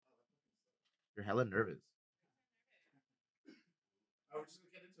You're hella nervous. Oh, we're just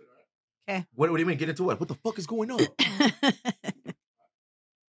gonna get into it, all right? Okay. What do you mean? Get into what? What the fuck is going on?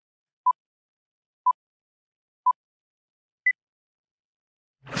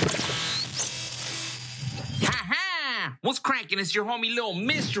 Ha! What's cracking? It's your homie Little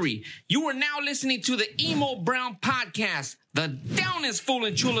Mystery. You are now listening to the Emo Brown Podcast, the downest fool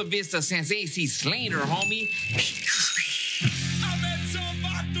in Chula Vista since AC Slater, homie. I met some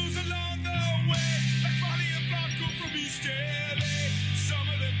vatos along the way, like Molly and Blanco from East LA. Some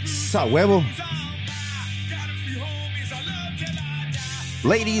of them Sa huevo. got a few homies I love till I die.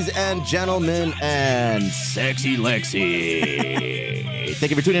 Ladies and gentlemen, and sexy Lexi. Thank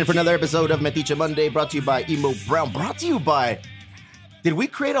you for tuning in for another episode of Metiche Monday, brought to you by Emo Brown. Brought to you by... Did we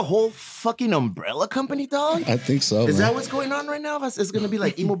create a whole fucking umbrella company, dog? I think so. Is man. that what's going on right now? It's going to be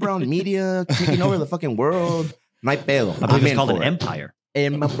like Emo Brown Media taking over the fucking world. My pedo. I believe I'm it's in called for an it. empire.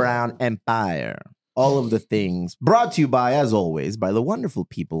 Emo Brown Empire. All of the things brought to you by, as always, by the wonderful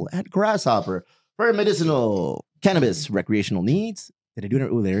people at Grasshopper for medicinal cannabis recreational needs. Did I do it?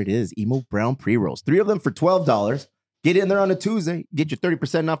 Oh, there it is. Emo Brown pre-rolls. 3 of them for $12. Get in there on a Tuesday. Get your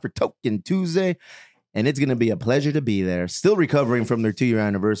 30% off for Token Tuesday. And it's going to be a pleasure to be there. Still recovering from their 2-year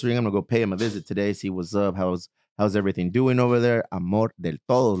anniversary. I'm going to go pay them a visit today, see what's up. How's everything doing over there? Amor del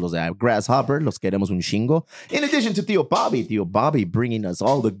todos los de Grasshopper. Los queremos un chingo. In addition to Tío Bobby. Tío Bobby bringing us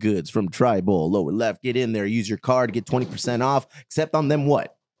all the goods from Tribal. Lower left. Get in there. Use your card. Get 20% off. Except on them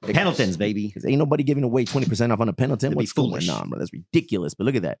what? Pendletons, baby. Because ain't nobody giving away 20% off on a Pendleton. That'd be What's going foolish. on, bro? That's ridiculous. But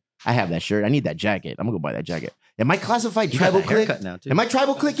look at that. I have that shirt. I need that jacket. I'm going to go buy that jacket. Am I classified You got Tribal that Click? haircut now, too. Am I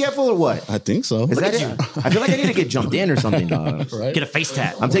Tribal Click yet, fool, or what? I think so. Is that it? I feel like I need to get jumped in or something, dog. Right? Get a face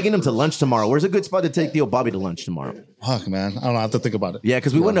tat. I'm taking him to lunch tomorrow. Where's a good spot to take Theo Bobby to lunch tomorrow? Fuck, man. I don't know. I have to think about it. Yeah,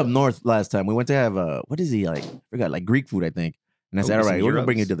 because we went up north last time. We went to have what is he like? I forgot, like Greek food, I think. And I said, all some right, we're gonna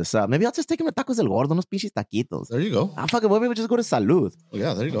bring you gyros. to the south. Maybe I'll just take him to Tacos del Gordo, unos pinches taquitos. There you go. Ah, fuck it, maybe we'll just go to Salud. Oh,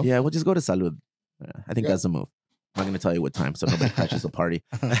 yeah, there you go. Yeah, we'll just go to Salud. Yeah, I think Yeah. that's the move. I'm not going to tell you what time so nobody catches the party.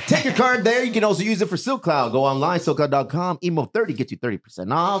 Take your card there. You can also use it for SilkCloud. Go online, silkcloud.com. Emo30 gets you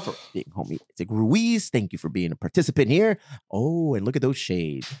 30% off. Big homie Isaac Ruiz, thank you for being a participant here. Oh, and look at those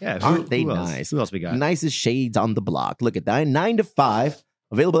shades. Yeah, Aren't they who else? nice? Who else we got? Nicest shades on the block. Look at that. 9 to 5.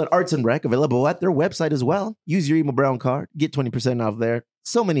 Available at Arts and Rec. Available at their website as well. Use your Emo Brown card. Get 20% off there.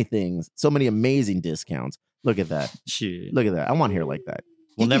 So many things. So many amazing discounts. Look at that. Shit. Look at that. I want hair like that.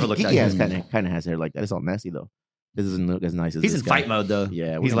 We'll never look Kiki that has good. kind of has hair like that. It's all messy though. This doesn't look as nice as He's this in guy. fight mode, though.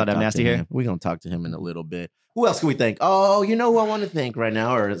 Yeah, He's allowed to have nasty hair. We're gonna talk to him in a little bit. Who else can we thank? Oh, you know who I want to thank right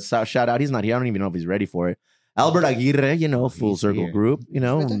now, or shout out. He's not here. I don't even know if he's ready for it. Albert Aguirre, Full He's Circle here. Group,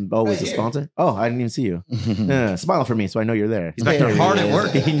 always a sponsor. Oh, I didn't even see you. Yeah, smile for me so I know you're there. He's back there hard he at is.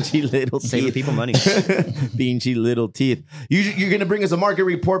 work. Beanchy little Saving teeth. people money. Beanchy little teeth. You're going to bring us a market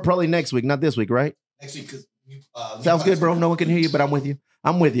report probably next week, not this week, right? Next week, because Sounds good, bro. No one can hear you, but I'm with you.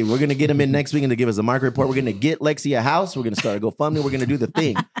 I'm with you. We're going to get him in next week and to give us a market report. We're going to get Lexi a house. We're going to start a GoFundMe. We're going to do the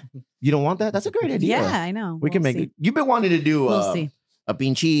thing. You don't want that? That's a great idea. Yeah, I know. We can make see. it. You've been wanting to do We'll see. a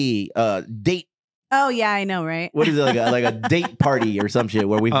pinchy date. Oh yeah, I know, right? What is it, like a date party or some shit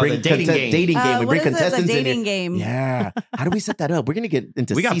where we Oh, bring the dating game. dating game. We What bring is it? contestants The in dating here. game. Yeah. How do we set that up? We're going to get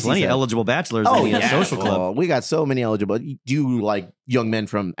into We got CC plenty of stuff. eligible bachelors Oh, in the yeah. social club. Well, we got so many eligible. Do you like young men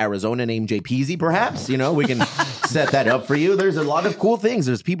from Arizona named Jay Peasy, perhaps? We can set that up for you. There's a lot of cool things.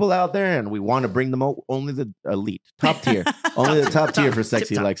 There's people out there, and we want to bring them only the elite, top tier. Only the top tier for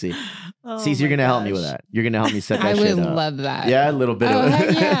sexy Tip-top. Lexi. Oh, Cece, you're my going to help me gosh. with that. You're going to help me set that I shit would up. love that. Yeah, a little bit Oh, of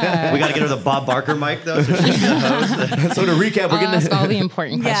heck yeah. We got to get her the Bob Barker mic, though. So she can be the host. So to recap, we're I'll ask all going the to...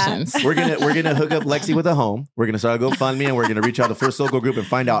 important Yeah. questions. We're gonna hook up Lexi with a home. We're gonna start a GoFundMe, and we're gonna reach out to First Local Group and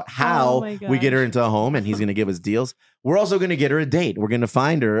find out how my we get gosh. her into a home, and he's gonna give us deals. We're also gonna get her a date. We're gonna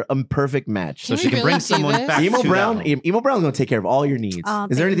find her a perfect match. So Can she we can bring really do someone this? back Emo to Brown, that home. Emo Brown's gonna take care of all your needs. Oh,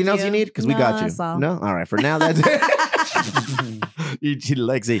 Is there thank anything else you you. need? Because we No, got you. that's all. No, all right. For now, that's it.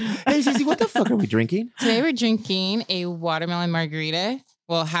 Lexi. Hey, Cece, what the fuck are we drinking? Today we're drinking a watermelon margarita.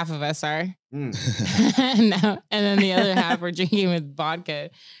 Well, half of us are. Mm. No, and then the other half we're drinking with vodka.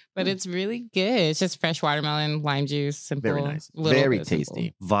 But it's really good. It's just fresh watermelon, lime juice, simple. Very nice. little Very bit simple.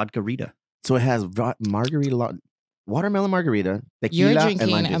 tasty. Vodka Rita. So it has margarita, watermelon margarita, tequila, You're and drinking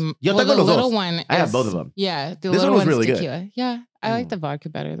lime juice. Yo well, tengo the los little dos. one. I have is- both of them. Yeah, the This one little was one's really good. tequila. Yeah, I like the vodka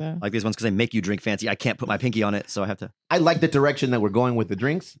better though. Like these ones because they make you drink fancy. I can't put my pinky on it, so I have to. I like the direction that we're going with the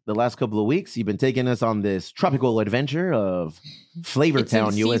drinks. The last couple of weeks, you've been taking us on this tropical adventure of Flavor It's in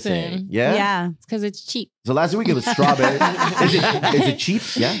Town, USA. season. Yeah? Yeah. It's because it's cheap. So last week it was strawberry. Is it cheap?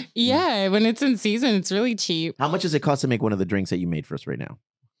 Yeah. Yeah, when it's in season, it's really cheap. How much does it cost to make one of the drinks that you made for us right now?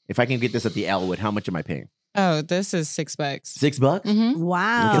 If I can get this at the Elwood, how much am I paying? Oh, this is $6. $6? Mhm.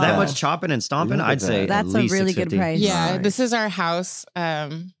 Wow. For that that. much chopping and stomping, Look at I'd say that. That's at a least really good $6.50. price. Yeah, Nice. this is our house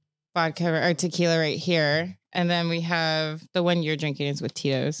vodka or tequila right here. And then we have the one you're drinking is with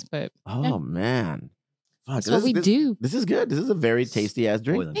Tito's, but Oh, Yeah. man. Fuck, that's what we do. This is good. This is a very tasty ass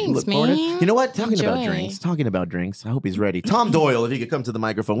drink. Boiling. Thanks, Look forward to it. man. You know what? Talking about Enjoy. drinks. I hope he's ready. Tom Doyle, if you could come to the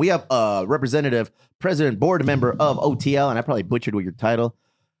microphone. We have representative, president, board member of OTL, and I probably butchered with your title.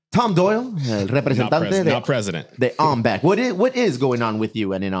 Tom Doyle, el representante Not president. de OMBAC. What is going on with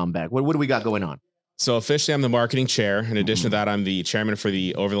you and in OMBAC? What do we got going on? So officially, I'm the marketing chair. In addition to that, I'm the chairman for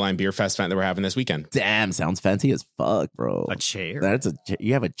the Over the Line Beer Fest event that we're having this weekend. Damn, sounds fancy as fuck, bro. A chair.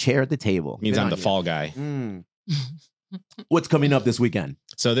 You have a chair at the table. Means Good I'm on the you. fall guy. Mm. What's coming up this weekend?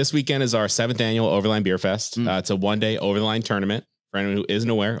 So this weekend is our 7th annual Over the Line Beer Fest. It's a one-day Over the Line tournament. For anyone who isn't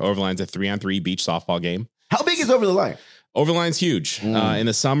aware, Over the Line's a 3-on-3 beach softball game. How big is Over the Line? Over the Line's huge. In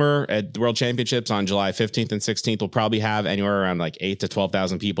the summer at the World Championships on July 15th and 16th, we'll probably have anywhere around like 8,000 to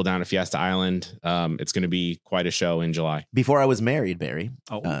 12,000 people down at Fiesta Island. It's going to be quite a show in July. Before I was married, Barry,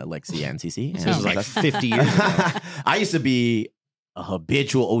 Oh. Lexi and CC. This was like 50 years ago. I used to be a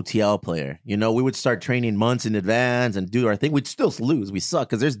habitual OTL player. You know, we would start training months in advance and do our thing. We'd still lose. We suck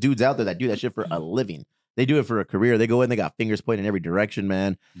because there's dudes out there that do that shit for a living. They do it for a career. They go in, they got fingers pointing in every direction,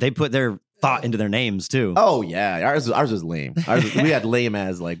 man. They put their thought into their names too. Oh, yeah. Ours was lame. We had lame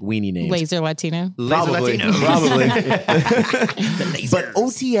as like weenie names. Laser Latino. Probably. Probably. But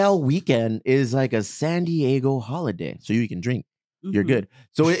OTL weekend is like a San Diego holiday, so you can drink. You're good.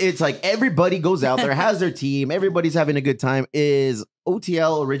 So it's like everybody goes out there, has their team, everybody's having a good time. Is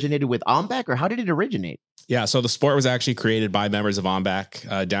OTL originated with OMBAC, or how did it originate? Yeah, so the sport was actually created by members of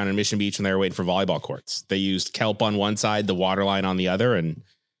OMBAC down in Mission Beach when they were waiting for volleyball courts. They used kelp on one side, the water line on the other, and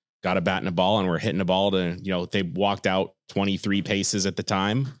got a bat and a ball, and were hitting a ball to, they walked out 23 paces at the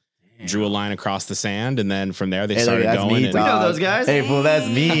time, drew a line across the sand, and then from there they started that's going. me, and We know dog. those guys. Hey, fool, that's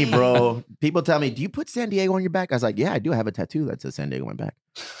me, bro. People tell me, do you put San Diego on your back? I was like, yeah, I do have a tattoo that says San Diego on my back.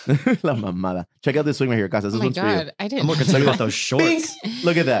 La mamada. Check out this swing right here, Casa. This Oh my one's for you. God. I didn't. I'm more concerned about those Bing! shorts.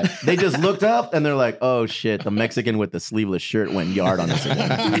 Look at that. They just looked up and they're like, oh shit, the Mexican with the sleeveless shirt went yard on us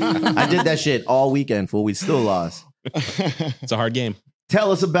again. I did that shit all weekend, fool. We still lost. It's a hard game.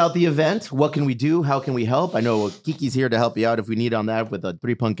 Tell us about the event. What can we do? How can we help? I know Kiki's here to help you out if we need on that with a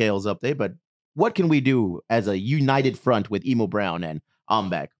 3 Punk Ales update, but what can we do as a united front with Emo Brown and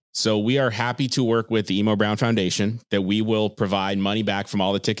OMBAC? So we are happy to work with the Emo Brown Foundation that we will provide money back from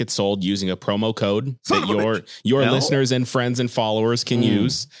all the tickets sold using a promo code Son that of a your Hell. listeners and friends and followers can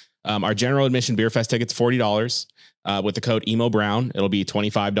use. Our general admission beer fest tickets $40. With the code Emo Brown, it'll be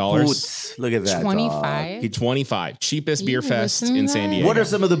 $25. Oots, look at that. 25? dog. 25 cheapest beer You fest listen in to San that? Diego. What are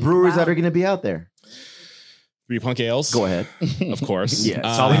some of the breweries Wow. that are going to be out there? 3 Punk Ales? Go ahead. Of course. Yes.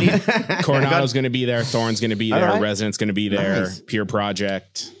 That's all we need. Coronado's going to be there. Thorn's going to be All there. right. Resident's going to be there. Nice. Pure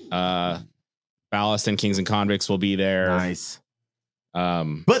Project. Ballast and Kings and Convicts will be there. Nice.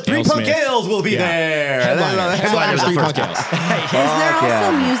 But 3 Punk Ales will be there. Headliners, 3 Punk Ales. Is there Fuck also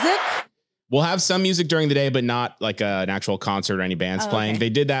yeah. music? We'll have some music during the day, but not like an actual concert or any bands Oh, playing. okay. They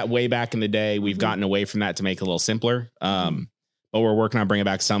did that way back in the day. We've gotten away from that to make it a little simpler. But we're working on bringing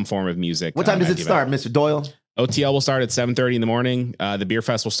back some form of music. What time does at it the start, event. Mr. Doyle? OTL will start at 7:30 in the morning. The beer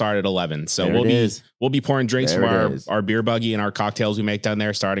fest will start at 11. So There it is. we'll be pouring drinks There from it is. our beer buggy and our cocktails we make down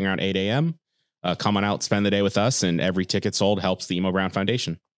there starting around 8 a.m. Come on out, spend the day with us, and every ticket sold helps the Emo Brown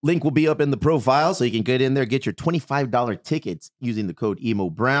Foundation. Link will be up in the profile, so you can get in there, get your $25 tickets using the code Emo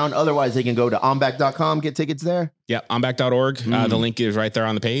Brown. Otherwise, they can go to onback.com, get tickets there. Yeah, onback.org. The link is right there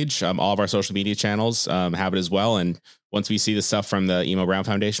on the page. All of our social media channels have it as well. And once we see the stuff from the Emo Brown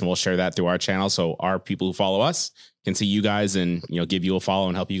Foundation, we'll share that through our channel. So our people who follow us can see you guys and give you a follow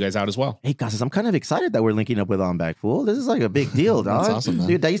and help you guys out as well. Hey, guys, I'm kind of excited that we're linking up with OnBack, fool. This is like a big deal, dog. That's awesome, man.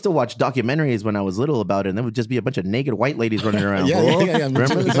 Dude, I used to watch documentaries when I was little about it, and there would just be a bunch of naked white ladies running around. Yeah, fool. yeah, me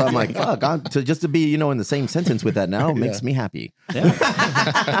Remember? too. So I'm like, fuck, just to be, in the same sentence with that now makes me happy.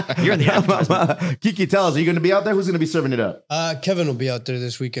 Yeah. You're in the advertisement. Kiki, tell us, are you going to be out there? Who's going to be serving it up? Kevin will be out there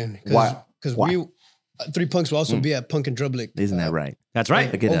this weekend. Why? Because Why? we 3 Punks will also be at Punk and Drublick. Isn't that right? That's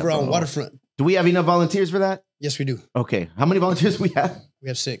right. Look at that, Over on bro. Waterfront. Do we have enough volunteers for that? Yes, we do. Okay. How many volunteers we have? We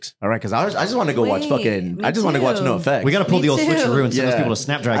have 6. All right, because I just want to go watch Wait, fucking. me I just want to watch too. No Effects. We got to pull Me the old too. switcheroo and send those Yeah. people to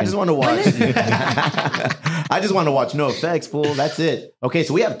Snapdragon. I just want to watch. I just want to watch No Effects, fool. That's it. Okay,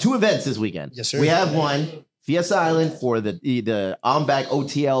 so we have 2 events this weekend. Yes, sir. We have one, Fiesta Island for the OnBack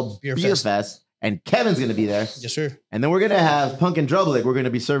OTL Beer Beer Fest. Fest. And Kevin's going to be there. Yes, sir. And then we're going to have Punk and Drublick. We're going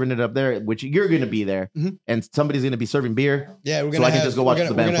to be serving it up there, which you're going to be there. Mhm. And somebody's going to be serving beer. Yeah, we're So gonna. I can have, just go watch we're gonna,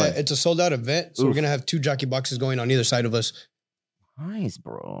 the band we're gonna, play. It's a sold out event, so Oof. we're gonna have 2 jockey boxes going on either side of us. Nice,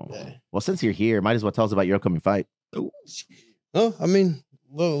 bro. Yeah. Well, since you're here, might as well tell us about your upcoming fight. Oh, I mean,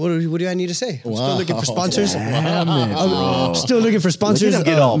 what do I need to say? I'm still looking for sponsors. Damn it, bro. I'm still looking for sponsors. Look at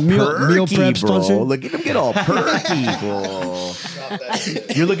him get all meal perky, prep bro. sponsor. Look at him get all perky, bro.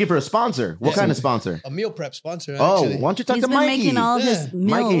 You're looking for a sponsor. What kind of sponsor? A meal prep sponsor. Oh, Actually. why don't you talk He's to been Mikey? making all of Yeah. his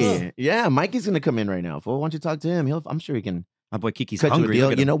meals. Mikey. Yeah, Mikey's going to come in right now, fool. Why don't you talk to him? I'm sure he can My boy Kiki's cut you a hungry. deal.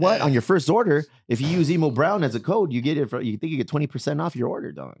 Look at You him. know what? On your first order, if you use Emo Brown as a code, you think you get 20% off your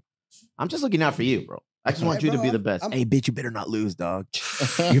order, dog. I'm just looking out for you, bro. I just want Hey, you to bro, be the I'm- best. I'm- Hey, bitch, you better not lose, dog.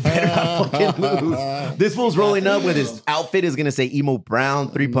 You better not fucking lose. This fool's rolling up with his outfit is gonna say Emo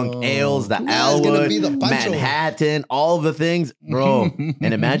Brown, 3 Punk Ales, the Yeah, it's gonna Alwood, be the Pancho. Manhattan, all the things, bro.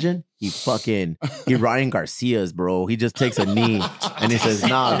 And imagine he Ryan Garcia's, bro. He just takes a knee and he says,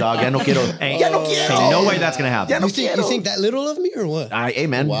 "Nah, dog, ya no quiero, ya no quiero." Ain't no way that's gonna happen. Ya no You quiero. think that little of me or what? Hey,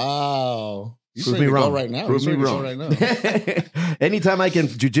 man. Wow. You Prove ready me to go wrong. right now. Prove He's me ready to go wrong. right now. Anytime I can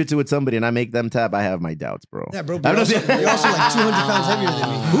jujitsu with somebody and I make them tap, I have my doubts, bro. Yeah, bro. I But don't you're see- also like 200 pounds heavier than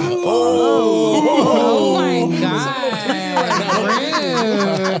me. Oh my God.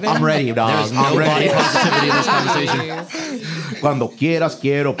 Rude. I'm ready, dog. There's I'm no ready. body positivity in this conversation. Cuando quieras,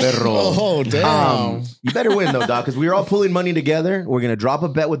 quiero, perro. Oh, damn. You better win, though, dog, because we're all pulling money together. We're going to drop a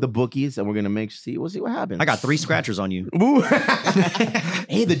bet with the bookies, and we're going to we'll see what happens. I got 3 scratchers on you. Ooh.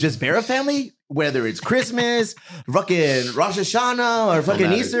 Hey, the Jasbera family, whether it's Christmas, fucking Rosh Hashanah, or fucking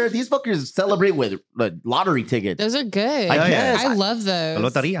matter. Easter, these fuckers celebrate with lottery tickets. Those are good. I guess. I love those. La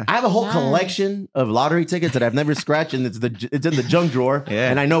loteria. I have a whole Yeah. collection of lottery tickets that I've never scratched, and it's in the junk drawer. Yeah.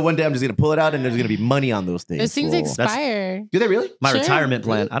 And I know one day I'm just gonna pull it out, and there's gonna be money on those things. Those things fool. expire. Do they really? My Sure. retirement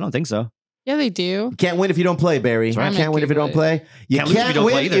plan. I don't think so. Yeah, they do. You can't win if you don't play, Barry. You right. can't win if you don't play. You Can't can't, lose if you don't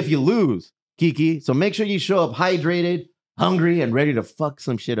win play either. if you lose, Kiki. So make sure you show up hydrated, hungry, and ready to fuck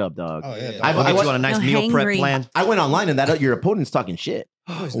some shit up, dog. Oh, yeah. I- We'll I get went- you on a nice No, meal prep hangry. plan. I went online and that your opponent's talking shit.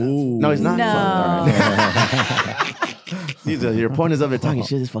 Ooh. No, he's not. No. Your opponent's over there talking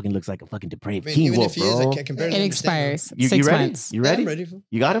shit. This fucking looks like a fucking depraved I mean, teen even wolf, if he is, bro. I can't It expires. You 6 ready? months. You ready? I'm ready. For-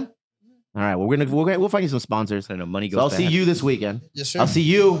 You got him? All right. Well, we'll find you some sponsors. I know money So goes I'll see bad. you this weekend. Yes, sir. I'll see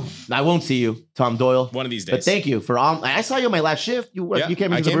you. I won't see you, Tom Doyle. One of these days. But thank you for I saw you on my last shift. You Yeah,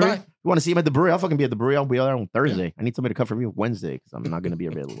 came I into the came brewery. by. You want to see him at the brewery? I'll fucking be at the brewery. I'll be there on Thursday. I need somebody to cover me Wednesday because I'm not going to be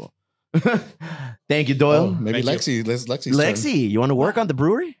available. Thank you, Doyle. Oh, maybe Thank Lexi. Lexi's Lexi, you want to work on the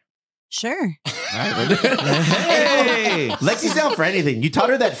brewery? Sure. Hey, Lexi's down for anything. You taught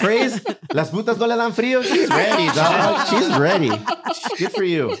her that phrase, "Las putas no le dan frío." She's ready, dog. She's ready. Good for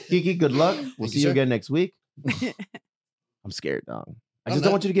you. Kiki, good luck. We'll Thank see you, you sir. again next week. I'm scared, dog. I I'm just not.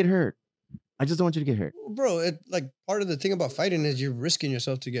 don't want you to get hurt. I just don't want you to get hurt. Bro, part of the thing about fighting is you're risking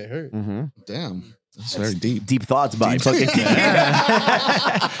yourself to get hurt. Mm-hmm. Damn. That's very deep. Deep thoughts by Deep. fucking Kiki.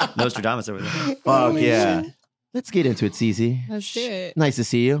 Nostradamus over there. Fuck yeah. Let's get into it, Cece. Let's do it. Nice to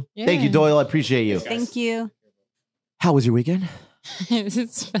see you. Thank you, Yeah. Doyle. I appreciate you. Thank you. How was your weekend?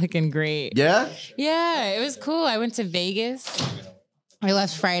 It's fucking great. Yeah? Yeah, it was cool. I went to Vegas. I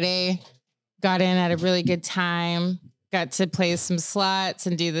left Friday, got in at a really good time, got to play some slots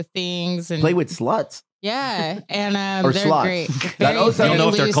and do the things and Play with sluts. yeah, and Or they're slots. great. That Very, also- very I don't know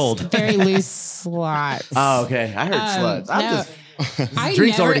if they're loose- cold. Very loose slots. Oh, okay. I heard sluts. I'm no. just I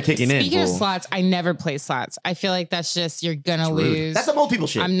drink's never- already kicking in, Speaking of fool. slots, I never play slots. I feel like that's just you're gonna lose. That's some old people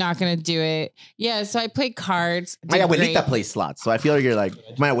shit. I'm not gonna do it. Yeah, so I played cards. My did abuelita great. plays slots, so I feel like you're like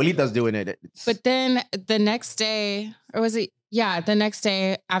my abuelita's doing it. It's- But then the next day, or was it? Yeah, the next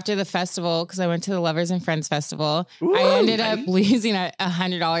day after the festival, because I went to the Lovers and Friends Festival, Ooh, I ended up nice. losing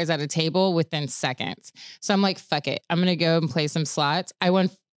 $100 at a table within seconds. So I'm like, fuck it. I'm going to go and play some slots. I won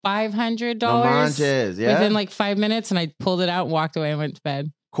 $500 No manches, yeah. within like 5 minutes, and I pulled it out and walked away and went to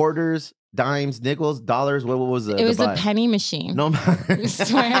bed. Quarters, dimes, nickels, dollars. What was the? It was the a buy? penny machine. No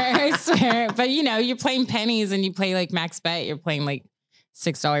I swear. But you know, you're playing pennies and you play like max bet, you're playing like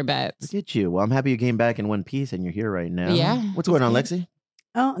 $6 bets. Look at you. Well, I'm happy you came back in one piece and you're here right now. Yeah, What's going on, good. Lexi?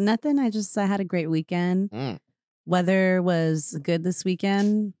 Oh, nothing. I had a great weekend. Mm. Weather was good this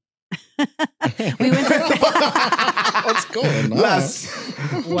weekend. We went to What's going on? Las-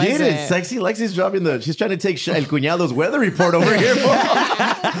 Was Get it, it? sexy. Lexi's dropping she's trying to take El Cuñado's weather report over here.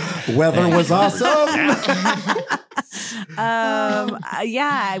 Weather was awesome.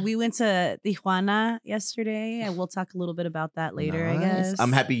 Yeah, we went to Tijuana yesterday, and we'll talk a little bit about that later. I Nice. guess.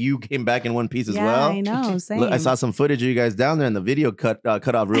 I'm happy you came back in one piece as Yeah, well. I know. Same. Look, I saw some footage of you guys down there, and the video cut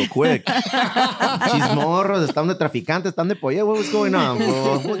off real quick. Chismorros, están de traficantes, están de pollo. What was going on,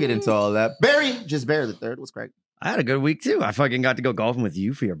 bro? We'll get into all that. Barry the third. What's crack? I had a good week too. I fucking got to go golfing with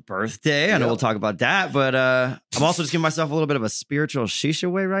you for your birthday. I know Yep. we'll talk about that, but I'm also just giving myself a little bit of a spiritual shisha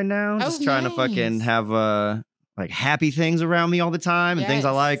way right now. Oh, Just trying to fucking nice. have like happy things around me all the time and things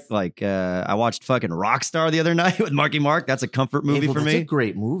I Yes. like. I watched fucking Rockstar the other night with Marky Mark. That's a comfort movie for It's me. a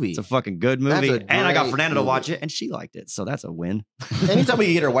great movie. It's a fucking good That's movie. a And I got great Fernanda to movie. watch it, and she liked it. So that's a win. Anytime we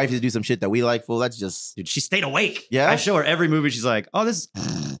can get our wife to do some shit that we like, fool, that's just Dude, she stayed awake. Yeah? I show her every movie. She's like, oh, this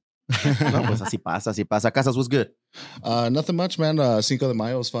no, pues así pasa. Casas was good. Nothing much, man. Cinco de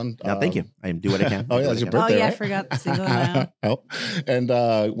Mayo was fun. No, thank you. I do what I can. Oh, yeah, Do what it's I your can. Oh birthday, yeah, I right? forgot the single now. Oh. And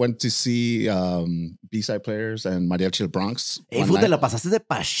went to see B-side players and Mariachi Bronx. Hey, one fool, te night. la pasaste de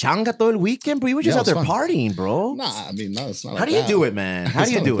pachanga todo el weekend, bro. You were just Yeah, out there it was fun. partying, bro. Nah, I mean, no, it's not. How like do you that. do it, man? How do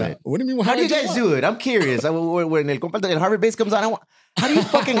It's you not do like it? that. What do you mean? How do you I guys what? do it? I'm curious. When el compa el Harvard bass comes on, how do you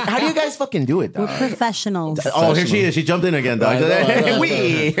guys fucking do it, We're dog? professionals. Oh, here she is. She jumped in again, dog. I know.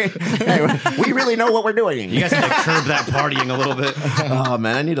 we really know what we're doing. you guys need to curb that partying a little bit. Oh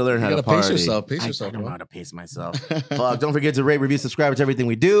man, I need to learn how You to gotta pace party. yourself, pace I yourself, don't know bro. how to pace myself. Fuck! Don't forget to rate, review, subscribe to everything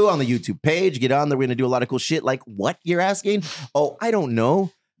we do on the YouTube page. Get on there. We're gonna do a lot of cool shit. Like what you're asking? Oh, I don't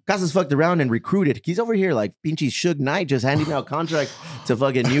know. Casas fucked around and recruited. He's over here like pinchy Suge Knight, just handing out contracts to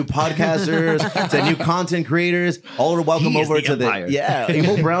fucking new podcasters, to new content creators. All are welcome He is over the to empire. the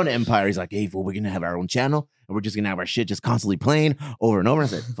Emo Brown Empire. He's like, hey, fool, we're gonna have our own channel and we're just gonna have our shit just constantly playing over and over. I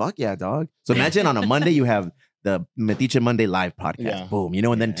said, fuck yeah, dog. So imagine on a Monday you have the Metiche Monday live podcast. Yeah. Boom. You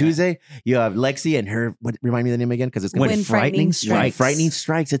know, and then Tuesday you have Lexi and her, what remind me of the name again? Because it's gonna When Frightening Strikes. Frightening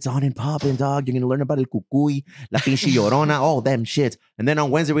Strikes. It's on and popping, dog. You're gonna learn about el cucuy, la pinche llorona, all them shits. And then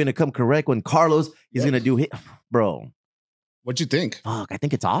on Wednesday we're gonna come correct when Carlos is gonna do hit. Bro, What'd you think? fuck, I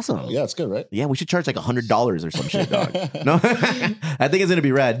think it's awesome. Yeah, it's good, right? Yeah, we should charge like $100 or some shit, dog. No, I think it's gonna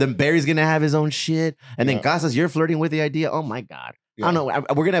be rad. Then Barry's gonna have his own shit, and then Yeah. Casas, you're flirting with the idea. Oh my god, I don't know.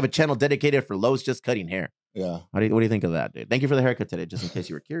 We're gonna have a channel dedicated for Lowe's just cutting hair. Yeah. What do you think of that, dude? Thank you for the haircut today. Just in case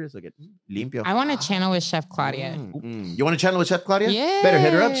you were curious, look at limpio. I want to channel with Chef Claudia. You want to channel with Chef Claudia? Yeah. Better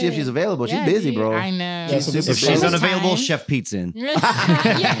hit her up. See if she's available. Yeah, she's busy, dude, bro. I know. Yeah, so this If If is she's fun. unavailable, Time. Chef Pete's in.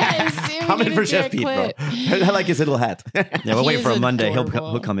 Yes, dude, I'm we in need for to do Chef a Pete, bro. clip. I like his little hat. Yeah, we'll He wait is for a Monday.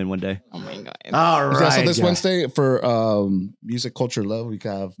 adorable. He'll come in one day. Oh my god. All right. Yeah, so this yeah. Wednesday for Music Culture Love, we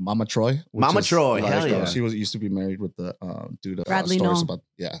have Mama Troy. which Mama is Troy, live hell show. yeah. She used to be married with the dude. Bradley stories Noel. about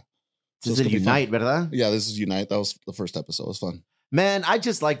This it's is gonna be fun. Unite, ¿verdad? Yeah, this is Unite. That was the first episode. It was fun. Man, I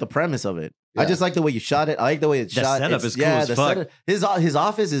just like the premise of it. I Yeah. just like the way you shot it. I like the way it's The shot. setup is cool as the fuck. His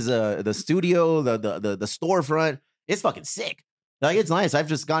office is the studio, the storefront. It's fucking sick. Like it's nice. I've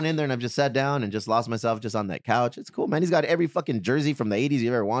just gone in there and I've just sat down and just lost myself just on that couch. It's cool, man. He's got every fucking jersey from the 80s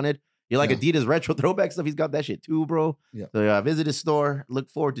you've ever wanted. You like Yeah. Adidas retro throwback stuff? He's got that shit too, bro. Yeah. So visit his store. Look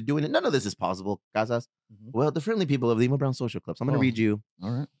forward to doing it. None of this is possible, Casas. Mhm. Well, the friendly people of the Emo Brown Social Club. So I'm gonna Oh. read you. All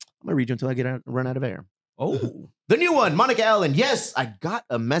right. I'm gonna read you until I run out of air. Oh, The new one, Monica Allen. Yes, I got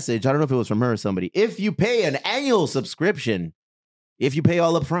a message. I don't know if it was from her or somebody. If you pay an annual subscription, if you pay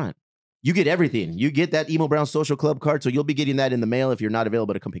all up front, you get everything. You get that Emo Brown Social Club card, so you'll be getting that in the mail if you're not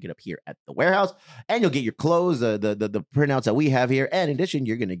available to come pick it up here at the warehouse. And you'll get your clothes, the printouts that we have here. And in addition,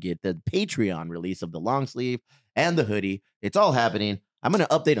 you're going to get the Patreon release of the long sleeve and the hoodie. It's all happening. I'm going to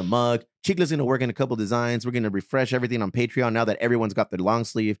update a mug. Chicla's going to work in a couple designs. We're going to refresh everything on Patreon now that everyone's got the long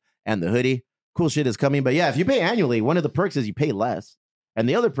sleeve and the hoodie. Cool shit is coming. But yeah, if you pay annually, one of the perks is you pay less. And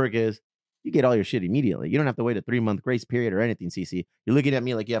the other perk is you get all your shit immediately. You don't have to wait a 3-month grace period or anything, CC. You're looking at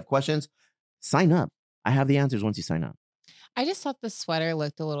me like you have questions. Sign up. I have the answers once you sign up. I just thought the sweater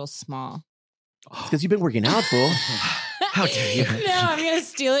looked a little small. It's because you've been working out, fool. how dare you? No, I'm gonna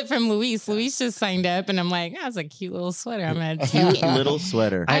steal it from Luis. Luis just signed up, and I'm like, that's a cute little sweater. I'm gonna take Cute it. little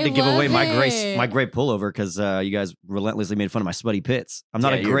sweater. I had to give away love it. my gray pullover because you guys relentlessly made fun of my sweaty pits. I'm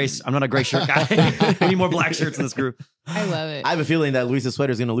not Yeah, I'm not a gray shirt guy. We need more black shirts in this group. I love it. I have a feeling that Luis's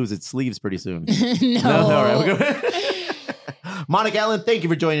sweater is going to lose its sleeves pretty soon. no. All right, we'll go. Monica Allen, thank you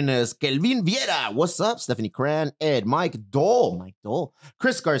for joining us. Kelvin Viera, what's up? Stephanie Cran, Ed, Mike Dole,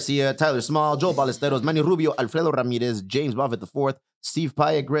 Chris Garcia, Tyler Small, Joel Ballesteros, Manny Rubio, Alfredo Ramirez, James Buffett IV, Steve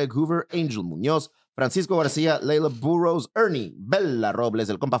Paya, Greg Hoover, Angel Munoz, Francisco Garcia, Layla Burrows, Ernie, Bella Robles,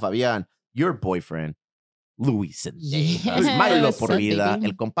 El Compa Fabian, your boyfriend, Luis Sendejas, Yeah, Milo what's up, Porvida, baby?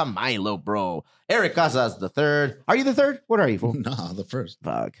 El Compa Milo, bro. Eric Casas the third. Are you the third? What are you, fool? Nah, the first.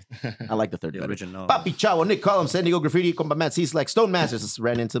 Fuck. I like the third The better. original. Papi Chavo, Nick Collins, San Diego Graffiti, Compa Matt C-Slack, Stone Masters. Just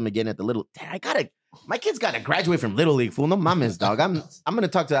ran into him again at the little. My kid's gotta graduate from Little League, fool. No mames, dog. I'm gonna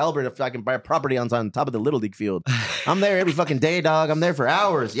talk to Albert if I can buy a property on top of the Little League field. I'm there every fucking day, dog. I'm there for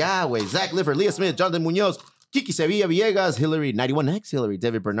hours. Yahweh, Zach Lifford, Leah Smith, Jonathan Munoz, Kiki Sevilla Villegas, Hillary, 91X, Hillary,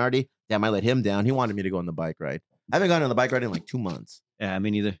 David Bernardi. Damn, I let him down. He wanted me to go on the bike ride. I haven't gone on the bike ride in like 2 months. Yeah,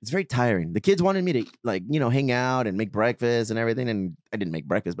 me neither. It's very tiring. The kids wanted me to like, hang out and make breakfast and everything. And I didn't make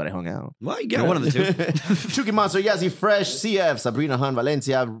breakfast, but I hung out. Well, you get one of the two. Chucky Monster, Yazzie Fresh, CF, Sabrina Han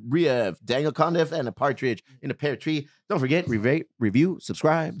Valencia, Riev, Daniel Condif, and a partridge in a pear tree. Don't forget, review,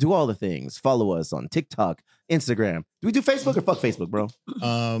 subscribe, do all the things. Follow us on TikTok, Instagram. Do we do Facebook or fuck Facebook, bro?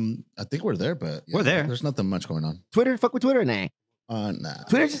 I think we're there, but We're there. There's nothing much going on. Twitter? Fuck with Twitter? Nah. Nah.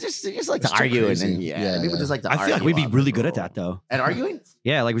 Twitter just like It's to too argue. And crazy. then, Yeah, people yeah. just like to I argue. feel like we'd be on really it, good at bro. that though. At arguing?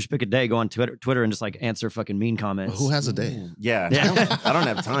 Yeah, like we should pick a day, go on Twitter, and just like answer fucking mean comments. Who has a day? Yeah. Yeah. I don't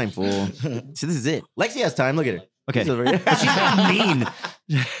have time, fool. So this is it. Lexi has time. Look at her. Okay. She's over here. She's not mean.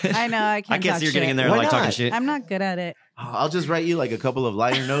 I know. I can't. I can't talk see her getting shit. in there and Why like talking not? shit. I'm not good at it. I'll just write you like a couple of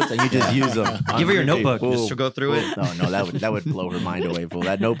liner notes and you just use them. Give her your on notebook. Fool. Just she'll go through it. Fool. No, that would blow her mind away, fool.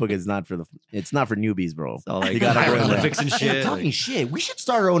 That notebook is not for it's not for newbies, bro. So like You gotta learn that. hieroglyphics and Hey, shit. talking shit. We should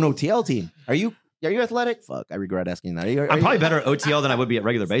start our own OTL team. Are you athletic? Fuck, I regret asking that. Are I'm you- probably better at OTL than I would be at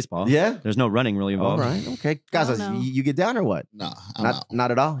regular baseball. Yeah. There's no running really All involved. right. Okay. Guys, I don't know. you get down or what? Nah, I'm out.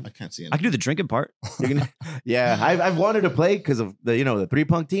 Not at all. I can't see I anything. can do the drinking part. You're gonna- yeah, I've wanted to play because of the the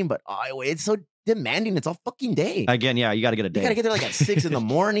 3-punk team, but it's so demanding. It's all fucking day. Again, yeah, you got to get a You day. gotta get there like at 6 in the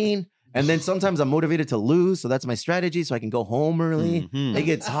morning, and then sometimes I'm motivated to lose, so that's my strategy, so I can go home early. Mhm. It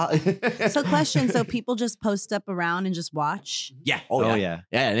gets hot. So, question: so people just post up around and just watch, yeah, Oh yeah.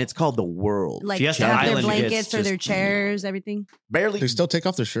 yeah, and it's called the world. like Fiesta have Island their blankets gets or their just- chairs, everything. barely, They still take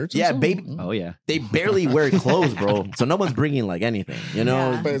off their shirts? and yeah, stuff? baby. Mm. Oh yeah. They barely wear clothes, bro. So no one's bringing like anything, you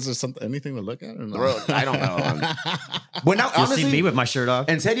know. Yeah. But is there something, anything to look at? Or no? Bro, I don't know. When now, You'll honestly, see me with my shirt off.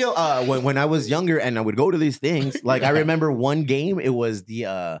 En serio, when I was younger and I would go to these things, like I remember one game, it was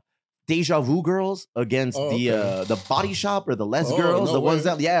the Deja Vu girls against Oh, the Body Shop or the Les Oh, girls, no the ones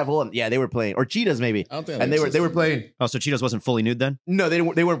way. that they were playing, or Cheetahs maybe, I don't think and they were playing. Oh, so Cheetos wasn't fully nude then? No, they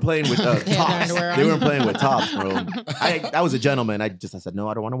weren't playing with their tops. underwear They on. weren't playing with tops, bro. I was a gentleman. I said no,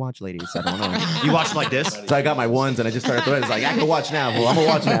 I don't want to watch ladies. I don't want to. You watched like this? So I got my ones and I just started throwing. It's like I can watch now. Fool. I'm gonna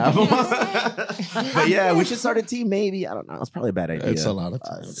watch now. But yeah, we should start a team. Maybe I don't know. It's probably a bad idea. It's a lot of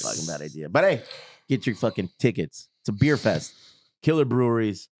It's a fucking bad idea. But hey, get your fucking tickets. It's a beer fest. Killer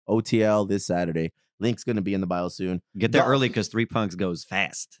Breweries OTL this Saturday. Link's gonna be in the bio soon. Get there Dog. early because 3 punks goes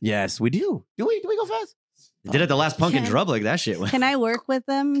fast. Yes, we do. Do we go fast? Did it the last punk and Can- drub like that shit. Can I work with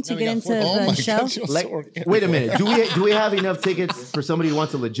them to Now we get got into 4 Oh the my show? God, you're Like, so wait a minute. Do we have enough tickets for somebody who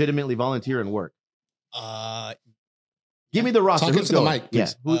wants to legitimately volunteer and work? Give me the roster. Talk Who's into the going? mic, Yeah.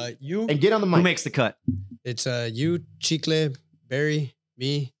 please. You. And get on the Who mic. makes the cut? It's you, Chicle, Barry,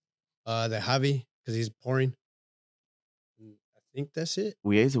 me, the Javi, because he's pouring. I think that's it.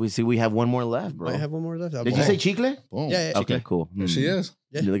 We have one more left, bro. Might have one more left. Did you say Chicle? Boom. Yeah, yeah. Okay, Chicle. cool. There she is.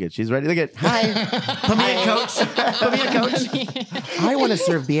 Yeah. Look at she's ready. Look at hi. Put me in, coach. Put me in, coach. I want to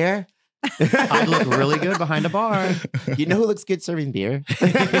serve beer. I'd look really good behind a bar. You know who looks good serving beer?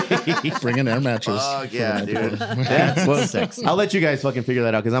 Bring an air mattress. Oh yeah, For the dude. night. That's Well, sexy. I'll let you guys fucking figure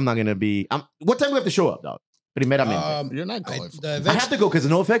that out because I'm not gonna be. What time do we have to show up, dog? Primeramente. You're not I- going. the I event, have to go because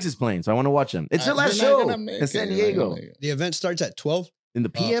NoFX is playing, so I want to watch them. It's their last You're not show gonna make in San it. You're not Diego gonna make it. the event starts at 12. in the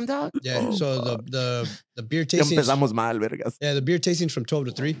PM, dog. Yeah. Oh, so fuck. the beer Ya tasting. empezamos mal, vergas. Yeah, the beer tasting's from 12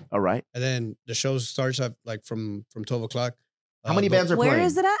 to 3. All right. And then the show starts at like from 12 o'clock. How many but bands are Where playing?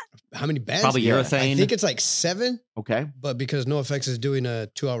 is it at? How many bands? Probably Yeah. urethane. I think it's like 7, Okay. but because NoFX is doing a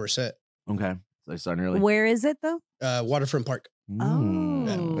 2-hour set. Okay. So they're starting early. Where is it though? Waterfront Park. Mm.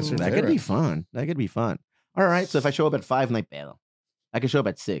 Oh. That's your That could be favorite. fun. That could be fun. All right. So if I show up at 5, no hay pedo. I can show up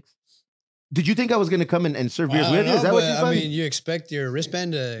at 6. Did you think I was going to come and serve beers I with don't you? Is know, that what but, you I thought? mean, you expect your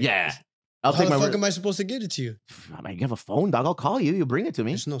wristband to. Yeah. I'll How take the my fuck am I supposed to get it to you? I mean, you have a phone, dog. I'll call you. You bring it to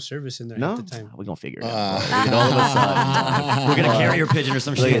me. There's no service in there No, at the time. we're gonna figure it Ah. out. Look at all of a sudden. We're gonna carry your pigeon or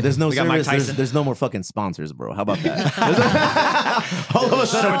some Look at, shit. there's no we got Mike service. There's, Tyson. there's no more fucking sponsors, bro. How about that? all of a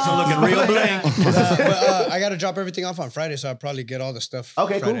sudden, Shorts are looking real blank. But I got to drop everything off on Friday, so I'll probably get all the stuff.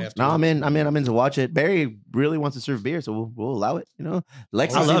 Okay, cool. Friday No, afternoon. I'm in to watch it. Barry really wants to serve beer, so we'll allow it. You know,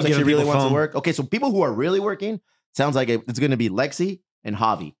 Lexi I love seems like she giving really people wants to foam. work. Okay, so people who are really working sounds like it's going to be Lexi and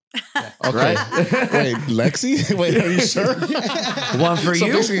Javi. Okay. Right? Wait, Lexi? Wait, are you sure? One for So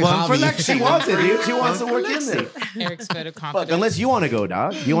you, basically one for Javi. Lexi. She wants it, dude. She wants to work in there. Eric's vote of Fuck, confidence. unless you want to go,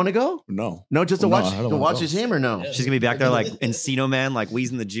 dog. Do you want to go? No. No, just to No, watch I don't to wanna watch go. his him or no? She's gonna be back there like Encino Man, like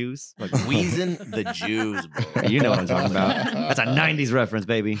wheezing the juice. Like Wheezing the Jews, bro. you know what I'm talking about. That's a '90s reference,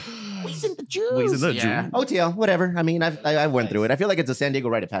 baby. Wheezing the Jews. Wheezing the yeah. Jew. OTL, whatever. I mean, I went through it. I feel like it's a San Diego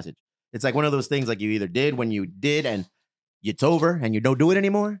rite of passage. It's like one of those things like you either did when you did and it's over and you don't do it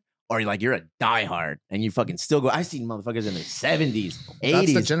anymore, or like you're a diehard and you fucking still go. I've seen motherfuckers in their 70s, 80s.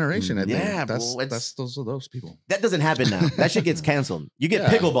 That's the generation. I think. Yeah, that's bro, those people. That doesn't happen now. That shit gets canceled. You get Yeah.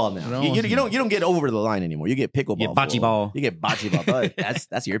 pickleball now. No. You don't get over the line anymore. You get pickleball. You get bocce fool. ball. You get bocce ball. But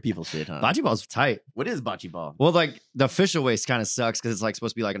that's your people shit, huh? Bocce ball's tight. What is bocce ball? Well, like the official waist kind of sucks because it's like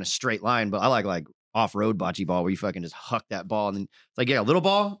supposed to be like in a straight line, but I like off-road bocce ball where you fucking just huck that ball and then it's like, yeah, a little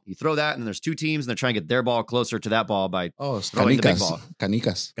ball, you throw that and then there's two teams and they're trying to get their ball closer to that ball by Oh, it's throwing the big canicas. ball.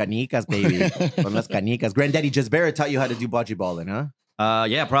 Canicas. Canicas, baby. From las canicas. Granddaddy Just Barrett taught you how to do bocce balling, huh?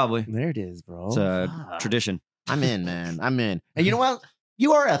 Yeah, probably. There it is, bro. It's a Fuck. tradition. I'm in, man. I'm in. And you know what?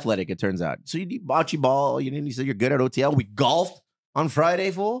 You are athletic, it turns out. So you do bocce ball. You said you're good at OTL. We golfed on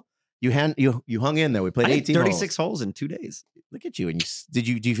Friday, fool. You hung in there. We played I did 18 36 holes. holes in 2 days. Look at you. And do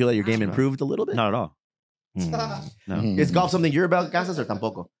you feel like your game improved a little bit? Not at all. Hmm. No. Mm. Is golf something you're about, Casas, or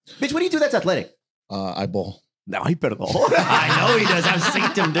tampoco? Bitch, what do you do that's athletic? I bowl. No, he better go. I know he does. I've seen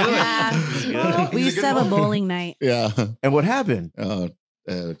him do it. Yeah. We used to have a bowling night. Yeah. And what happened?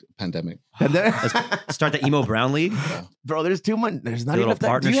 Pandemic. And then, Start the Emo Brown League. bro, there's too much. There's not A little enough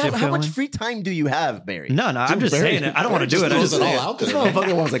time. Do you have, partnership how much going? free time do you have, Barry? No, I'm Dude, just Barry- saying it. I don't want to do Barry it. I just just throws it say all it. out This there.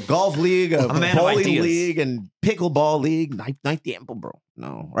 motherfucker wants a golf league, a I'm a man of bowling ideas. league, and pickleball league. No hay tiempo, bro.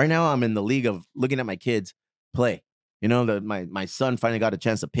 No. Right now, I'm in the league of looking at my kids play. You know, my son finally got a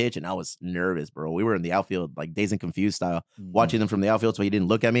chance to pitch, and I was nervous, bro. We were in the outfield, like Dazed and Confused style, watching them from the outfield, so he didn't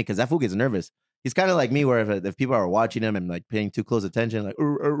look at me because that fool gets nervous. He's kind of like me, where if people are watching him and like paying too close attention, like,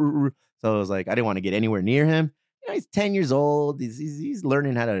 so I was like, I didn't want to get anywhere near him. You know, he's 10 years old. He's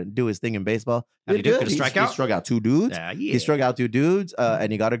learning how to do his thing in baseball. How'd he do? Get a He strikeout? struck out 2 dudes. Yeah. He struck out 2 dudes,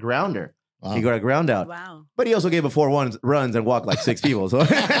 and he got a grounder. Wow. He got a ground out. Wow. But he also gave up 4 runs and walked like 6 people. So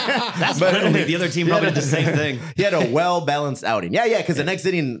That's But- literally the other team probably did the same thing. He had a well-balanced outing. Yeah, because the next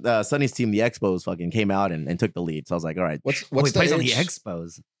inning, Sonny's team, the Expos, fucking came out and took the lead. So I was like, all right. What's Oh, he the plays on the age?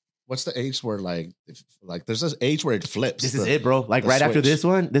 Expos. What's the age where like there's this age where it flips? This is it, bro. Like the right after switch. this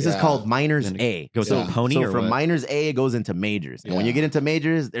one, this is Yeah. called Minors Then it A. goes to so, a pony so or from what? Minors A, it goes into majors. And when you Yeah. get into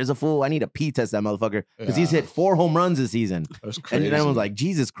majors, there's a fool. I need a P test that motherfucker because he's Yeah. hit 4 home runs this season. That's And crazy. then everyone's like,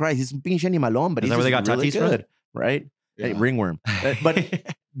 Jesus Christ, he's pinche animalón, but Is he's that where they just got really Tatis from? good, right? Hey, Yeah. ringworm.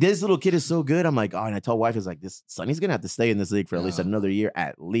 But this little kid is so good. I'm like, oh, and I told wife, is like, this Sonny's gonna have to stay in this league for at least Yeah. another year,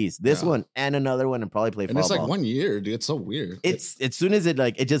 at least. This Yeah. one and another one, and probably play and fall it's like ball. 1 year, dude. It's so weird. It's as soon as it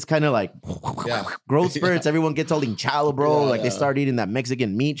just kind of like Yeah. growth spurts. Yeah. Everyone gets all hinchado, bro. Yeah, like they yeah. start eating that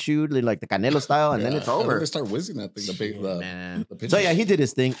Mexican meat shoot, like the Canelo style, and then Yeah. it's And then over. they start whizzing that thing. Shit, man. The So yeah, he did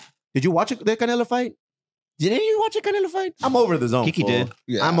his thing. Did you watch the Canelo fight? Did any of you watch a Canelo fight? I'm over the zone. Kiki fool. did.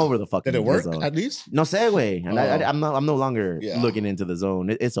 Yeah. I'm over the fucking. Did it work the zone. at least? No segue, and Oh. I'm no longer Yeah. looking into the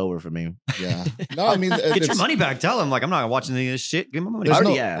zone. It's over for me. Yeah. No, I mean, Get your money back. Tell him like I'm not watching any of this shit. Give me my money. There's back.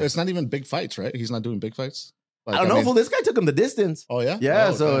 no, Yeah. It's not even big fights, right? He's not doing big fights. Like, I don't know. mean- Fool, this guy took him the distance. Oh yeah. Yeah,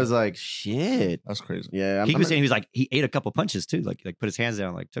 Oh, so okay. it's like shit. That's crazy. Yeah, Kiki was saying he was like he ate a couple punches too. Like put his hands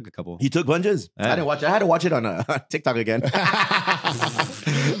down, like took a couple. he took punches. Yeah. I didn't watch it. I had to watch it on TikTok again.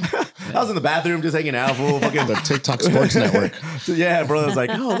 I was in the bathroom just hanging out. Fool, fucking The TikTok Sports Network. So yeah, bro. I was like,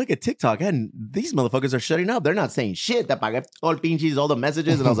 oh, look at TikTok. And these motherfuckers are shutting up. They're not saying shit. That pagué all pinches, all the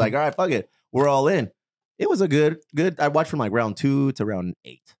messages. And I was like, all right, fuck it. We're all in. It was a good. I watched from like round 2 to round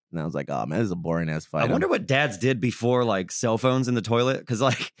 8. And I was like, oh man, this is a boring ass fight. I wonder what dads did before like cell phones in the toilet. Because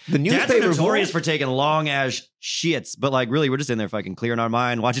like the dads are newspaper notorious for taking long ass shits, but like really we're just in there fucking clearing our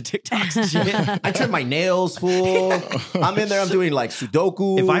mind, watching TikToks and shit. I trim my nails, fool. I'm in there. I'm doing like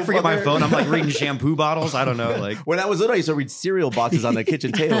Sudoku. If I forget my fucker. phone, I'm like reading shampoo bottles. I don't know. Like When I was little, I used to read cereal boxes on the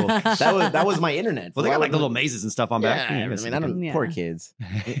kitchen table. That was my internet. well, they fool. got I like would- little mazes and stuff on back. Yeah, Yeah, I guess mean, they I could- don't. Yeah. Poor kids.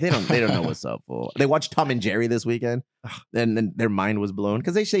 They don't know what's up. Fool. They watched Tom and Jerry this weekend, and then their mind was blown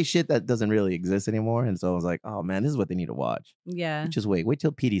because they say shit that doesn't really exist anymore. And so I was like, oh man, this is what they need to watch. Yeah. Just wait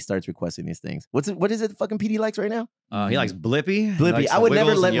till PD starts requesting these things. What is it? Fucking PD likes right now? He likes Blippy. He Blippy. likes I the would never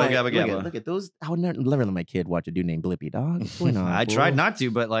Wiggles let and my Yo Gabba Gabba. look at those. I would never let my kid watch a dude named Blippy. Dog, what's going on? I fool? tried not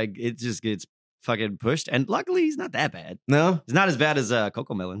to, but like it just gets fucking pushed. And luckily, he's not that bad. No, It's not as bad as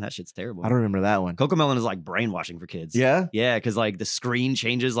Coco Melon. That shit's terrible. I don't remember that one. Coco Melon is like brainwashing for kids. Yeah. Yeah, because like the screen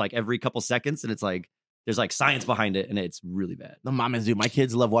changes like every couple seconds, and it's like there's like science behind it, and it's really bad. No, mamas, dude. My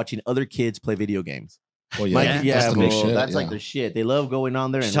kids love watching other kids play video games. Well, My- Yeah, yeah, that's the big bro, shit, that's yeah. like the shit. They love going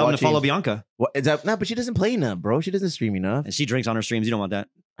on there Just and tell him to watching. follow Bianca, What, is that, no, but she doesn't play enough, bro. She doesn't stream enough. and she drinks on her streams. You don't want that.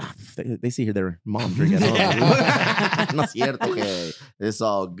 They see her their mom drink at home. No es cierto que it's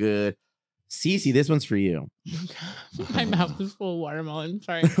all good. Cece, this one's for you. My mouth is full of watermelon.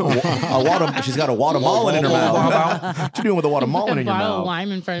 Sorry. She's got a watermelon in her mouth. What you doing with a watermelon in your a bottle of mouth?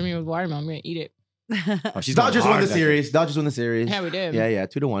 lime in front of me with watermelon. I'm gonna eat it. Oh, she's going Dodgers won hard the that series. Dodgers won the series. Yeah, we did. Yeah,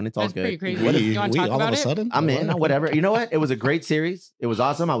 2-1. It's all That's pretty good. crazy. We, You want to talk all about of a it? sudden? I'm in. Whatever. You know what? It was a great series. It was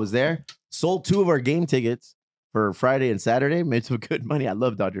awesome. I was there. Sold 2 of our game tickets for Friday and Saturday. Made some good money. I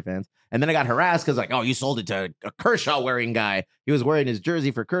love Dodger fans. And then I got harassed because like, oh, you sold it to a Kershaw wearing guy. He was wearing his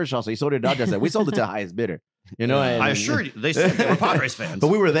jersey for Kershaw, so he sold it to Dodger. I said, we sold it to the highest bidder. You know, and, I assure you, they said they were Padres fans. But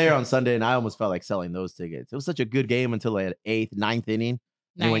we were there on Sunday, and I almost felt like selling those tickets. It was such a good game until like 8th, 9th inning,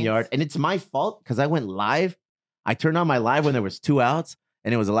 1 Nice. yard. And it's my fault because I went live. I turned on my live when there was 2 outs,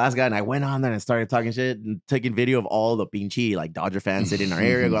 and it was the last guy. And I went on there and started talking shit and taking video of all the pinche like Dodger fans sitting in our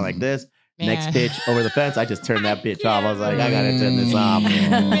area going like this. Next Man. pitch over the fence. I just turned that bitch off. I was like, I gotta turn this off.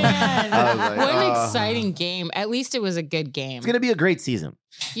 Man, I was like, what an oh. exciting game. At least it was a good game. It's gonna be a great season.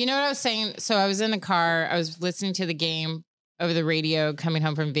 You know what I was saying? So I was in the car, I was listening to the game over the radio coming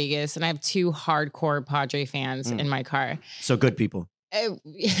home from Vegas, and I have 2 hardcore Padre fans in my car. So good people.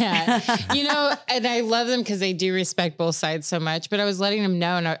 Yeah. You know, and I love them because they do respect both sides so much. But I was letting them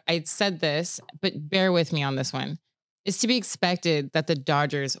know, and I said this, but bear with me on this one. It's to be expected that the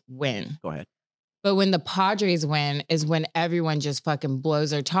Dodgers win. Go ahead. But when the Padres win is when everyone just fucking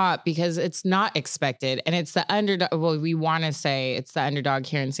blows their top because it's not expected. And it's the underdog. Well, we want to say it's the underdog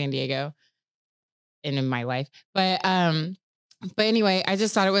here in San Diego and in my life. But anyway, I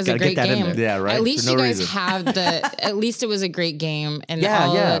just thought it was Gotta a great get that in game. there. Yeah, right. At least For you no guys reason. have the, at least it was a great game. And Yeah,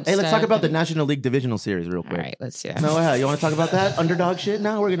 all yeah. that Hey, let's talk stuff. about the National League Divisional Series real All quick. right, let's do that. No, you want to talk about that underdog shit?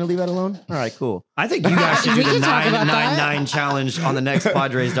 Now we're gonna leave that alone. All right, cool. I think you guys should do We the can talk about that. 9-9-9 challenge on the next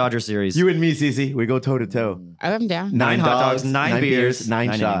Padres Dodger series. You and me, Cece, we go toe to toe. I'm down. 9 hot dogs, 9 beers, 9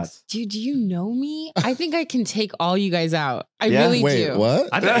 9 shots. Dude, do you know me? I think I can take all you guys out. I Yeah? really Wait, do. what?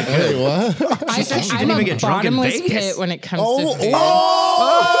 I bet you Wait, could. what? I said she I'm didn't a even get drunk in bottomless Vegas. pit when it comes Oh, to food.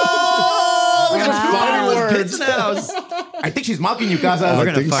 We got Wow. fireworks. Pits in the house. I think she's mocking you, Casa. We're I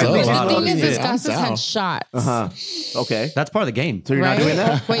gonna think find so. these The hot thing dogs. is, this Yeah, Gas's I'm had down. shots. Uh-huh. Okay. That's part of the game. So you're not doing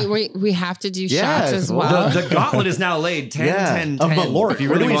that? Wait, we have to do Yes, shots as well, well. The gauntlet is now laid 10, Yeah. 10, Of 10. Malort. If you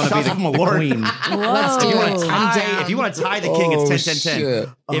We're really doing want to be shots the of Malort. queen. Let's do If you want it. to I'm tie, down. if you want to tie the king, Oh, it's 10, 10, 10. shit.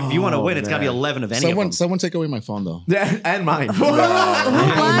 If you want to win, it's got to be man. 11 of any of them. Someone take away my phone though. Yeah, and mine.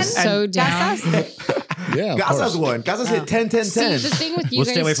 I'm so down. Yeah, of Casa's course. one. Casa's hit 10, 10, 10. See, the thing with you We'll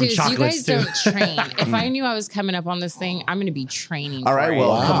guys stay away too from is you guys chocolates, too. don't train. If I knew I was coming up on this thing, I'm going to be training. All right, for it.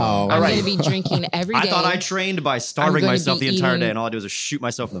 well, come on. Wow. All I'm right. going to be drinking every day. I thought I trained by starving gonna myself be the entire eating- day, and all I do is just shoot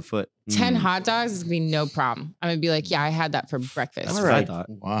myself in the foot. 10 hot dogs is going to be no problem. I'm going to be like, yeah, I had that for breakfast. That's All what I right. thought.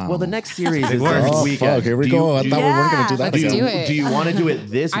 Wow. Well, the next series Big is words. this Oh, weekend. fuck, here we Do go. you- I do thought you- we weren't going to do that. Let's again. do it. Do you want to do it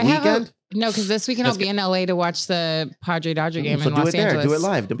this I have weekend? no, because this weekend I'll be in LA to watch the Padre Dodger game So in do Los it there. Angeles. Do it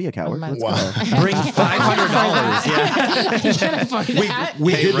live. Don't be a coward. my Let's God. go. Bring $500. Yeah. I can't afford that.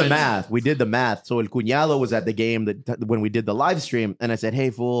 We Pay did the rent. math. We did the math. So El Cuñado was at the game that when we did the live stream, and I said, "Hey,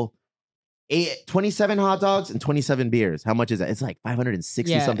 fool, 27 hot dogs and 27 beers. How much is that? It's like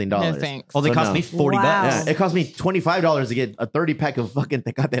 $560 something No dollars. thanks. Well, they So cost no. me 40 Wow. bucks. Yeah, it cost me $25 to get a 30-pack of fucking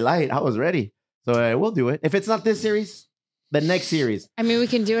Tecate Light. I was ready. So we'll do it. If it's not this series, the next series. I mean, we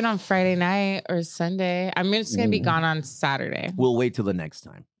can do it on Friday night or Sunday. I'm just going to be gone on Saturday. We'll wait till the next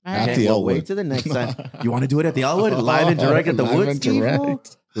time. All At right. the We'll Elwood. wait till the next time. You want to do it at the Elwood? Live and direct at the Live Woods? and direct. people?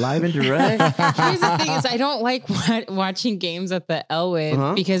 Live and direct? Here's the thing is I don't like watching games at the Elwood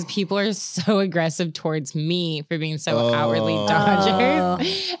Uh-huh. because people are so aggressive towards me for being so Oh. outwardly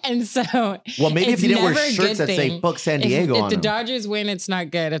Dodgers. And so Well, maybe if it's you didn't wear never a shirts good that say thing. fuck San If- Diego if on the them. Dodgers win, it's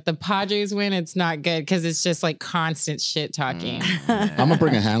not good. If the Padres win, it's not good because it's just like constant shit talking. I'm going to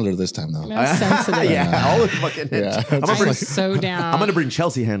bring a handler this time though. I'm sensitive. yeah, all the fucking. Yeah. I'm gonna I'm bring. so down. I'm gonna bring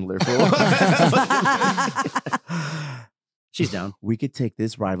Chelsea Handler. She's down. We could take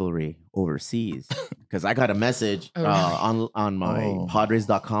this rivalry overseas because I got a message Oh. on my Oh.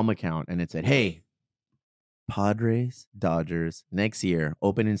 Padres.com account, and it said, "Hey, Padres Dodgers next year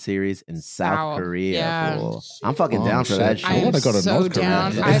opening series in South Wow. Korea." Yeah. Fool. I'm fucking Oh, down for shit. that I shit. I am wanna go to so North Korea.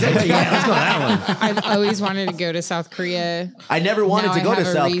 down. Yeah, let's go to that one. I've always wanted to go to South Korea. I never wanted Now to I go to have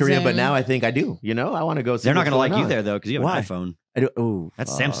a South Korea, but reason. now I think I do. You know, I want to go. See They're not what's going to like going you on. there, though, because you have Why? an iPhone. I do. Oh,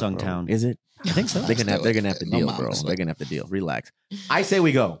 That's fuck, Samsung bro. town. Is it? I think so. They're gonna have to No deal, mames, bro. man. They're gonna have to deal. Relax. I say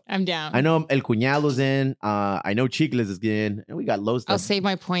we go. I'm down. I know El Cuñado's in. I know Chicles is in. And we got low I'll stuff. save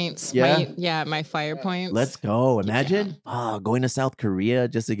my points. Yeah? My fire points. Let's go. Imagine going to South Korea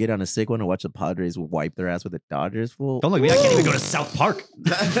just to get on a sick one and watch the Padres wipe their ass with the Dodgers. Fool. Don't look at me. I can't even go to South Park.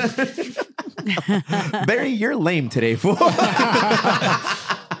 Barry, you're lame today, fool.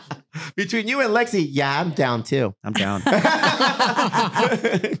 Between you and Lexi, yeah, I'm down too. I'm down.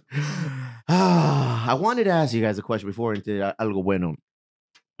 I wanted to ask you guys a question before into algo bueno.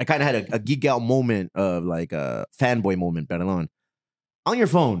 I kind of had a geek out moment of like a fanboy moment, perdón. On your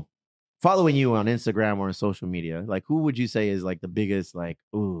phone, following you on Instagram or on social media, like who would you say is like the biggest like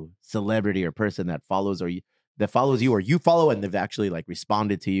celebrity or person that follows you or you follow and they've actually like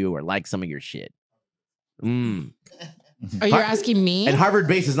responded to you or like some of your shit? Are you asking me? And Harvard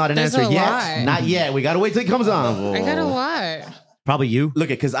base is not an There's answer a yet. lot. Not yet. We gotta wait till it comes on. I got a lot. Probably you. Look,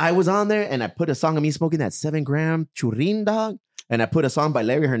 because I was on there and I put a song of me smoking that 7-gram churrin dog, and I put a song by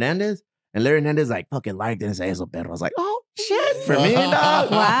Larry Hernandez, and Larry Hernandez like fucking liked it and said eso perro. I was like, oh shit, for me,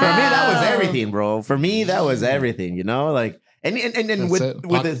 dog. Wow. For me, that was everything, bro. For me, that was everything. You know, like and with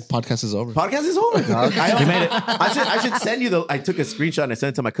this podcast is over. podcast is over, dog. You made it. I should send you I took a screenshot and I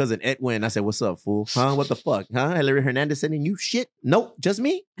sent it to my cousin Edwin. I said, "What's up, fool? Huh? What the fuck? Huh? Larry Hernandez sending you shit? Nope, just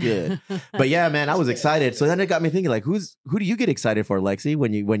me. Good." But yeah, man, I was excited. So then it got me thinking, like, who do you get excited for, Lexi,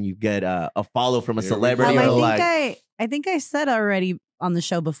 when you get a follow from a celebrity or like? I think I said already on the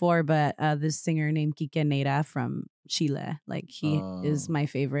show before, but this singer named Quique Neira from Chile, like he is my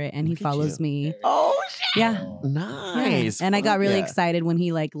favorite, and he follows me. Oh shit! Yeah, nice. Yeah. And I got really Yeah. excited when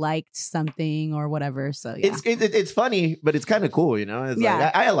he like liked something or whatever. So yeah, It's funny, but it's kind of cool, you know. It's Yeah.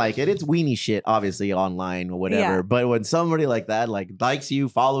 like, I like it. It's weenie shit, obviously online or whatever. Yeah. But when somebody like that like likes you,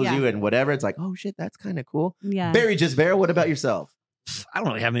 follows Yeah. you, and whatever, it's like, oh shit, that's kind of cool. yeah. Barry Gisbert, what about yourself? I don't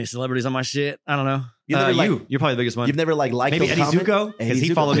really have many celebrities on my shit. I don't know. You never, like- You're probably the biggest one. You've never like liked Maybe a Eddie comment? Zuko, because Eddie he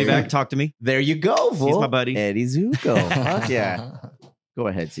Zuko. followed me back, talked to me. There you go, fool. He's my buddy. Eddie Zuko. Fuck yeah. Go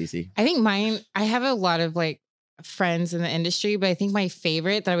ahead, Cece. I think mine, I have a lot of like friends in the industry, but I think my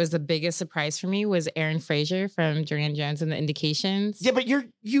favorite that was the biggest surprise for me was Aaron Frazier from Duran Jones and the Indications. Yeah, but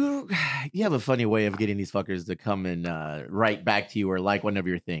you have a funny way of getting these fuckers to come and write back to you or like one of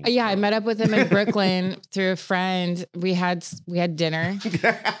your things. Yeah, I met up with him in Brooklyn through a friend. We had dinner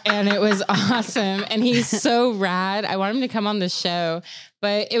and it was awesome. And he's so rad. I want him to come on the show.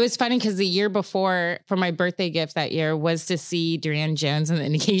 But it was funny because the year before, for my birthday gift that year, was to see Duran Jones and the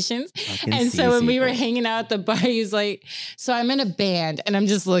Indications. And so when we were hanging out at the bar, he was like, so I'm in a band. And I'm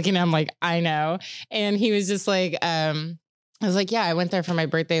just looking at him like, I know. And he was just like, I was like, yeah, I went there for my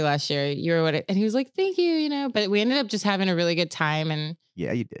birthday last year. You were and he was like, thank you, you know. But we ended up just having a really good time. And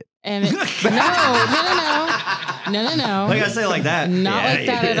Yeah, you did. and no. Why you gotta say it like that? Not Yeah, like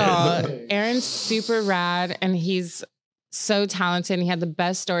that you at did. all. Aaron's super rad and he's so talented. And he had the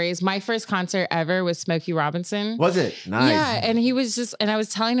best stories. My first concert ever was Smokey Robinson. Was it? Nice. Yeah, and he was just, and I was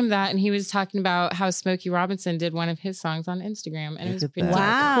telling him that, and he was talking about how Smokey Robinson did one of his songs on Instagram, and it was Look at pretty that.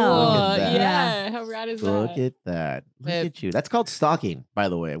 Wow. cool. Look at that. Yeah, how rad is Look that? at that. Look But- at you. That's called stalking, by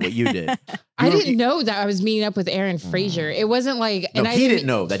the way, what you did. I didn't know that I was meeting up with Aaron Frazier. It wasn't like, No, and I he didn't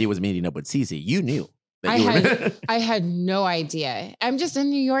know that he was meeting up with Cece. You knew. That you were- I had no idea. I'm just in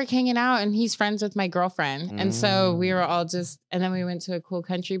New York hanging out, and he's friends with my girlfriend, and so we were all just. And then we went to a cool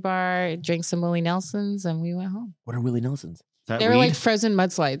country bar, drank some Willie Nelsons, and we went home. What are Willie Nelsons? Is that They were weed? like frozen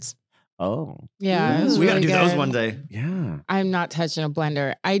mudslides. Oh, Yeah, it was we gotta really do those good. one day. yeah. I'm not touching a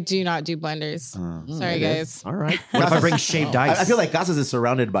blender. I do not do blenders. Sorry, It is. guys. All right. What if I bring shaved ice? I feel like Casas is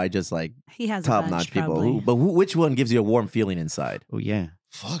surrounded by just like He has a top bunch, notch people. probably. Which one gives you a warm feeling inside? Oh yeah,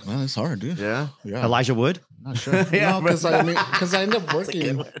 Fuck, man, it's hard, dude. Yeah. Yeah. Elijah Wood. Not sure. Yeah, No, because but- I end up That's a good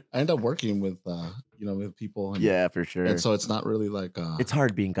working. one. I end up working with with people. And, Yeah, for sure. And so it's not really like It's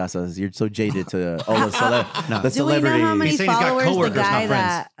hard being Casas. You're so jaded to all the, the Do we celebrities. know how many He's saying he's got followers the coworkers, not guy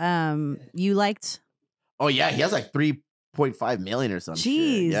friends. that you liked? Oh yeah, he has like 3.5 million or something.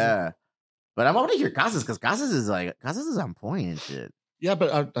 Jeez. Yeah. But I want to hear Casas because Casas is on point and shit. yeah,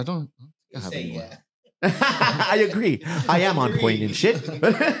 but I don't I have anyone. I agree. I am on point and shit.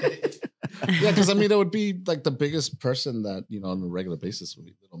 Yeah, because I mean, it would be like the biggest person that on a regular basis would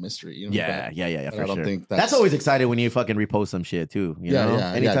be Little Mystery. You know, yeah, but- yeah, but for I don't sure. think That's always exciting when you fucking repost some shit too. You Yeah, know,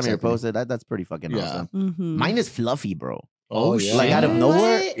 yeah, anytime exactly. you post it, that's pretty fucking Yeah. awesome. Mm-hmm. Mine is Fluffy, bro. Oh, yeah. Like out of What?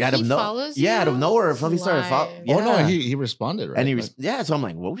 nowhere, He out of follows yeah, out of you? nowhere, Fluffy started following. Live. Oh no, he responded right. and he Like, yeah, so I'm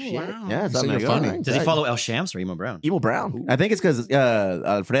like, whoa, shit, wow. yeah, He so I'm said like, you're funny. all right, Does he right. follow El Shams or Emo Brown? Emo Brown? I think it's because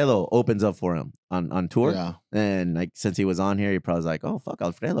Alfredo opens up for him on tour, yeah. and like since he was on here, he probably was like, oh fuck,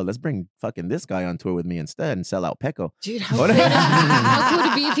 Alfredo, let's bring fucking this guy on tour with me instead and sell out Pecco. Dude, how What- cool would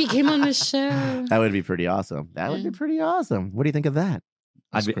it be if he came on the show? That would be pretty awesome. That would be pretty awesome. What do you think of that?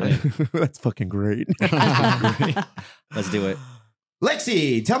 That's I'd be- great. That's fucking great. Let's do it.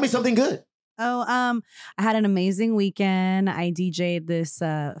 Lexi, tell me something good. Oh, I had an amazing weekend. I DJ'd this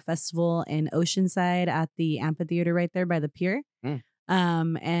festival in Oceanside at the amphitheater right there by the pier.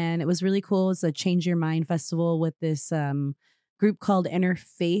 And it was really cool. It's a Change Your Mind festival with this group called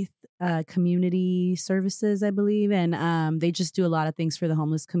Interfaith Community Services, I believe. And they just do a lot of things for the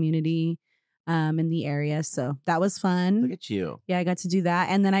homeless community. in the area. So that was fun. Look at you. Yeah, I got to do that.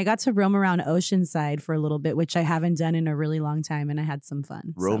 And then I got to roam around Oceanside for a little bit, which I haven't done in a really long time. And I had some fun. So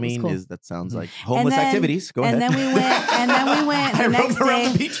it was Roaming cool. that sounds like homeless then- activities. Go and ahead. then we went I the next roamed around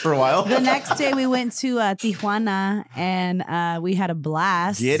day. the beach for a while. The next day we went to Tijuana and we had a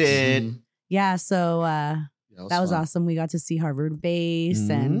blast. Get it. Yeah, so Yeah, that was fun. awesome. We got to see Harvard Base Mhm.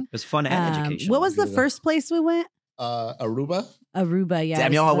 and It was fun and educational. what was the Yeah. first place we went? Aruba. Aruba, yeah.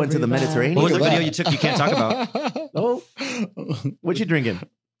 Damn, it y'all was went to the Aruba. Mediterranean. What was the Look at video that. you took you can't talk about? Oh, what you drinking?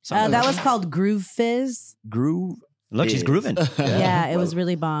 That was called Groove Fizz. Groove. Look, she's Is. grooving. Yeah, it was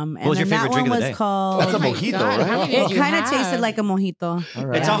really bomb. And was your then favorite that drink one of the was day? called. That's a Oh my mojito, God, right? how many It did you kind of have? tasted like a mojito. All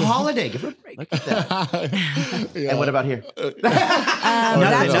right. It's a holiday. Give her a break. Look at that. Yeah. And what about here?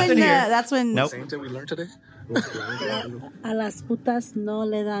 That's when. Nope. Same thing we learned today. A las putas no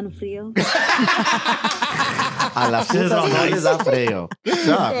le dan frío. A las putas no les da frío. Good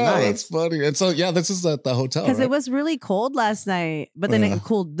job. Oh, Nice. that's funny. And so, yeah, this is at the hotel. Because right? it was really cold last night, but then Yeah. it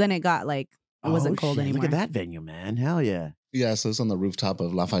cooled. Then it got like it wasn't Oh, cold shit. anymore. Look at that venue, man. Hell yeah. Yeah, so it's on the rooftop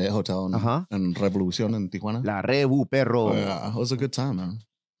of Lafayette Hotel in, Uh-huh. in Revolucion in Tijuana. La Rebu Perro. Oh, yeah, it was a good time, man.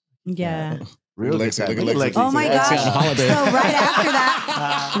 Yeah. Real good Lexi, time. look at Look at Lexi. Lexi. Oh my Lexi gosh. on holiday. So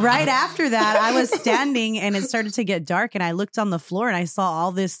right after that, I was standing and it started to get dark and I looked on the floor and I saw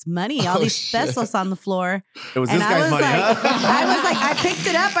all this money, all Oh, these shit. pesos on the floor. It was And this I guy's was money, like, huh? I picked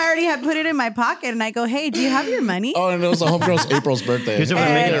it up. I already had put it in my pocket and I go, hey, do you have your money? Oh, and it was a homegirl's April's birthday. He was over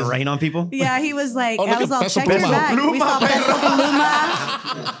there making it And- rain on people. Yeah, he was like, Oh, look I was at all, Peso check your Pluma. bag. We saw Peso Pluma.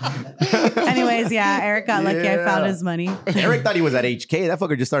 Pluma. Anyways, yeah, Eric got lucky. I found Yeah. his money. Eric thought he was at HK. That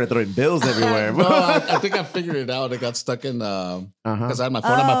fucker just started throwing bills everywhere. No, I think I figured it out. It got stuck in because Uh-huh. I had my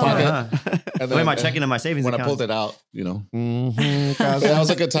phone in my Oh. pocket. Uh-huh. And Where am I checking in my savings when account? I pulled it out, you know. Mhm. Yeah, that was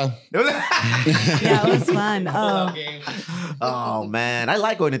a good time. Yeah, it was fun. Oh, Oh man, I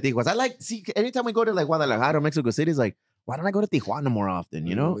like going to Tijuana. I like anytime we go to like Guadalajara, Mexico City, it's like, why don't I go to Tijuana more often?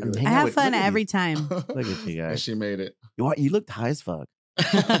 You know, and hang I out have with- fun look at every you. time. Look at you And guys. she made it. You looked high as fuck.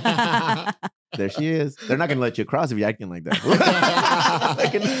 There she is. They're not gonna let you cross if you're acting like that.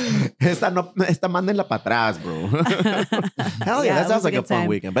 Esta mándenla para atrás, bro. Hell yeah, Yeah, that it sounds was a like a good fun time.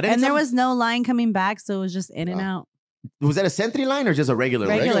 weekend. But And there anytime- was no line coming back, so it was just in and out. was that a Sentry line or just a regular?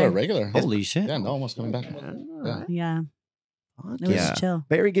 Regular. Regular. Holy shit. Yeah, no one was coming back. Yeah. Yeah, Fuck it was yeah. chill.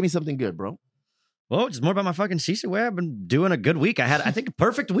 Barry, give me something good, bro. Well, just more about my fucking shisha way. I've been doing a good week. I had, I think, a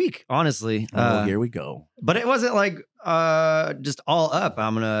perfect week, honestly. Oh, here we go. But it wasn't like just all up.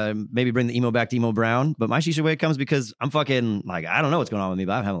 I'm gonna maybe bring the emo back to emo brown. But my shisha way comes because I'm fucking like, I don't know what's going on with me,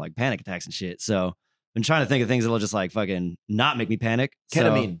 but I'm having like panic attacks and shit. So I've been trying to think of things that'll just like fucking not make me panic. So-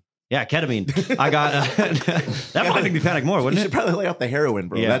 Ketamine. yeah, ketamine. I got that might make me panic more, You wouldn't should it? probably lay off the heroin,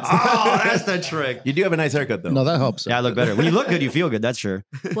 bro. Yeah. That's the trick. You do have a nice haircut, though. No, that helps. Yeah, I look better. When you look good, you feel good. That's sure.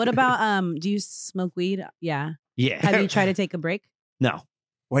 What about do you smoke weed? Yeah. Yeah. Have you tried to take a break? No,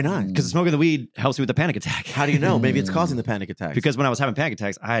 Why not? because smoking the weed helps me with the panic attack. How do you know? Maybe it's causing the panic attack. Because when I was having panic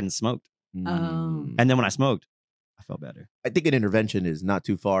attacks, I hadn't smoked, Oh. and then when I smoked, I felt better. I think an intervention is not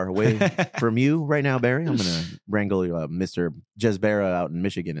too far away from you right now, Barry. I'm gonna wrangle Mr. Jezbera out in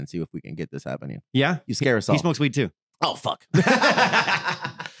Michigan and see if we can get this happening. Yeah, You scare us all. he smokes weed too. Oh fuck.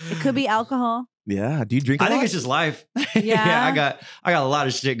 It could be alcohol. Yeah. Do you drink? I a think lot? it's just life. Yeah. I got a lot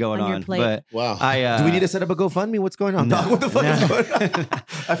of shit going On your on, plate. but Wow. I Do we need to set up a GoFundMe? What's going on? No. Dog? What the fuck No. is going on?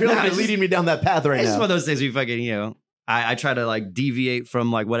 I feel No, like it's you're leading me down that path right it's just now. one of those things where you fucking I try to like deviate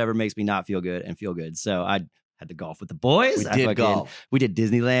from like whatever makes me not feel good and feel good. So I had to golf with the boys. We I did fucking- golf. We did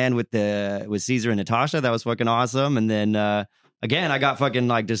Disneyland with Caesar and Natasha. That was fucking awesome. And then again, I got fucking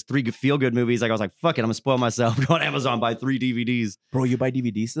like just 3 feel good movies. Like I was like, fuck it, I'm gonna spoil myself. Go on Amazon, buy 3 DVDs. Bro, you buy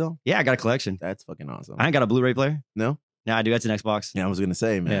DVDs still? Yeah, I got a collection. That's fucking awesome. I ain't got a Blu-ray player. No? No, I do. That's an Xbox. Yeah, I was gonna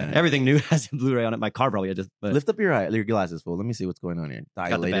say, Yeah, man. everything new has a Blu-ray on it. My car probably had just. But Lift up your glasses, fool. Let me see what's going on here. the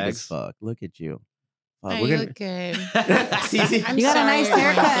Dilated as bags. fuck. Look at you. Oh, We're you gonna- look good. See? I'm You got a sorry nice you're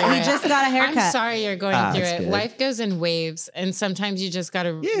going haircut. through He it. just got a haircut. I'm sorry you're going through that's it. good. Life goes in waves, and sometimes you just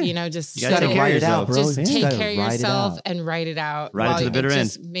gotta, just You gotta take care of yourself. just You take gotta care of ride it yourself out. and write it out. Ride it to the bitter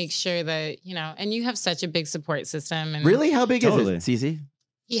Just make sure that and you have such a big support system. And Really? How big Totally. is it? Cece?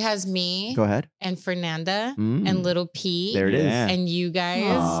 he has me Go ahead. and Fernanda Mm. and Little P There it is. Yeah. and you guys.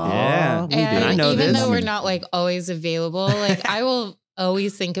 Yeah. we did. I And know even this. though we're not like always available, like I will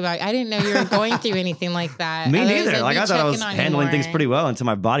always think about. I didn't know you were going through anything like that. Me Otherwise, neither. I'd Like be I thought I was checking on you handling things more. pretty well until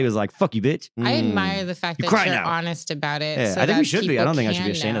my body was like, "Fuck you, bitch." I admire the fact You that cry you're now. honest about it. Yeah, so I think we that should be. I people don't think I should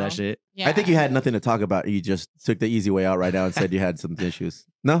be can ashamed of know. that shit. Yeah. I think you had nothing to talk about. You just took the easy way out right now and said you had some issues.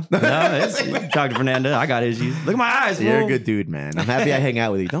 No? No, talk to Fernanda. I got issues. Look at my eyes. You're a fool. good dude, man. I'm happy I hang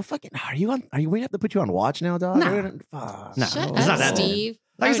out with you. Don't fucking. Are we have to put you on watch now, dog? Nah. Fuck. Nah. Shut It's up, not that bad. Steve.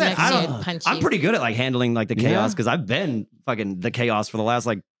 Like I would said, next to you, punch I'm you. pretty good at like handling like the chaos Yeah. because I've been fucking the chaos for the last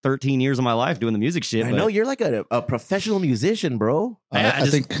like 13 years of my life doing the music shit. I but know you're like a professional musician, bro. Yeah, I I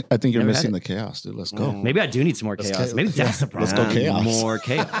think you're never had missing it. the chaos, dude. Let's go. Maybe I do need some more Let's chaos. cha- Maybe that's the Let's problem. go chaos. More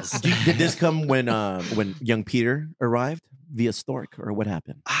chaos. Did this come when young Peter arrived via Stork, or what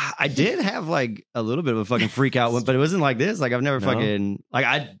happened? I did have like a little bit of a fucking freak out, but it wasn't like this. Like I've never No? fucking like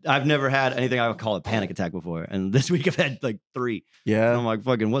I've never had anything I would call a panic attack before, and this week I've had like 3. Yeah. I'm like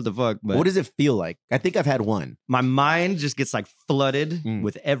fucking what the fuck. But What does it feel like? I think I've had one. my mind just gets like flooded Mm.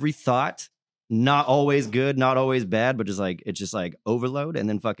 with every thought. Not always good, not always bad, but just like it's just like overload, and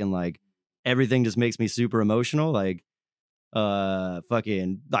then fucking like everything just makes me super emotional. Like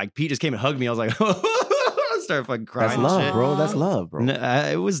fucking like Pete just came and hugged me. I was like, I started fucking crying. That's and love, shit. bro. That's love, bro.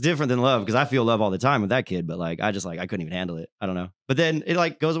 It was different than love because I feel love all the time with that kid, but like I couldn't even handle it. I don't know. But then it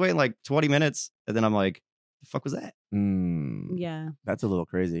like goes away in like 20 minutes, and then I'm like, the fuck was that? Yeah. That's a little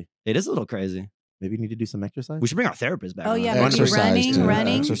crazy. It is a little crazy. Maybe you need to do some exercise. We should bring our therapist back. Oh, on. yeah, maybe Exercise, too.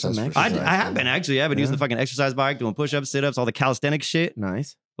 running. Exercise for I sure. have been actually. I've been using Yeah. the fucking exercise bike, doing push-ups, sit-ups, all the calisthenics shit.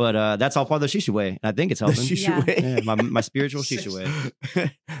 Nice. But that's all part of the shisha way. And I think it's The helping. shisha Yeah. way. Yeah, my spiritual shisha way.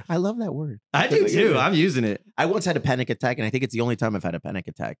 I love that word. I do too. I'm using it. I once had a panic attack, and I think it's the only time I've had a panic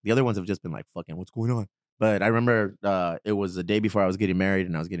attack. The other ones have just been like, fucking, what's going on? But I remember it was the day before I was getting married,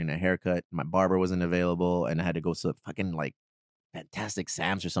 and I was getting a haircut. My barber wasn't available, and I had to go to fucking like Fantastic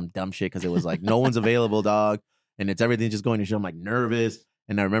Sam's or some dumb shit because it was like, no one's available, dog. And it's everything just going to show. I'm like nervous.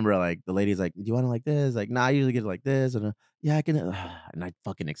 And I remember like the lady's like, do you want it like this? Like, nah, I usually get it like this. And yeah, I can. And I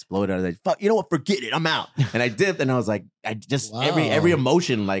fucking exploded. I was like, fuck, you know what? Forget it. I'm out. And I dipped, and I was like, I just, every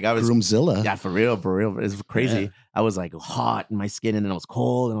emotion, like I was. Groomzilla. Yeah, for real. It's crazy. Yeah. I was like hot in my skin, and then I was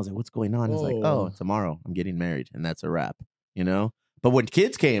cold, and I was like, what's going on? It's like, oh, tomorrow I'm getting married, and that's a wrap, you know? But when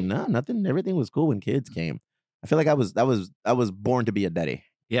kids came, no, nothing, everything was cool when kids came. I feel like I was born to be a daddy.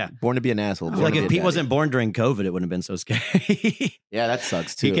 Yeah. Born to be an asshole. I born feel like to be if a Pete daddy. wasn't born during COVID, it wouldn't have been so scary. Yeah, that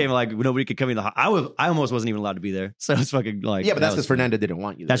sucks too. He came like nobody could come in the house. I almost wasn't even allowed to be there. So it's fucking like yeah, but that's that was because Fernanda didn't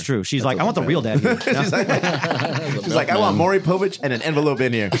want you. That's there. true. She's That's like, I want the what real dad here. she's like, I want Maury Povich and an envelope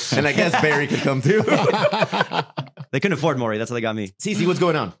in here. And I guess Barry could come too. They couldn't afford Maury. That's how they got me. Cece, what's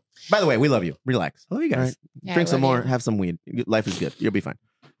going on? By the way, we love you. Relax. I love you guys. All right. Yeah, Drink I some love more. you. Have some weed. Life is good. You'll be fine.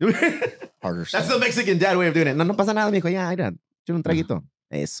 Harder. That's the Mexican dad way of doing it. No pasa nada, mijo. Ya, mira. Yo un traguito.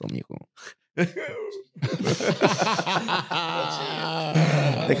 Eso, mijo.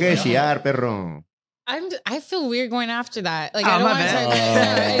 Deja de chiar, perro. I feel weird going after that. Like Oh, I don't my want to.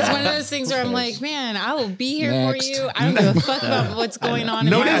 bad. It's one of those things where I'm like, man, I will be here Next. for you. I don't give a fuck about what's going on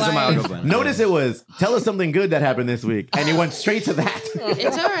in Notice- my life. Notice it was, tell us something good that happened this week. And he went straight to that.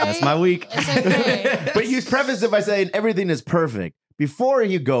 It's all right. That's my week. It's okay. But you prefaced it by saying everything is perfect. Before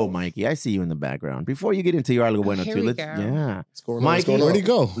you go, Mikey, I see you in the background. Before you get into your algo bueno Here too, we let's, go. yeah. What's going on? Mikey, Where'd he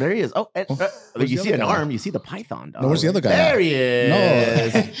go? There he is. Oh, and, Where's you the see other an guy? arm. You see the python, dog. No, where's the other guy There at? he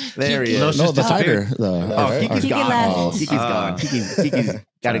is. There he is. No, the disappeared. fighter. Oh, Kiki's Kiki gone. left. Oh, Kiki's gone. Kiki's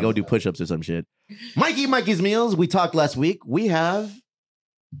got to go do push-ups or some shit. Mikey's Meals. We talked last week. We have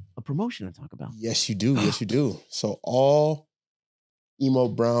a promotion to talk about. Yes, you do. Yes, you do. So all Emo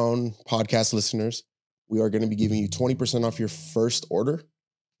Brown podcast listeners, we are going to be giving you 20% off your first order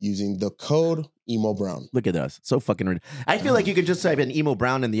using the code Emo Brown. Look at us. So fucking rude. I feel like you could just type in Emo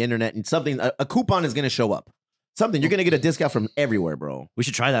Brown in the internet and something, a coupon is going to show up. Something. You're going to get a discount from everywhere, bro. We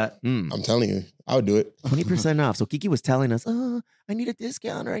should try that. I'm telling you, I would do it. 20% off. So Kiki was telling us, oh, I need a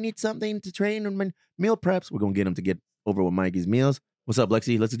discount or I need something to train on my meal preps. We're going to get him to get over with Mikey's Meals. What's up,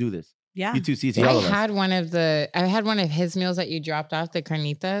 Lexi? Let's do this. Yeah. You too, Cece. I All of us. had one of his meals that you dropped off, the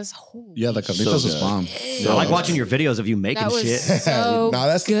carnitas. Holy Yeah, the So carnitas was good. bomb. shit. I like watching your videos of you making That was shit. so Nah,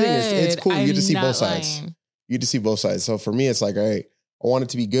 that's the good. thing. It's cool. You get to I'm see not both sides. lying. You get to see both sides. So for me, it's like, all right, I want it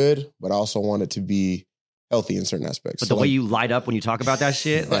to be good, but I also want it to be healthy in certain aspects. But So the way like- you light up when you talk about that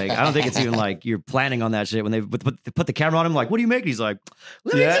shit, like I don't think it's even like you're planning on that shit. When they put the camera on him, like, what do you make? He's like,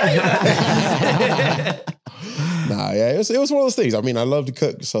 let me tell you. Nah, yeah, it was one of those things. I mean, I love to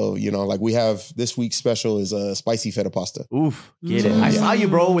cook. So, you know, like we have this week's special is a spicy feta pasta. Oof. Get it. I saw you,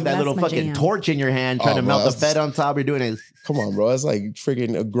 bro, with that That's little my fucking jam. torch in your hand trying Oh, to bro, melt the that's- fed on top. You're doing it. Come on, bro. It's like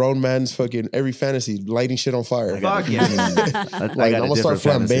freaking a grown man's fucking every fantasy, lighting shit on fire. Fuck yeah. I Like, got I'm a gonna start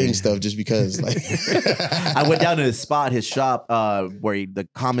different fantasy. flambeing stuff just because. Like, I went down to his spot, his shop, where the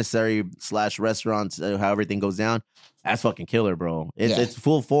commissary / restaurants, how everything goes down. That's fucking killer, bro. It's Yeah. it's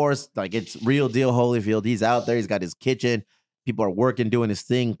full force, like it's real deal. Holyfield, he's out there. He's got his kitchen. People are working, doing his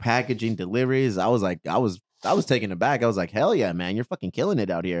thing, packaging, deliveries. I was taken aback. I was like, hell yeah, man, you're fucking killing it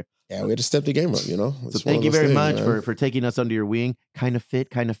out here. Yeah, we had to step the game up, you know? So It's one thank of you those very things, much man. for taking us under your wing. Kind of fit,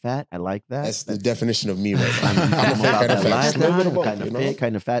 kind of fat. I like that. That's the definition of me right now. I'm I'm a about fat kind that of fat. Just a little bit of both, kind of you know? fit,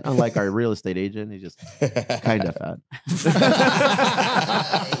 kind of fat. Unlike our real estate agent, he's just kind of fat.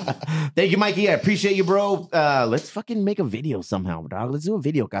 Thank you, Mikey. I appreciate you, bro. Let's fucking make a video somehow, dog. Let's do a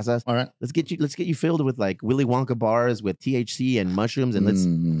video, Casas. All right. Let's get you filled with like Willy Wonka bars with THC and mushrooms,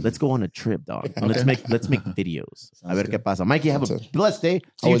 and let's go on a trip, dog. And let's make videos. A ver qué pasa. Mikey, have a blessed day.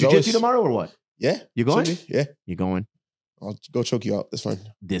 See you Always, jiu-jitsu always. tomorrow or what? Yeah. You going? Should be. Yeah. You going? I'll go choke you out. That's fine.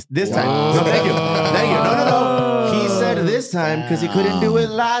 This time. No, thank you. Thank you. No. He said this time because he couldn't do it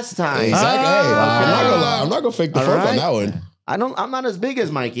last time. Exactly. Hey, I'm not gonna lie. I'm not gonna fake the All funk right. on that one. I'm not as big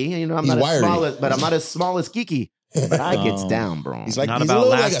as Mikey. You know, I'm He's not wiry. as small as, but I'm not as small as Kiki. But I gets down, bro. He's like Not he's a about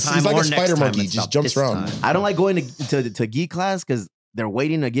little last time he's like or a next spider time, monkey. it's Just about jumps this around. time. I don't like going to gi class because they're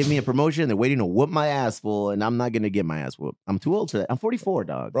waiting to give me a promotion. They're waiting to whoop my ass full, and I'm not gonna get my ass whooped. I'm too old for that. I'm 44,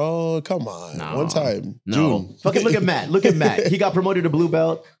 dog. Bro, come on. No. One time. No. June. Fucking look at Matt. Look at Matt. He got promoted to blue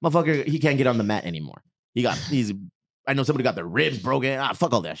belt. Motherfucker, he can't get on the mat anymore. I know somebody got their ribs broken.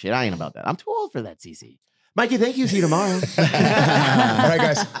 Fuck all that shit. I ain't about that. I'm too old for that, CC. Mikey, thank you. See you tomorrow. All right,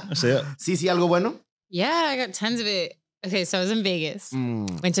 guys. See ya. CC, algo bueno? Yeah, I got tons of it. Okay, so I was in Vegas.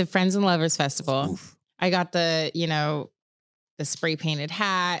 Mm. Went to Friends and Lovers Festival. Oof. I got the spray painted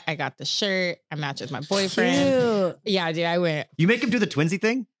hat. I got the shirt. I matched with my boyfriend. Cute. Yeah, dude, I went. You make him do the twinsy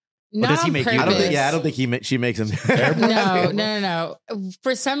thing? Not does he on make you? purpose. I don't think she makes him. No.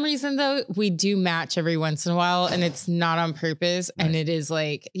 For some reason, though, we do match every once in a while, and it's not on purpose. And it is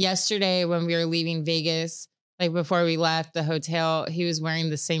like yesterday when we were leaving Vegas, like before we left the hotel, he was wearing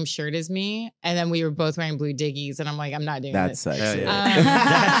the same shirt as me, and then we were both wearing blue diggies, and I'm like, I'm not doing That's this. sexy.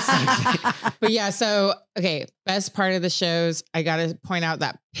 But yeah, so okay, best part of the shows, I gotta point out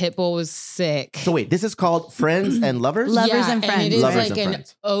that Pitbull was sick. So wait, this is called Friends and Lovers? Lovers and Friends. it is Lovers like and an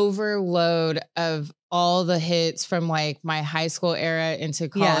Friends. overload of all the hits from like my high school era into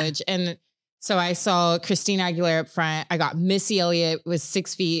Yeah. college. And so I saw Christina Aguilera up front. I got Missy Elliott was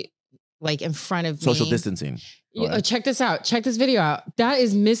 6 feet like in front of Social me. distancing. Check this out. Check this video out. That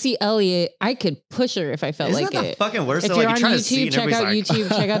is Missy Elliott. I could push her if I felt Isn't like that the it. fucking worst? If So, you're like, on you're trying to see YouTube, and check out everybody's like- YouTube.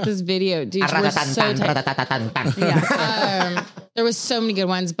 Check out this video. Dude, we're so tight. Yeah. There was so many good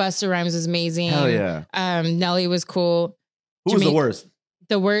ones. Busta Rhymes was amazing. Hell yeah. Nelly was cool. Who was the Jermaine- worst?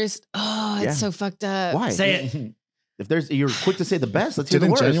 The worst. Oh, it's Yeah. so fucked up. Why? Say it. If you're quick to say the best, let's hear the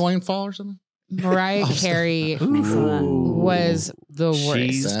Didn't worst. Genuine fall or something? Mariah Carey Ooh. was the worst.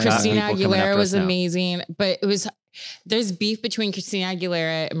 She's got Christina people coming Aguilera after was us now. amazing, but there's beef between Christina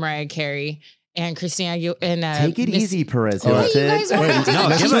Aguilera and Mariah Carey, and Christina Aguilera and Take it Miss- easy, Perez Hey, you Hilton. guys are No,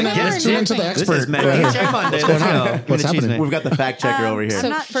 just give remember it. Get tune into the nothing. This is expert. Metiche Monday. What's Let's going on? go. Give me What's the cheese, happening? man. We've got the fact checker over here. So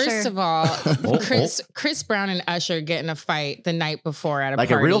not first sure. of all, Chris Brown and Usher get in a fight the night before at a Like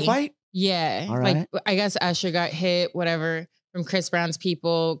party. a real fight? Yeah. All right. Like I guess Usher got hit, whatever, from Chris Brown's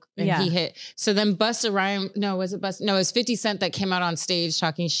people. And Yeah. he hit. So then Busta Rhymes, no, was it Busta? No, it was 50 Cent that came out on stage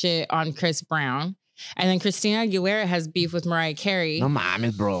talking shit on Chris Brown. And then Christina Aguilera has beef with Mariah Carey. No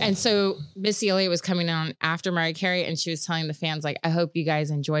mames, bro. And so Missy Elliott was coming on after Mariah Carey, and she was telling the fans, like, I hope you guys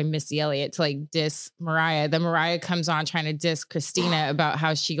enjoy Missy Elliott, to like diss Mariah. Then Mariah comes on trying to diss Christina about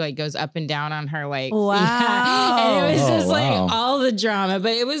how she like goes up and down on her, like, Wow. And it was Oh, just wow. like all the drama,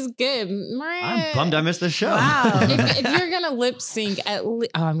 but it was good. Mariah, I'm bummed I missed the show. Wow. if you're gonna lip sync, I'm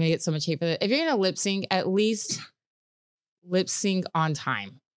gonna get so much hate for that. If you're gonna lip sync, at least lip sync on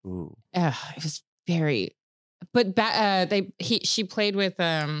time. Ooh. It was very, but she played with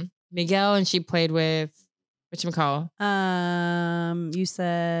Miguel, and she played with whatchamacall. You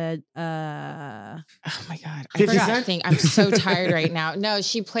said Oh my god, I 50 forgot. Cent? Thing. I'm so tired right now. No,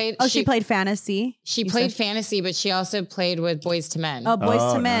 she played. she played Fantasy. She you played said? Fantasy, but she also played with Boys to Men. Oh, Boys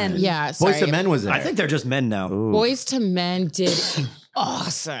Oh, to Men. nice. Yeah, Boys sorry. to Men was there. I think they're just men now. Ooh. Boys to Men did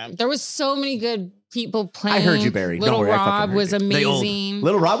awesome. There was so many good people playing. I heard you, Barry. Don't Little worry, I fucking Rob heard was you. They old. amazing.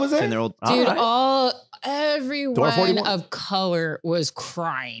 Little Rob was there? And they're old. Dude, All right. everyone 41. of color was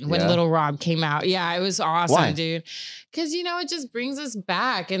crying when Yeah. Little Rob came out. Yeah, it was awesome, Why? dude. Because it just brings us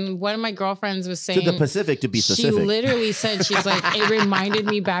back. And one of my girlfriends was saying To the Pacific, to be she specific. literally said, she's like, it reminded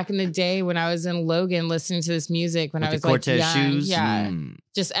me back in the day when I was in Logan listening to this music when With I the was like Cortez young. shoes? Yeah, Mm.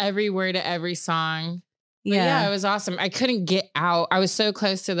 just every word of every song. But yeah, it was awesome. I couldn't get out. I was so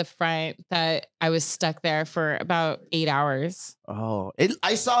close to the front that I was stuck there for about 8 hours. Oh,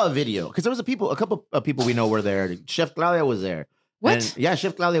 I saw a video because there was a couple of people we know were there. Chef Claudia was there. What? And, yeah,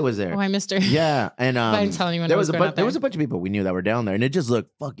 Chef Claudia was there. Oh, I missed her. Yeah, and But I didn't tell anyone there I was was a going out there was there. a bunch of people we knew that were down there, and it just looked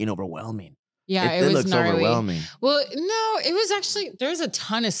fucking overwhelming. Yeah, it was looks gnarly. overwhelming. Well, no, it was actually, there was a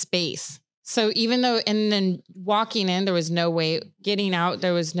ton of space. So even though, and then walking in, there was no wait. Getting out,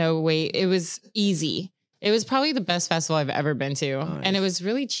 there was no wait. It was easy. It was probably the best festival I've ever been to. Nice. And it was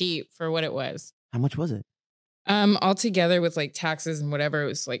really cheap for what it was. How much was it? Altogether with like taxes and whatever, it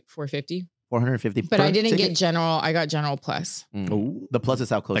was like $450. $450. But per I didn't ticket? get general. I got general plus. The plus is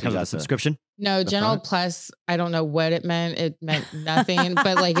how close That you comes with got a to. subscription. No, The general front? plus. I don't know what it meant. It meant nothing.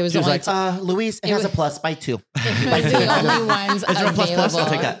 But like it was She was only like, Luis, it it has a was- plus by 2. it was the only ones Is there a plus plus? I'll available.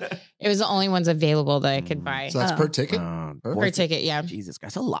 take that. It was the only ones available that I could buy So that's Oh. per ticket. per ticket. Yeah, Jesus,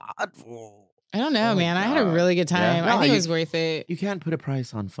 that's a lot. I don't know, Oh my man. I had a God. really good time. Yeah. No, I think you- it was worth it. You can't put a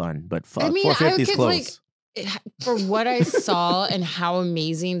price on fun, but fuck, I mean, 450 is could, close. like, for what I saw and how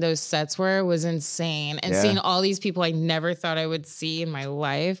amazing those sets were was insane. And Yeah. seeing all these people I never thought I would see in my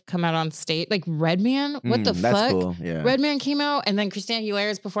life come out on stage, like Redman. What the That's fuck? cool. Yeah. Redman came out, and then Christina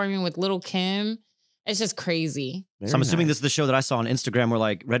Aguilera is performing with Little Kim. It's just crazy. So I'm assuming nice. this is the show that I saw on Instagram where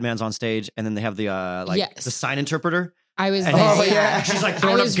like Redman's on stage and then they have the Yes. the sign interpreter. I was And there. Oh, yeah. She's like I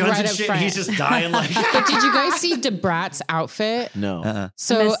throwing up was guns right and up shit. front. And he's just dying like. But did you guys see Debrat's outfit? No. Uh-uh.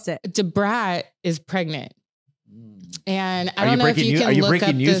 So missed it. Debrat is pregnant. And I Are don't you know if breaking you news? can Are you look breaking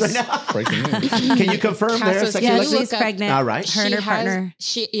up news this. right now? Breaking news. Can you confirm there? Casas- Sexy Yeah, Lexi? she's look up- pregnant. All right. Her and her partner.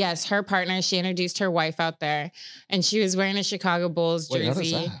 Yes, her partner. She introduced her wife out there, and she was wearing a Chicago Bulls Wait, how does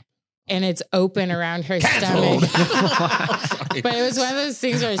jersey, that? and it's open around her Canceled. stomach. But it was one of those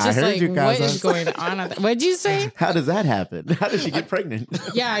things where it's I just heard like, you, what Casas. is going on? What'd you say? How does that happen? How does she get pregnant?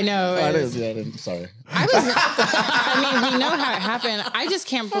 Yeah, I know. Oh, it It is. was- Yeah, I didn't. Sorry. I mean, we know how it happened. I just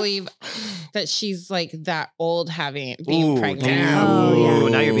can't believe that she's like that old being pregnant. damn. Oh, yeah. Ooh,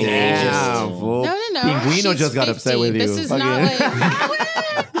 now you're being Damn, ageist. fool. No. Pinguino She's just got upset 50. with you. This is Fuck not yeah.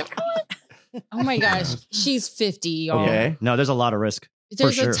 like. Oh my gosh, she's 50, y'all. Okay. No, there's a lot of risk.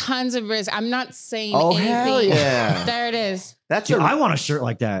 There's For sure. a tons of risk. I'm not saying Oh, anything. hell yeah. There it is. That's Dude, a, I want a shirt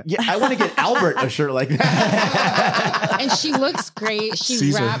like that. yeah, I want to get Albert a shirt like that. And she looks great. She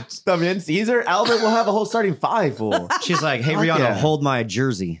Caesar. wrapped. I mean, Caesar, Albert will have a whole starting 5, fool. She's like, hey, Fuck Rihanna, yeah. hold my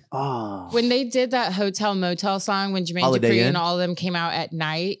jersey. Oh. When they did that Hotel Motel song, when Jermaine Holiday Dupri Inn? and all of them came out at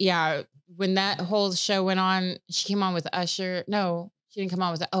night. Yeah. When that whole show went on, she came on with Usher. No, she didn't come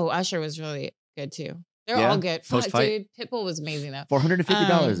on with Usher was really good too. They're Yeah? all good. Fuck, Post-fight? dude. Pitbull was amazing though.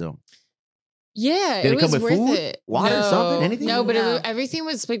 $450 though. Yeah, Did it it come was with worth food? it. Water, no, something, anything? No, but No. everything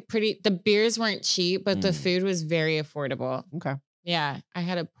was like pretty. The beers weren't cheap, but the Mm. food was very affordable. Okay. Yeah, I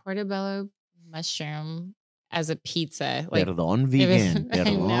had a portobello mushroom as a pizza. Like Perdón, it was- vegan. I know, it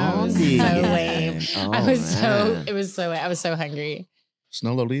Perdón, was so vegan. lame. Oh, I was so. man. It was so. I was so hungry.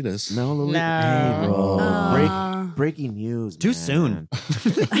 Snow Lolitas. No, Lolita. No. Hey, bro. Aw. Breaking news. Too man. soon.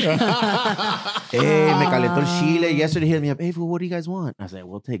 Hey, me calentó el chile. Yesterday hit me up. Hey, fool, what do you guys want? I said,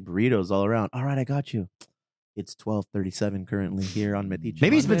 we'll take burritos all around. All right, I got you. It's 12:37 currently here on Metiche.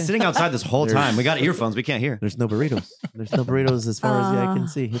 Maybe he's been Monday. sitting outside this whole There's- time. We got earphones. We can't hear. There's no burritos. There's no burritos as far as I can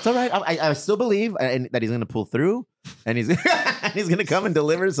see. It's all right. I still believe that he's going to pull through and he's he's going to come and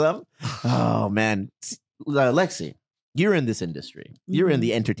deliver some. Oh, man. Lexi, you're in this industry. You're in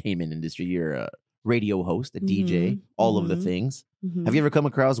the entertainment industry. You're a radio host, a DJ, all of the Mhm. things. Mhm. Have you ever come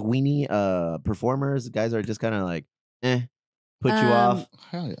across weenie performers? Guys are just kind of like, put you off.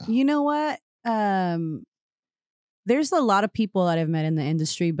 Hell yeah. You know what? There's a lot of people that I've met in the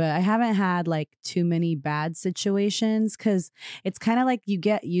industry, but I haven't had like too many bad situations because it's kind of like you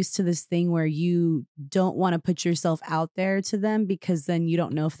get used to this thing where you don't want to put yourself out there to them because then you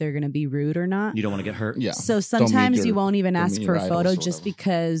don't know if they're going to be rude or not. You don't want to get hurt. Yeah. So meet sometimes your- you won't even don't ask meet for your a idols photo or just whatever.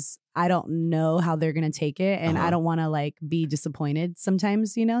 because I don't know how they're going to take it. And I don't want to like be disappointed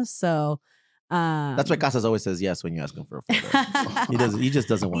sometimes, you know? So That's why Casas always says yes when you ask him for a photo. He just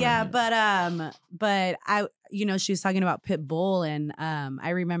doesn't want. Yeah, but I, you know, she was talking about Pitbull, and I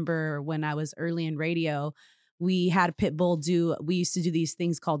remember when I was early in radio, we had Pitbull we used to do these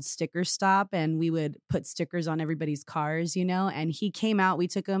things called sticker stop, and we would put stickers on everybody's cars, you know, and he came out, we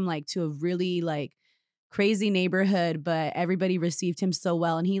took him like to a really like crazy neighborhood, but everybody received him so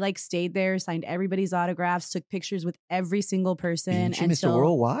well, and he like stayed there, signed everybody's autographs, took pictures with every single person Mr.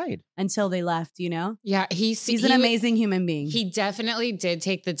 Worldwide. until they left, you know. Yeah, He's an amazing human being. He definitely did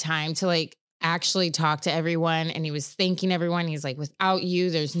take the time to like actually talk to everyone, and he was thanking everyone. He's like, without you,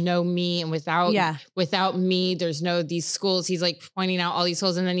 there's no me, and without me, there's no these schools. He's like pointing out all these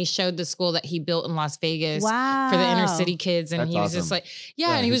schools, and then he showed the school that he built in Las Vegas for the inner city kids, and That's he was just awesome. like,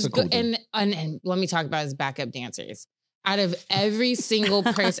 and he he's was a cool good. And let me talk about his backup dancers. Out of every single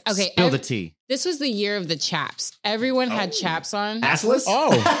person. Okay. Spill the tea. This was the year of the chaps. Everyone had chaps on. Assless?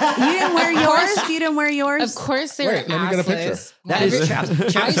 Oh, You didn't wear yours? You didn't wear yours? Of course they Wait, were let me get a picture. assless. That is chaps. I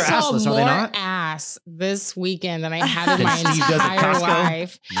Chaps are saw assless, are more they not? ass this weekend than I had in Than my Steve does at entire Costco?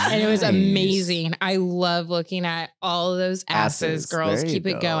 life. And it was Nice. amazing. I love looking at all of those asses. Asses. Girls, There you keep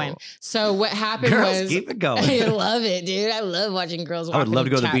it go. going. So what happened Girls, was keep it going. I love it, dude. I love watching girls I would walking love to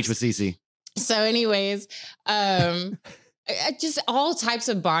go to the chaps. beach with Cece. So, anyways, just all types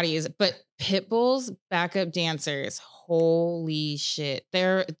of bodies, but pit bulls, backup dancers, holy shit.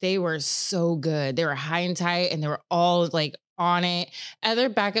 They were so good. They were high and tight and they were all like on it. Other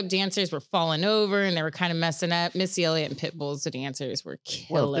backup dancers were falling over and they were kind of messing up. Missy Elliott and pit bulls, the dancers were killing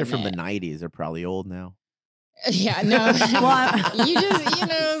Well, they're from the it. 90s. They're probably old now. Yeah, no. Well, you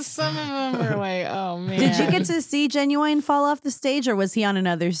just, some of them were like, oh man. Did you get to see Genuine fall off the stage, or was he on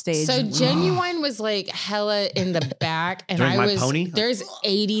another stage? So Genuine was like hella in the back, and During I my was pony? there's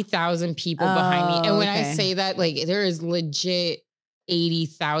 80,000 people behind me, and when I okay. say that, like there is legit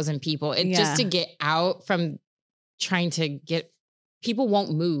 80,000 people, and just to Yeah. get out from trying to get people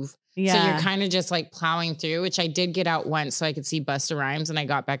won't move. So yeah. you're kind of just like plowing through, which I did get out once so I could see Busta Rhymes, and I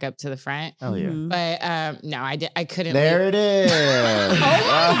got back up to the front. Hell yeah. Mhm. But no, I couldn't. There leave. it is.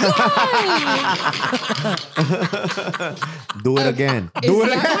 Do it again. Is Do it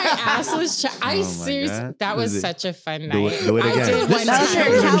that again. my assless I Oh my seriously, God. that was Is it- such a fun Do night. it- do it I again. did one That was your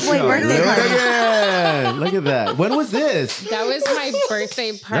time. cowboy Show. birthday Do it party. again. Look at that. When was this? That was my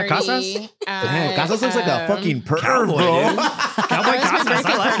birthday party. Casas? Damn, Casas looks like a fucking perv, Cowboy, bro. dude. Cowboy That was my Casas,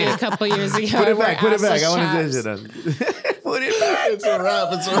 birthday I like party a it. couple years ago. Put it where back. Put it back. I assless want to chaps. see it. Put it back. it's a wrap.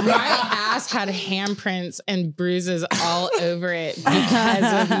 It's a My wrap. ass had handprints and bruises all over it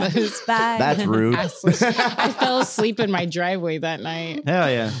because of those Bye. That's rude. assless. I fell asleep in my driveway that night. Hell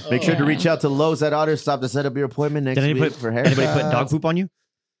yeah. Make sure to Yeah. reach out to Lowe's at Otterstop to set up your appointment next Did anybody week for Anybody haircuts. put dog poop on you?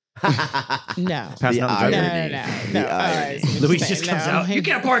 No. Passing The out the No, irony. drink? no, The no. irony. Luis just comes out. You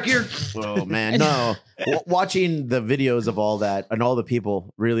can't park here. Oh man, no. Watching the videos of all that and all the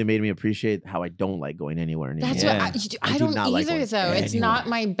people really made me appreciate how I don't like going anywhere anymore. That's Yeah. what I I do don't not like either, going though. It's anywhere. not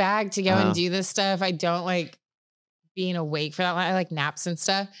my bag to go Uh-huh. and do this stuff. I don't like being awake for that long. I like naps and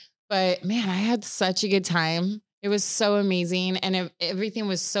stuff. But man, I had such a good time. It was so amazing. And everything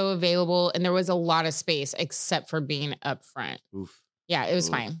was so available. And there was a lot of space except for being up front. Oof. Yeah, it was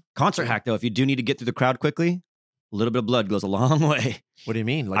Oof. fine. Concert hack though, if you do need to get through the crowd quickly, a little bit of blood goes a long way. What do you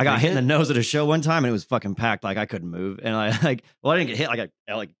mean? Like I got hit in the did? nose at a show one time and it was fucking packed. Like I couldn't move. And I I didn't get hit. Like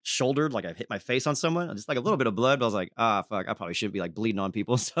I like shouldered, like I hit my face on someone. Just like a little bit of blood. But I was like, fuck, I probably shouldn't be like bleeding on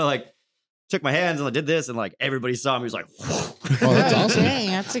people. So like took my hands and I did this and like everybody saw me. He was like, Oh, that's awesome. Dang,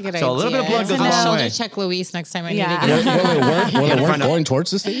 that's a good idea. So a little bit of blood It's goes in a the long shoulder way. check Luis next time I Yeah. need to Will get it work? Will Yeah, it to work find out. going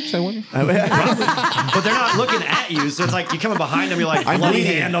towards the stage? I wonder. but they're not looking at you. So it's like you coming behind them, you're like I'm bloody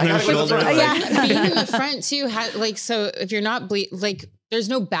bleeding. hand on I their gotta go to the shoulder. front. Like, Yeah. being in the front too had like, so if you're not like there's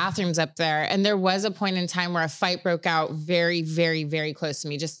no bathrooms up there, and there was a point in time where a fight broke out very, very, very close to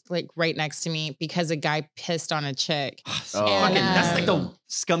me, just like right next to me, because a guy pissed on a chick. Oh. fucking, that's like the Um,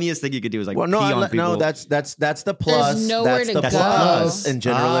 scummiest thing you could do is like Well, pee no, on people. no, that's the plus. nowhere that's to the go. plus in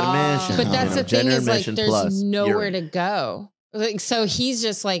general admission. But that's the thing General is like admission there's plus nowhere urine. to go. Like so he's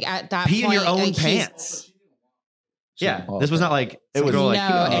just like at that pee point in your own like, he's- pants. Yeah, Oh, this was not like It some was- girl, No, like,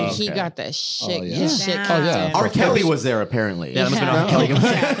 and oh, he okay. got the shit. Oh, yeah. His shit Oh, kicked yeah. in. R. Kelly was there apparently. Yeah, that must have been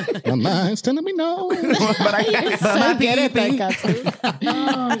Yeah. R. Kelly. My mind's telling me no. but I, You're so good at that, Gus.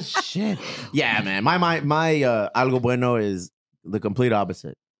 oh shit! Yeah, man. My algo bueno is the complete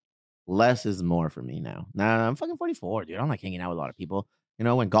opposite. Less is more for me now. Nah, I'm fucking 44, dude. I don't like hanging out with a lot of people. You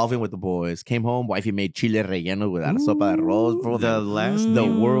know, went golfing with the boys. Came home, wifey made chile relleno with sopa de arroz, bro. The last the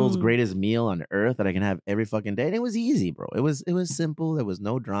Mm. world's greatest meal on earth that I can have every fucking day. And it was easy, bro. It was simple. There was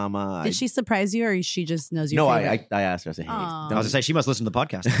no drama. Did she surprise you, or she just knows your No, favorite? I asked her. I said, hey, Aw. I was gonna say she must listen to the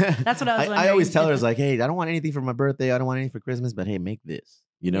podcast. That's what I was I wondering. always tell her, it's like, hey, I don't want anything for my birthday. I don't want anything for Christmas, but hey, make this.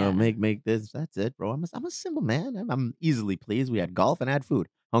 You know, Yeah. make this. That's it, bro. I'm a simple man. I'm easily pleased. We had golf and had food.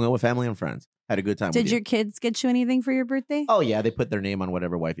 Hung out with family and friends. Had a good time. Did with your you. kids get you anything for your birthday? Oh yeah, they put their name on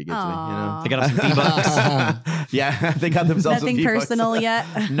whatever wifey gets me. You know. Aw. They got us some V-Bucks. Yeah, they got themselves Nothing some V-Bucks. personal yet.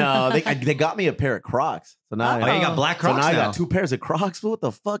 No, they got me a pair of Crocs. So now, Oh, you got black Crocs so now I now. got 2 pairs of Crocs. What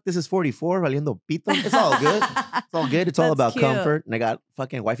the fuck? This is 44. Valiendo pito. It's all good. It's all good. It's all That's about cute. comfort. And I got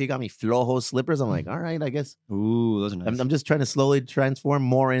fucking wifey got me flojo slippers. I'm like, all right, I guess. Ooh, those are nice. I'm just trying to slowly transform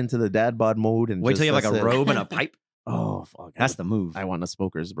more into the dad bod mode. And Wait till just, you have like a that's it. robe and a pipe. Oh, fuck. That's the move. I want a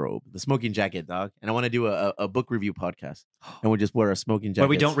smoker's robe, the smoking jacket, dog. And I want to do a book review podcast. And we'll just wear a smoking jacket. But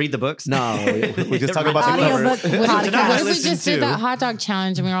we don't read the books? No, we just talk about the Audiobook covers. podcast. What if we Listen just to. did that hot dog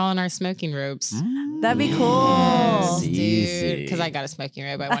challenge and we were all in our smoking robes? That'd be cool. Yes, Easy. dude. Because I got a smoking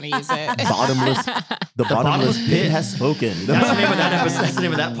robe. I want to use it. Bottomless. The bottomless pit has spoken. That's the name of that episode. That's the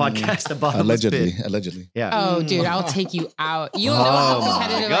name of that podcast. The bottomless Allegedly. pit. Allegedly. Yeah. Oh, dude, I'll take you out. You don't know how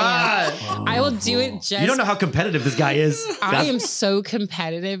competitive I am. I will do it just. You don't know how competitive this guy is. I am so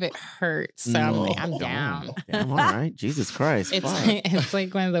competitive, it hurts. So I'm down. Damn, all right. Jesus Christ. It's Fuck. it's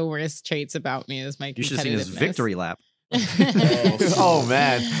like one of the worst traits about me is my You should have seen his competitiveness. victory lap. Oh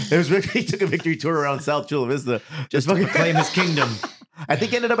man, it was he took a victory tour around South Chula Vista. Just fucking claim his kingdom. I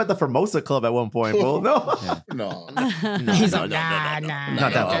think he ended up at the Formosa Club at one point. Well, no. No. He's like, nah. Not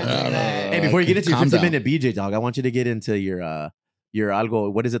that don't one. do that. Hey, before you get into your Calm 50-minute BJ dog, I want you to get into your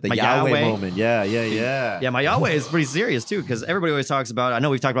algo. What is it? The My Yahweh, Yahweh? moment. Yeah. Yeah, my Yahweh is pretty serious too, because everybody always talks about. I know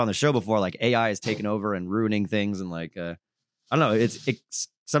we've talked about on the show before, like AI is taking over and ruining things, and like I don't know, it's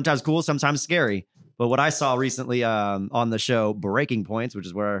sometimes cool, sometimes scary. But what I saw recently on the show Breaking Points, which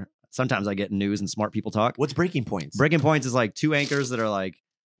is where sometimes I get news and smart people talk. What's breaking points? Breaking Points is like two anchors that are like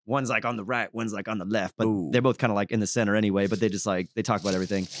one's like on the right, one's like on the left, but Ooh. they're both kind of like in the center anyway. But they just like they talk about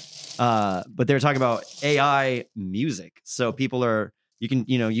everything. But they're talking about AI music, so people are. You can,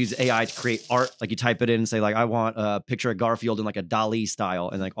 use AI to create art. Like you type it in and say, like, I want a picture of Garfield in like a Dali style.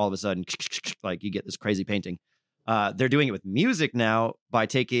 And like all of a sudden, like you get this crazy painting. They're doing it with music now by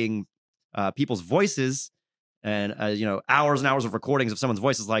taking people's voices and, hours and hours of recordings of someone's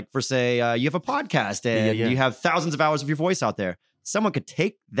voices. Like for say, you have a podcast and Yeah. you have thousands of hours of your voice out there. Someone could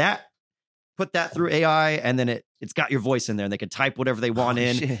take that, put that through AI, and then it's got your voice in there, and they can type whatever they want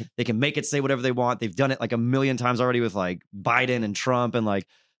in. Shit. They can make it say whatever they want. They've done it like a million times already with like Biden and Trump, and like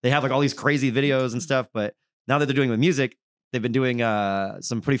they have like all these crazy videos and stuff. But now that they're doing it with music, they've been doing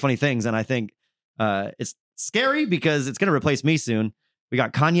some pretty funny things, and I think it's scary because it's going to replace me soon. We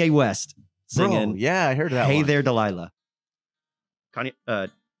got Kanye West singing Bro, yeah, I heard that "Hey one. There, Delilah." Kanye,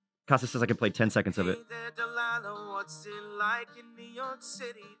 Casa says I can play 10 seconds of it.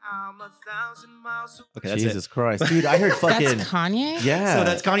 Okay, that's Jesus it. Christ. Dude, I heard fucking... That's Kanye? yeah. So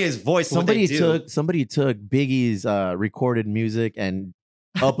that's Kanye's voice. So what they Somebody do- took Biggie's recorded music and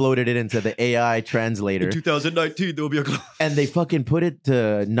uploaded it into the AI translator. In 2019, there will be a. And they fucking put it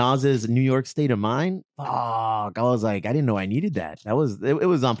to Nas's New York State of Mind. Fuck. I was like, I didn't know I needed that. It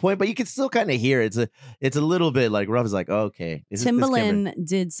was on point, but you can still kind of hear it. It's a little bit like rough. It's like, okay. Timbaland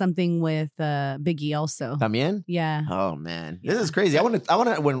did something with Biggie also. También? Yeah. Oh man. This is crazy. I want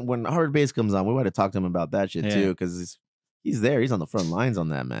to when Hard Bass comes on, we want to talk to him about that shit Yeah. too, because he's there. He's on the front lines on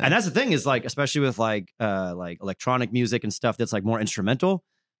that, man. And that's the thing is like, especially with like electronic music and stuff that's like more instrumental,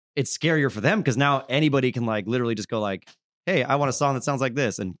 it's scarier for them because now anybody can like literally just go like, hey, I want a song that sounds like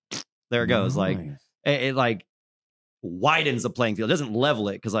this. And there it goes. Like Nice. it like widens the playing field. It doesn't level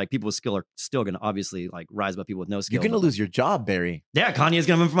it because like people with skill are still going to obviously like rise above people with no skill. You're gonna But, lose your job, Barry. yeah, Kanye's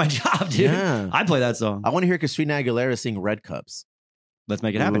going to move for my job, dude. Yeah. I play that song. I want to hear Christina Aguilera sing Red Cups. Let's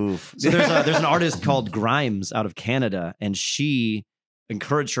make it happen. Oof. So there's an artist called Grimes out of Canada, and she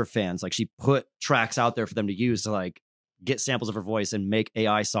encouraged her fans, like she put tracks out there for them to use to like get samples of her voice and make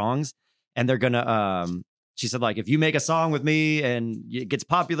AI songs. And they're gonna she said, like, if you make a song with me and it gets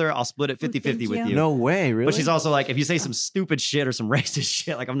popular, I'll split it 50-50 with you. No way, really? But she's also like, if you say some stupid shit or some racist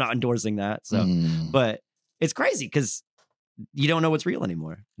shit, like I'm not endorsing that. So but it's crazy because you don't know what's real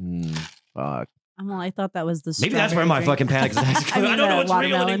anymore. Fuck. Well, I thought that was the Maybe that's where my fucking panic attacks come. I don't know what's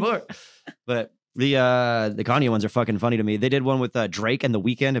real anymore. But the Kanye ones are fucking funny to me. They did one with Drake and The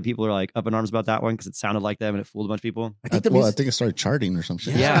Weeknd, and people are like up in arms about that one because it sounded like them and it fooled a bunch of people. I think I think it started charting or some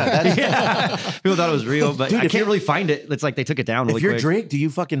shit. Yeah, Yeah. People thought it was real, but Dude, I if can't you- really find it. It's like they took it down really if you're quick. Drake, do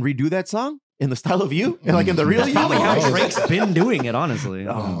you fucking redo that song in the style of you? And like in the real you? Probably how Oh. Drake's been doing it, honestly.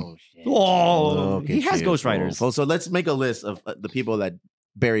 Oh, shit. Oh, Look he at has you. ghostwriters. So let's make a list of the people that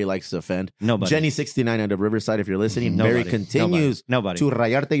Barry likes to offend. Nobody. Jenny69 out of Riverside, if you're listening. Nobody. Barry continues Nobody. to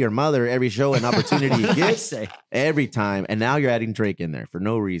rayarte your mother every show and opportunity he I gets. say Every time. And now you're adding Drake in there for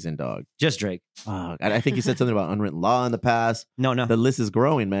no reason, dog. just Drake. And I think you said something about unwritten law in the past. No. The list is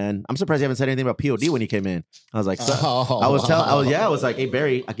growing, man. I'm surprised you haven't said anything about POD when you came in. I was like, Oh. I was like, hey,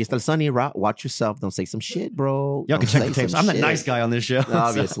 Barry, aquí está el Sunny. Watch yourself. Don't say some shit, bro. Y'all can Don't check say the tapes. some I'm the shit. nice guy on this show. so-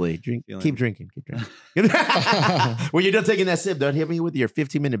 Obviously. Feeling Keep it. drinking. When you're done taking that sip, don't hit me with your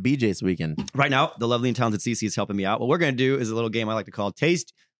 15-minute BJ so we can. Right now, the lovely and talented Cece is helping me out. What we're going to do is a little game I like to call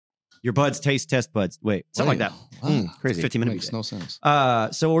Taste Your Buds, Test Buds. Wait, something like that. Wow. Crazy. 15 minutes. Makes no sense.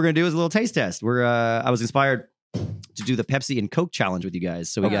 So what we're going to do is a little taste test. I was inspired to do the Pepsi and Coke challenge with you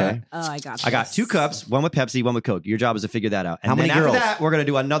guys. So we Okay. I got. I got 2 cups, one with Pepsi, one with Coke. Your job is to figure that out. And How then many after girls? that, we're gonna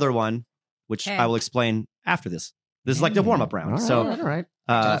do another one, which Okay. I will explain after this. This is like the warm up round. All right, So all right.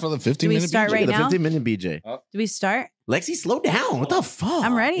 Time for the 15 do we minute start BJ. right The now? 15-minute BJ. Do we start? Lexi, slow down. What the fuck?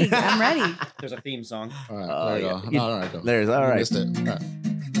 I'm ready. I'm ready. there's a theme song. All right, Oh, there you yeah. go. You- No, all right, go. There's all You right. missed it. All right.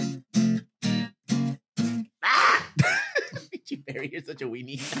 Barry, you're such a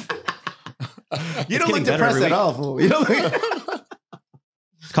weenie. It's You don't look getting better depressed every at week. all. Fool. You don't look.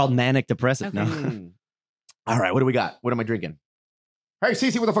 It's called manic depressive. Okay. No. All right, what do we got? What am I drinking? Hey,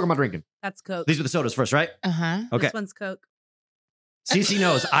 Cece, what the fuck am I drinking? That's Coke. These were the sodas first, right? Uh-huh. Okay. This one's Coke. Cece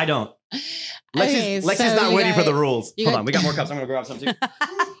knows. I don't. Lexi's so not you waiting for got- the rules. you Hold got- on. We got more cups. I'm going to grab some too.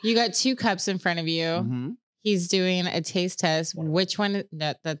 You got 2 cups in front of you. Mhm. He's doing a taste test. Which one?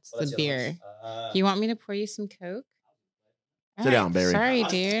 That's the beer. You want me to pour you some Coke? All Sit down, Barry. Sorry,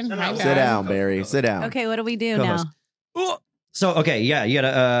 dude. No, no, My sit Sit bad. down, Barry. Sit down. Okay, what do we do Co-host. now? So, okay. Yeah. You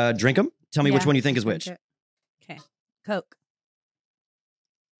got to drink them. Tell me which Yeah. one you think is which. Okay, Coke.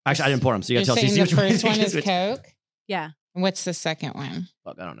 Actually, I didn't pour them. So you You're got to tell saying Cece the which one you first one think is which. Coke? Yeah, What's the second one?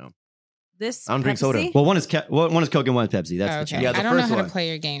 Fuck, I don't know. this. I don't drink soda. Pepsi? Well, one is Coke and one is Pepsi. That's Oh, the okay. challenge. Yeah, the I don't know first how one. to play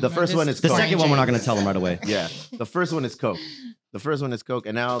your game. The I'm first one just is The Coke. second one, we're not going to drinks. tell them right away. Yeah, the first one is Coke. The first one is Coke,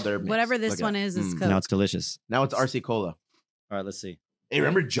 and now they're mixed. Whatever this Look at one that. is Mm. Coke. Now it's delicious. Now it's RC Cola. All right, let's see. Hey,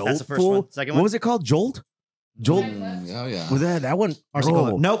 remember Jolt? That's the first fool? one. Second What one? was it called? Jolt? Jolt? Oh, yeah. Was that one? RC Bro,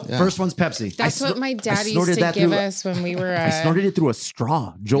 Cola. Nope. Yeah. First one's Pepsi. That's what my dad used snorted to that give through- us when we were. I snorted it through a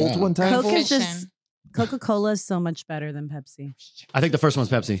straw. Jolt Yeah. one time. Coke is Fishing. just Coca-Cola is so much better than Pepsi. I think the first one's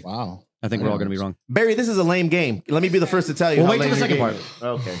Pepsi. Wow. I think we're all going to be wrong. Barry, this is a lame game. Let me be the first to tell you. We'll how wait till lame the your second game is.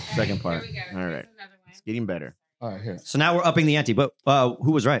 Okay, second part. All right. It's getting better. All right, here. So now we're upping the ante. But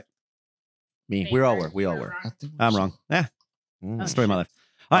who was right? Me. We all were. We all were. I think I'm wrong. Mm. Story of my life.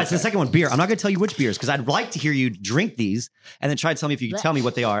 All right, so the second one, beer. I'm not going to tell you which beers because I'd like to hear you drink these and then try to tell me if you can tell me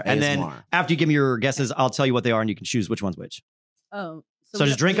what they are. And then ASMR. after you give me your guesses, I'll tell you what they are and you can choose which one's which. Oh, So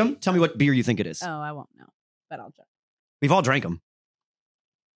just drink them. Tell me what beer you think it is. Oh, I won't know, but I'll try. We've all drank them.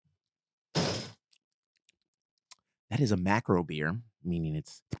 That is a macro beer, meaning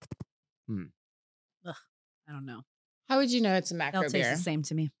it's I don't know. How would you know it's a They'll macro taste beer? the same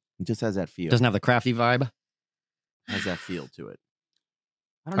to me. it just has that feel. Doesn't have the crafty vibe. Has that feel to it.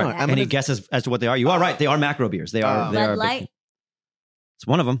 I don't All know. right, I'm any gonna- guesses as to what they are? You are right. They are macro beers. They are. They Bud are. Light. It's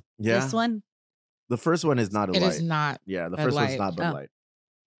one of them. Yeah. This one. The first one is not a It light. is not. Yeah, the Bud first one's Light. not Bud Oh. Light.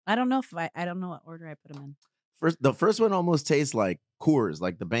 I don't know if I don't know what order I put them in. The first one almost tastes like Coors,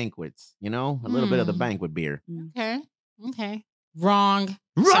 like the banquets, you know? A little bit of the Mm. banquet beer. Okay. Okay. Wrong.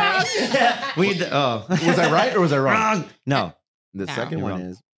 Wrong. Sorry. Oh, Was I right or was I wrong? Wrong. No. The No. second You're one wrong.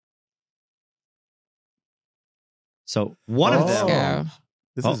 is So one of Oh. them.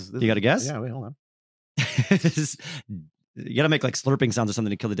 Go. this You got a guess? Yeah, wait, hold on. You got to make like slurping sounds or something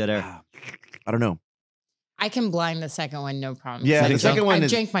to kill the dead air. I don't know. I can blind the second one, no problem. Yeah, I the think so. second one I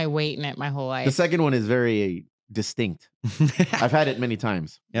is drank my weight in it my whole the life. second one is very distinct. I've had it many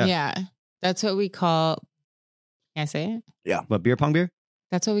times. Yeah. Yeah. That's what we call. Can I say it? What, beer pong beer?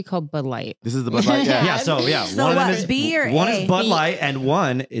 That's what we call Bud Light. This is the Bud Light. Yeah. Yeah, so yeah. So one of them what, is B or one A? is Bud B. Light and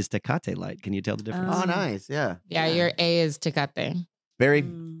one is Tecate Light. Can you tell the difference? Oh, nice. Yeah. Yeah, your A is Tecate. Barry,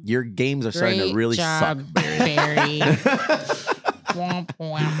 Mm. your games are starting to Great really job, suck. Barry. Barry. Womp,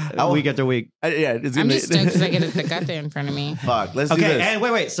 womp. Week after week. Yeah, it's I'm gonna just stoked because I get a Tecate in front of me. Fuck. Let's do Okay, this. and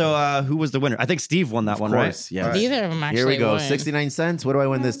wait. So who was the winner? I think Steve won that Of one, course, right? yes. All right. Neither of them actually Here we go. won. 69 cents. What do I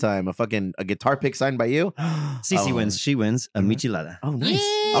win this time? A guitar pick signed by you? Cece Oh. wins. She wins a michelada. Oh, nice.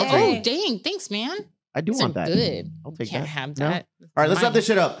 Yay. I'll Oh, take, dang. Thanks, man. I do These want are that. good. I'll take Can't that. have No? that. All right, let's wrap this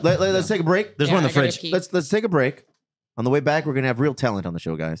shit up. Let's take a break. There's Yeah, one in I the gotta fridge. pee. Let's take a break. On the way back, we're gonna have real talent on the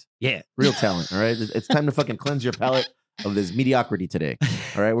show, guys. Yeah. Real talent. All right. It's time to fucking cleanse your palate of this mediocrity today.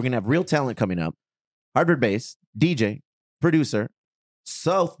 All right. We're gonna have real talent coming up. Harvard-based DJ, producer,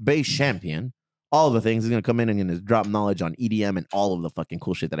 South Bay champion. All of the things. He's gonna come in and gonna drop knowledge on EDM and all of the fucking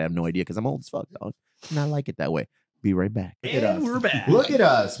cool shit that I have no idea because I'm old as fuck, dog. And I like it that way. Be right back. Look at us. we're back. Look at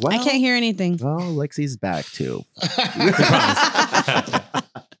us. Wow. I can't hear anything. Oh, Lexi's back too.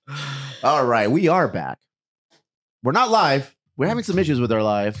 All right, we are back. We're not live. We're having some issues with our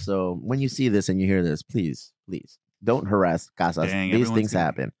live. So when you see this and you hear this, please don't harass Casas. Dang, These everyone's things gonna-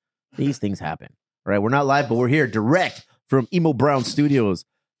 happen. These things happen. All right, we're not live, but we're here direct from Emo Brown Studios.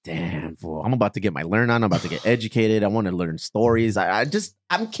 Damn, fool. I'm about to get my learn on. I'm about to get educated. I want to learn stories.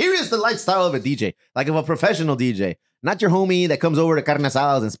 I'm curious the lifestyle of a DJ, like of a professional DJ. Not your homie that comes over to carne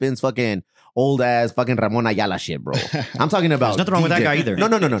asadas and spins fucking old ass fucking Ramon Ayala shit, bro. I'm talking about There's nothing wrong with that DJ. guy either.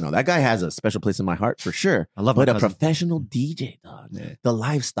 No. That guy has a special place in my heart for sure. I love my But a cousin. professional DJ, dog. Yeah. The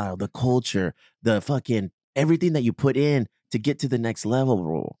lifestyle, the culture, the fucking everything that you put in to get to the next level,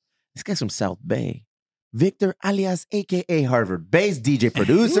 bro. This guy's from South Bay. Victor, alias AKA Harvard-based DJ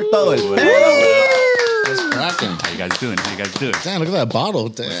producer, todo el pedo. What's cracking? How you guys doing? Damn, look at that bottle.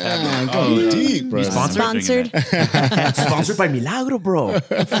 Damn, Oh, going deep, bro. You sponsored? Sponsored by Milagro, bro.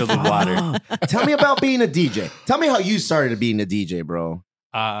 Filled with water. Tell me about being a DJ. Tell me how you started being a DJ, bro.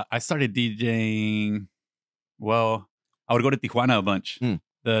 I started DJing. Well, I would go to Tijuana a bunch.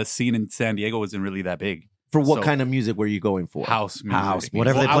 The scene in San Diego wasn't really that big. For what So, kind of music were you going for? House music. House music.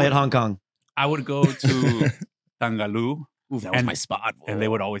 Whatever they Well, play I at would- Hong Kong. I would go to Tangalu. Ooh, that was And- my spot, bro. And they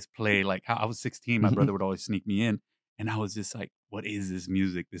would always play, like, I was 16. My Mhm. brother would always sneak me in. And I was just like, what is this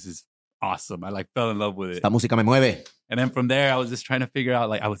music? This is awesome. I like fell in love with it. Esta música me mueve. And then from there, I was just trying to figure out,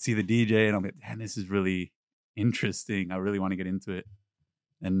 like, I would see the DJ and I'm like, man, this is really interesting. I really want to get into it.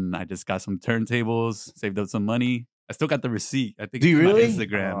 And I just got some turntables, saved up some money. I still got the receipt. I think Do you it's on really? my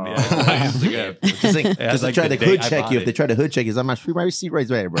Instagram. Oh. Yeah, it's on my Instagram. Just like, Yeah, just like try the to day hood I check bought you. If it. they try to hood check you, I'm my receipt right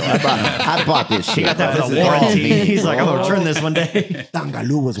there, bro. I bought this shit. He got that bro. for the This is all warranty. me, He's like, I'm bro. gonna return this one day.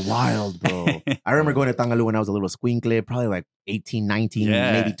 Tangalu was wild, bro. I remember going to Tangalu when I was a little squinkle, probably like 18, 19,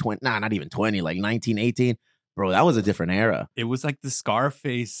 Yeah. maybe 20. Nah, not even 20, like 19, 18. Bro, that was a different era. It was like the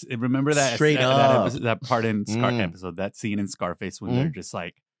Scarface. Remember that Straight that, up. that part in episode, that scene in Scarface when they're Mm. just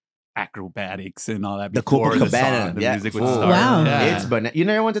like acrobatics and all that. The before Copacabana. song, the Yeah. music would Ooh. start. Wow. Yeah. It's but you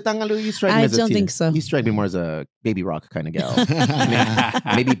never went to Tangalu? You strike me I as a don't teen- think so. You strike me more as a baby rock kind of gal.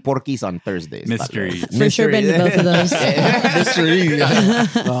 Maybe Porky's on Thursdays. Mystery. For sure been to both of those. Mystery.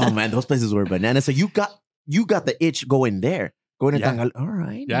 Oh man, those places were bananas. So you got the itch going there. Going to Yeah. Tangalu. All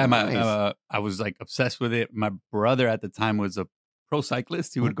right. Yeah, nice. I was like obsessed with it. My brother at the time was a pro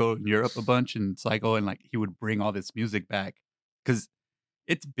cyclist. He would go in Europe a bunch and cycle, and like he would bring all this music back because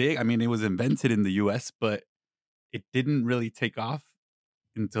it's big. I mean, it was invented in the U.S., but it didn't really take off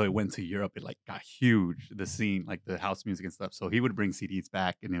until it went to Europe. It like got huge, the scene, like the house music and stuff. So he would bring CDs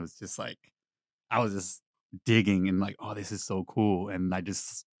back, and it was just like I was just digging and like, oh, this is so cool, and I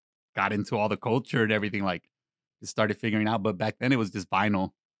just got into all the culture and everything. Like, just started figuring out. But back then, it was just vinyl.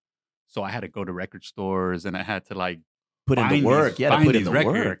 So I had to go to record stores and I had to like Put in the find work. these- Yeah, to find put in these the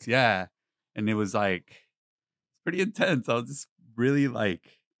work. records. Yeah. And it was like pretty intense. I was just really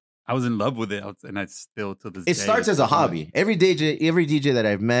like I was in love with it. And I still to this day. It starts as a hobby. Every DJ that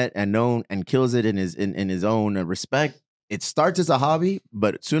I've met and known and kills it in his own respect. It starts as a hobby,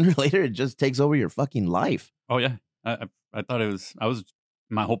 but sooner or later it just takes over your fucking life. Oh yeah. I thought it was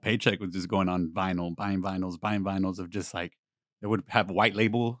my whole paycheck was just going on vinyl, buying vinyls of just like they would have white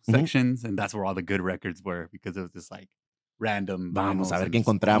label Mhm. sections, and that's where all the good records were because it was just like random. Vamos a vinyls ver and qué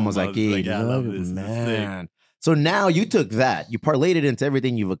encontramos just, I was aquí. like, yeah, I love Look, this. This is sick. man. So now you took that, you parlayed it into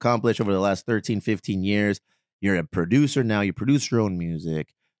everything you've accomplished over the last 13, 15 years. You're a producer now. You produce your own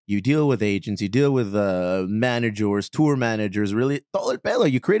music. You deal with agents. You deal with managers, tour managers. Really, todo el pedo.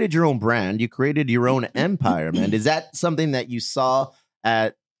 You created your own brand. You created your own empire, man. Is that something that you saw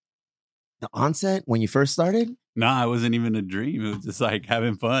at the onset when you first started? No, it wasn't even a dream. It was just like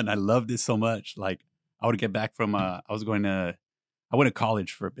having fun. I loved it so much. Like I would get back from I went to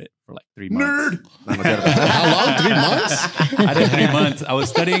college for a bit for like 3 months. How long? 3 months? I did 3 months. I was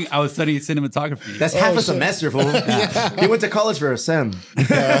studying cinematography. That's half a semester, fool. He went to college for a sem.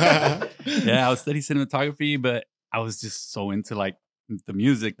 Yeah, I was studying cinematography, but I was just so into like the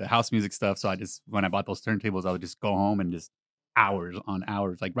music, the house music stuff. So when I bought those turntables, I would just go home and just hours on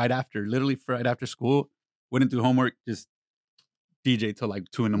hours, like literally right after school, wouldn't do homework, just DJ till like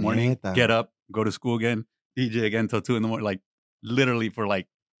 2 a.m, Neta. get up, go to school again, DJ again till 2 a.m, like literally for like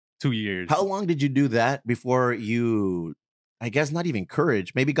 2 years. How long did you do that before you, I guess, not even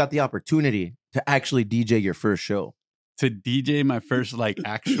courage, maybe got the opportunity to actually DJ your first show? To DJ my first like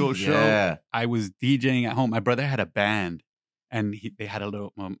actual show, Yeah. I was DJing at home. My brother had a band, and they had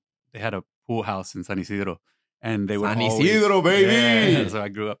a pool house in San Isidro, and they would San always, Isidro, baby! Yeah, so I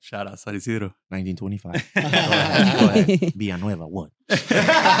grew up. Shout out San Isidro. 1925. Go ahead. Villanueva, what?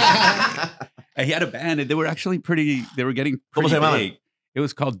 And he had a band, and they were actually they were getting ¿Cómo pretty se llamaban? big. It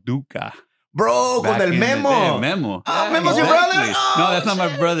was called Duca. Bro, con Back el in the Memo. day, Memo. Ah, Memo's your brother? Exactly. Oh, No, that's not my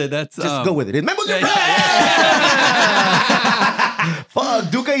shit. brother. That's Just go with it. Memo's your yeah, brother.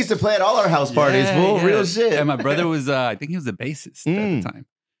 Fuck, Duca used to play at all our house parties, fool. yeah. Real shit. And my brother was, I think he was a bassist at Mm. the time.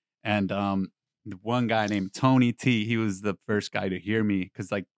 And the one guy named Tony T, he was the first guy to hear me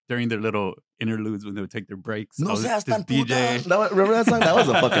because like during their little interludes when they would take their breaks, I No was seas this tan puta. DJ. Remember that song? That was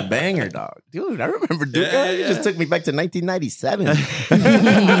a fucking banger, dog. Dude, I remember Duca. Yeah, It yeah. just took me back to 1997.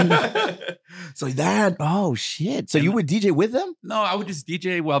 So that, oh shit. So you would DJ with them? No, I would just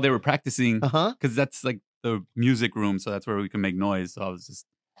DJ while they were practicing Uh-huh. because that's like the music room. So that's where we can make noise. So I was just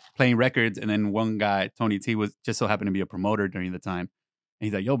playing records, and then one guy, Tony T, was just so happened to be a promoter during the time. And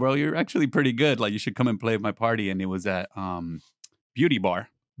he's like, "Yo, bro, you're actually pretty good. Like, you should come and play at my party." And it was at Beauty Bar.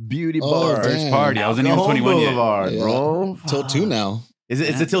 Beauty Oh, bar. damn. First party. I wasn't even Alcohol 21 yet. Boulevard, Yeah. bro. Till 2 now. Is it?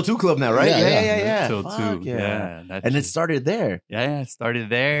 It's a Till 2 club now, right? Yeah, Yeah. Till Fuck 2. yeah. Yeah. that And it shit. started there. Yeah, it started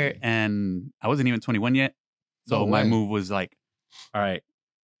there, and I wasn't even 21 yet. So No my way. move was like, all right,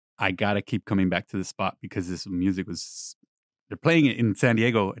 I gotta keep coming back to the spot because this music was, they're playing it in San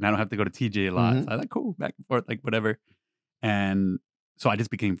Diego, and I don't have to go to TJ a lot. Mhm. So I was like, cool, back and forth, like whatever. And so I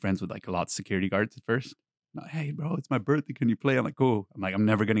just became friends with like a lot of security guards at first. Like, hey, bro, it's my birthday. Can you play? I'm like, cool. I'm like, I'm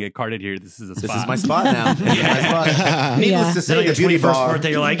never gonna get carded here. This is a spot. This is my spot now. This is my spot. Needless Yeah. to Then say, on the your beauty 21st bar.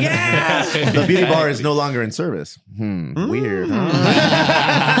 birthday, you're like, yeah. The beauty bar is no longer in service. Weird.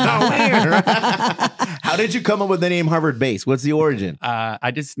 Huh? Weird. How did you come up with the name Harvard Bass? What's the origin?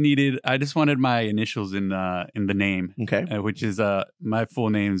 I just wanted my initials in the name. Okay. Which is my full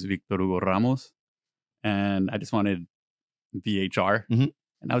name is Victor Hugo Ramos, and I just wanted VHR. Mhm.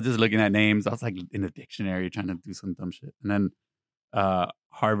 And I was just looking at names. I was like in the dictionary trying to do some dumb shit, and then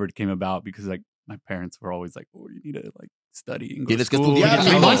Harvard came about because like my parents were always like, "Oh, you need to like study and go to Tienes que school." estudiar, You get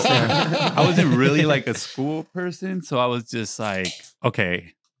 3 chavo. months there. I wasn't really like a school person, so I was just like,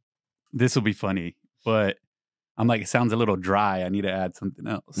 okay, this will be funny, but I'm like, it sounds a little dry. I need to add something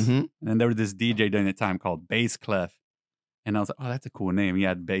else. Mhm. And then there was this DJ during the time called Bass Clef. And I was like, oh, that's a cool name. He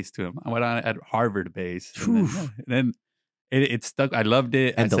had bass to him. I went on at Harvard Bass. And then it stuck. I loved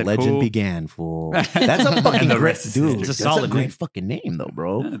it. And I the said, legend cool. began, fool. That's a And fucking the great rest is dude. history. It's a That's solid a great name. fucking name, though,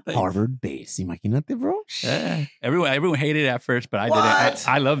 bro. Yeah, thanks. Harvard Bass. Imagínate, bro. Yeah. Everyone hated it at first, but I What? didn't.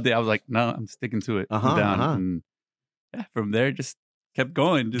 I loved it. I was like, no, I'm sticking to it. I'm Uh-huh, down. uh-huh. And yeah, from there, just kept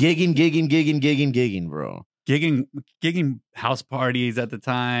going. Just Gigging, bro. gigging house parties at the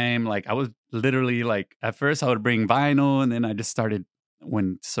time. Like I was literally like, at first I would bring vinyl, and then I just started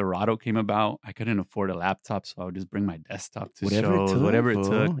when Serato came about. I couldn't afford a laptop, so I would just bring my desktop to Whatever it shows, took, whatever it fool.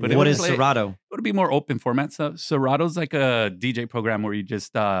 took. But Yeah. it What would is play- Serato? It would be more open format stuff. Serato's like a DJ program where you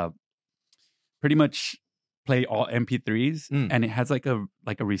just pretty much play all MP3s, and it has like a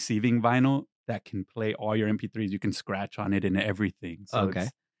receiving vinyl that can play all your MP3s. You can scratch on it and everything. So Okay.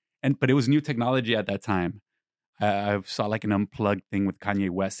 but it was new technology at that time. I saw like an unplugged thing with Kanye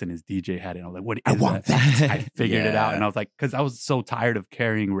West and his DJ had it. And I was like, what is I want that. I figured it out. Yeah. And I was like, because I was so tired of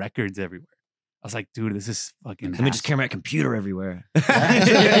carrying records everywhere. I was like, dude, this is fucking. Let me just hassle. carry my computer everywhere. Yeah.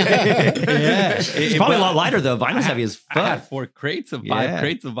 It's probably a lot lighter though. Vinyl's heavy as I had fuck. 5 crates of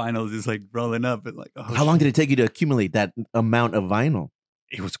vinyls just like rolling up. And like, oh, How long did it take you to accumulate that amount of vinyl?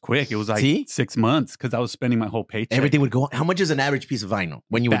 It was quick. It was like See? 6 months because I was spending my whole paycheck. Everything would go on. How much is an average piece of vinyl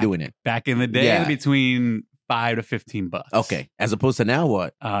when you were doing it? Back in the day, Yeah. between $5 to $15. Okay. As opposed to now,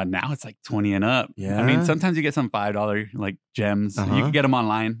 what? Now it's like 20 and up. Yeah. I mean, sometimes you get some $5 like gems. Uh-huh. You can get them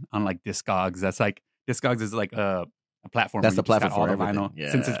online on like Discogs. That's like Discogs is like a platform. That's where the you just got platform for all the everything.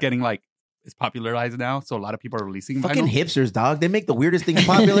 vinyl. Since it's Yeah. getting like it's popularized now, so a lot of people are releasing Fucking vinyl. hipsters, dog. They make the weirdest things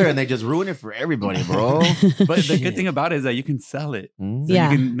popular and they just ruin it for everybody, bro. But the good thing about it is that you can sell it. Mm. So Yeah.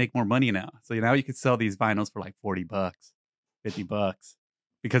 you can make more money now. So now you can sell these vinyls for like $40, $50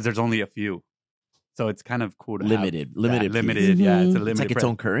 because there's only a few. So it's kind of cool to Limited have limited. that. piece. Limited. Yeah, it's a Mhm. limited. It's like its press.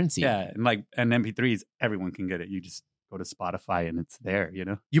 own currency. Yeah, and MP3s, everyone can get it. You just go to Spotify and it's there. You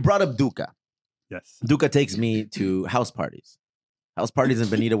know. You brought up Duca. Yes. Duca takes me to house parties. House parties in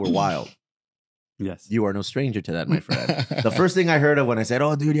Bonita were wild. Yes. You are no stranger to that, my friend. The first thing I heard of when I said,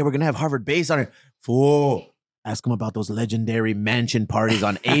 "Oh, dude, yeah, we're gonna have Harvard Bass on it," fool. Ask him about those legendary mansion parties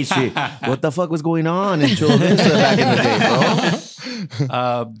on 8th Street. What the fuck was going on in Chula Vista back in the day,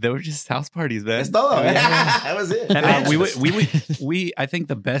 bro? They were just house parties, man. That's todo. Yeah. That was it. I think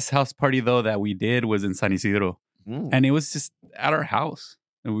the best house party though that we did was in San Isidro, Mm. and it was just at our house,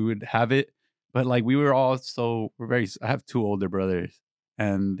 and we would have it. But like we were all I have 2 older brothers,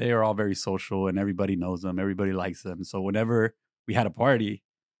 and they are all very social, and everybody knows them, everybody likes them. So whenever we had a party,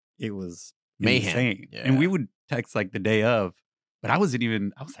 it was Mayhem. insane, Yeah. and we would text like the day of. But I was like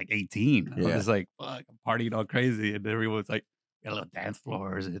 18. I Yeah. was just like, fuck, I'm partying all crazy, and everyone was like, got little dance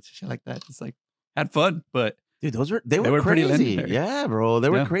floors and shit like that. Just like had fun, but Dude, they were pretty crazy. legendary. Yeah, bro. They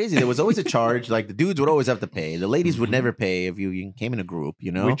were Yeah. crazy. There was always a charge. Like the dudes would always have to pay. The ladies would never pay if you came in a group,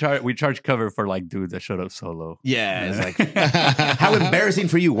 you know? we charge cover for like dudes that showed up solo. Yeah, it's like, how embarrassing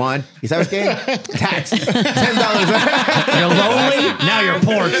for you, Juan. You sabes qué? Tax. $10. You're lonely? Now you're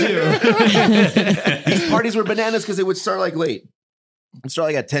poor too. These parties were bananas because they would start like late. It'd start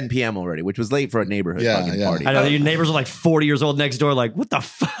like at 10 p.m. already, which was late for a neighborhood Yeah, fucking yeah. party. I know your neighbors are like 40 years old next door. Like, what the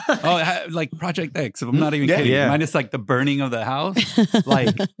fuck? Like Project X. If I'm not even Yeah. kidding. Yeah. Minus like the burning of the house.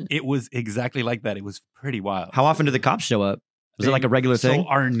 Like it was exactly like that. It was pretty wild. How often do the cops show up? Was it like a regular thing? So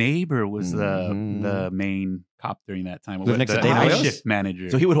our neighbor was Mhm. the main cop during that time. Live next to the Dana night Wales? shift manager.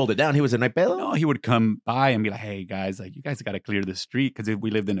 So he would hold it down. He was a night bailiff? No, he would come by and be like, "Hey guys, like you guys got to clear the street because we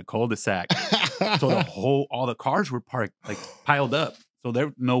lived in a cul-de-sac, so all the cars were parked like piled up, so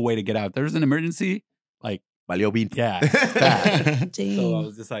there's no way to get out. There's an emergency, like Valió bean. yeah, bad. So I Dang.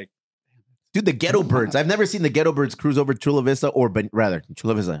 was just like, Dude, the Ghetto Birds. I've never seen the Ghetto Birds cruise over Chula Vista or, rather,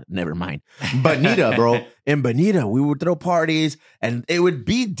 Chula Vista, never mind. Bonita, bro. In Bonita, we would throw parties and it would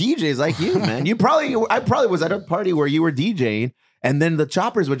be DJs like you, man. I probably was at a party where you were DJing and then the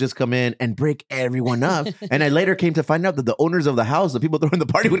choppers would just come in and break everyone up. And I later came to find out that the owners of the house, the people throwing the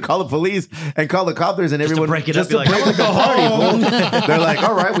party, would call the police and call the coppers and Just to everyone break it just up, to be like, break "I up the wanna party. Fool." They're like,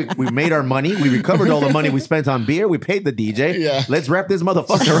 all right, we made our money. We recovered all the money we spent on beer. We paid the DJ. Yeah. Let's wrap this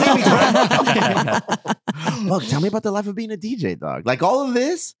motherfucker up. Look, tell me about the life of being a DJ, dog. Like all of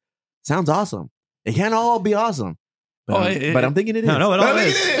this sounds awesome. It can't all be awesome. But, but I'm thinking it is. No, it all I'm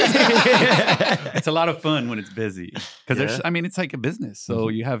is. thinking it is. it's a lot of fun when it's busy because Yeah. there's, I mean, it's like a business, so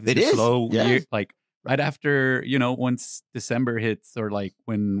you have It the is. slow Yeah. year, like right after once December hits or like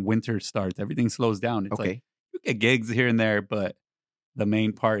when winter starts, everything slows down. It's Okay. like you get gigs here and there, but the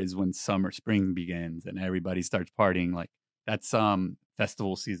main part is when spring begins and everybody starts partying. Like that's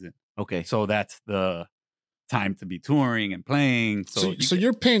festival season. Okay. So that's the time to be touring and playing. So, So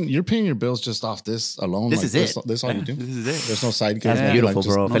you're paying your bills just off this alone. This like, is it. This all you do. this is it. There's no side gigs. That's nothing, beautiful,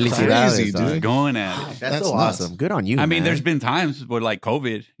 just bro. no Felicidades, crazy, dog. dude. Going at it. That's That's so nuts. awesome. Good on you. I mean, man. there's been times where like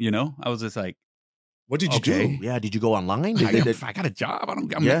COVID, I was just like, What did you Okay. do? Yeah, did you go online? I got a job. I'm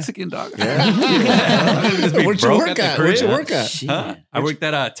Yeah. Mexican, dog. Yeah. Where'd you broke work at the at? Where'd you crib. work at? Shit. Huh? I worked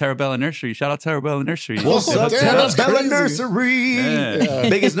at Terabella Nursery. Shout out Terabella Nursery. What's Oh, up, damn, that's Bella crazy. Nursery? Yeah.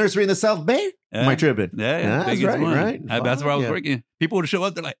 Biggest nursery in the South Bay? Yeah. Am I tripping? Yeah, That's biggest right, one. right. That's where I was Fuck, working. People would show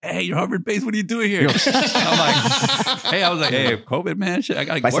up. They're like, "Hey, you're Harvard based. What are you doing here?" I'm like, "Hey, I was like, hey, COVID, man, shit, I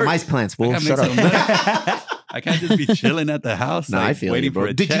gotta Buy work. some ice plants, fool. I gotta Shut make some up. money. I can't just be chilling at the house, No, like, I feel waiting you, bro. for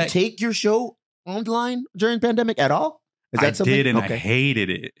a Did check." you take your show online during pandemic at all? Is I that something? did, and I Okay. hated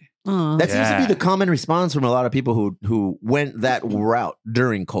it. Aw. That seems to be Yeah. the common response from a lot of people who went that route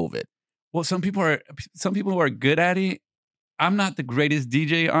during COVID. Well, some people are good at it. I'm not the greatest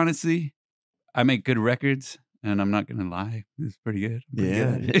DJ, honestly. I make good records, and I'm not gonna lie, it's pretty good. I'm pretty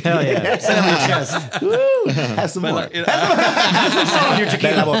good at it. Hell yeah. Sit on your chest. Woo! Have some But more. like, Have some salt on your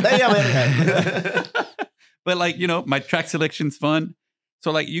tequila. Botella. But like, my track selection's fun.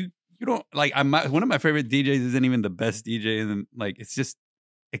 So like you don't like one of my favorite DJs isn't even the best DJ, and like it's just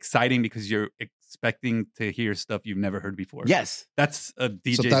exciting because you're expecting to hear stuff you've never heard before. Yes, That's a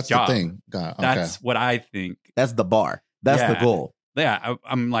DJ's So that's job. the thing. God, okay. That's what I think. that's the bar. That's the Yeah. goal. Yeah,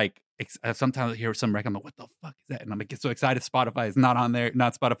 I'm like sometimes I hear some record, I'm like, what the fuck is that? And I'm like, get so excited. Spotify is not on there.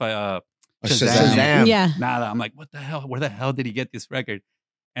 Not Spotify. Shazam. Yeah. Nah, I'm like, what the hell? Where the hell did he get this record?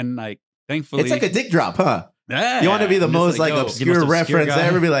 And like, thankfully, It's like a dick drop, huh? yeah, You want to be the I'm most just like yo, obscure obscure reference. guy.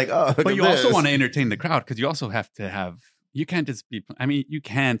 Everybody like, oh, look But at you also this. want to entertain the crowd because you also have to have. You can't just be. I mean, you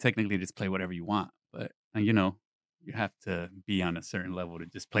can technically just play whatever you want, but you have to be on a certain level to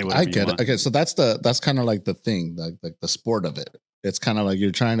just play whatever I you get want. it. Okay, so that's kind of like the thing, like the sport of it. It's kind of like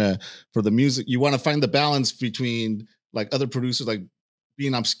you're trying to for the music. You want to find the balance between like other producers, like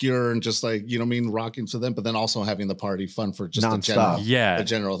being obscure and just like rocking to them, but then also having the party fun for just Nonstop. Yeah, the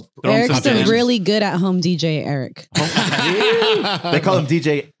general. Throw 'em Eric's some a jams. really good at home DJ, Eric. They call him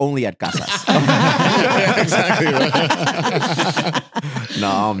DJ only at casas. Yeah, exactly. Right.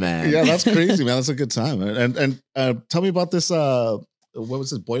 No, man. Yeah, that's crazy, man. That's a good time. And tell me about this. What was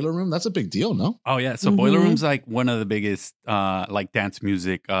this boiler room? That's a big deal, no? Oh yeah, so Boiler Mhm. Room's like one of the biggest like dance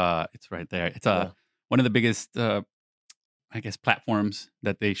music. It's right there. It's one of the biggest I guess platforms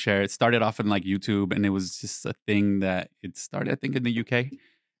that they share. It started off in like YouTube, and it was just a thing that it started I think in the UK,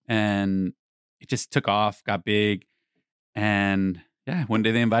 and it just took off, got big, and yeah, one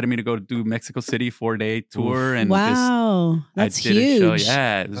day they invited me to go do Mexico City 4-day tour, and just Wow. That's I did a show. huge.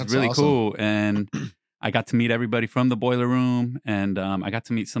 Yeah, it was That's really awesome. cool. And I got to meet everybody from the Boiler Room, and I got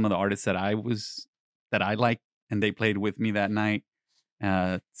to meet some of the artists that I liked, and they played with me that night.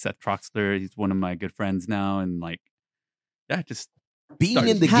 Seth Troxler, he's one of my good friends now, and like, yeah, just Being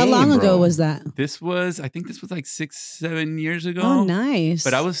Started- in the How game, long ago bro. was that? I think this was like 6-7 years ago. Oh, nice.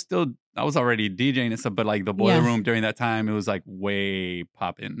 But I was already DJing and stuff, but like the Boiler Yeah. Room during that time, it was like way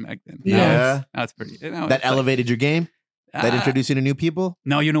popping back then. Yeah. That's pretty. That elevated your game? That introduced you to new people?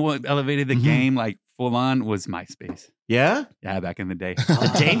 No, you know what elevated the Mhm. game like full on was MySpace. Yeah? Yeah, back in the day.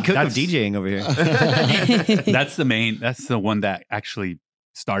 The Dane Cook of That's- DJing over here. That's the one that actually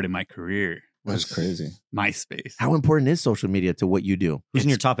started my career. That's was crazy. MySpace. How important is social media to what you do? Who's in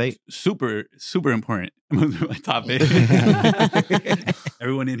your top 8? Super, super important. My top 8.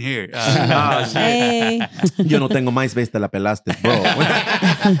 Everyone in here. Hey. Yo no tengo MySpace, te la pelaste, bro.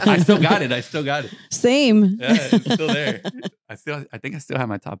 I still got it. Same. Yeah, it's still there. I think I still have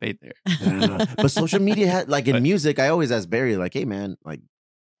my top 8 there. But social media had, like in music, I always ask Barry, like, hey man, like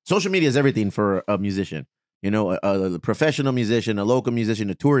social media is everything for a musician. You know, a professional musician, a local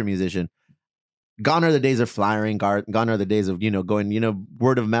musician, a touring musician. Gone are the days of flyering. Gone are the days of, going,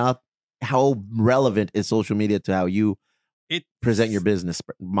 word of mouth. How relevant is social media to how you present your business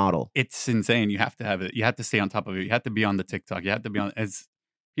model? It's insane. You have to have it. You have to stay on top of it. You have to be on the TikTok. You have to be on, as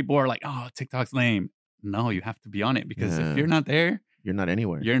people are like, oh, TikTok's lame. No, you have to be on it because if you're not there, you're not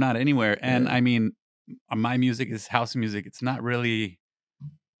anywhere. You're not anywhere. And I mean, my music is house music. It's not really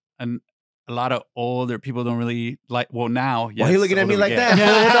a lot of older people don't really like. Well, now, yes, why are you looking at me like that?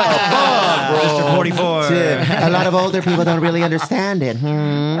 Mr. 44. Shit. A lot of older people don't really understand it.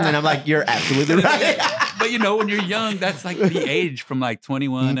 And I'm like, you're absolutely right. But when you're young, that's like the age from like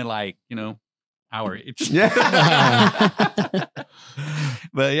 21 to like, our age.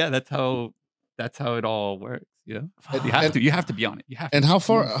 But yeah, that's how it all works. You have to be on it. You have to. And how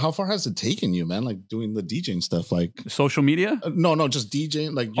far has it taken you, man? Like doing the DJing stuff, like social media? No, just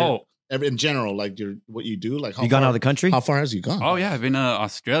DJing. Like in general, like what you do. Like you gone out of the country? How far has you gone? Oh yeah, I've been to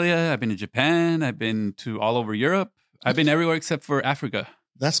Australia. I've been to Japan. I've been to all over Europe. I've been everywhere except for Africa.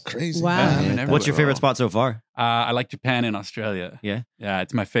 That's crazy. Wow. Yeah, what's your favorite spot so far? I like Japan and Australia. Yeah,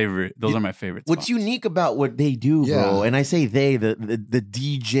 it's my favorite. Those are my favorites. What's unique about what they do, bro? And I say they, the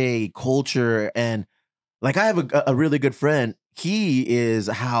DJ culture, and like I have a really good friend. He is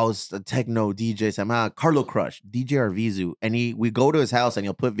a house, a techno DJ, somehow Carlo Crush, DJ Arvizu, and we go to his house and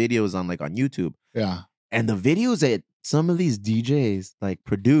he'll put videos on YouTube. Yeah, and the videos that some of these DJs like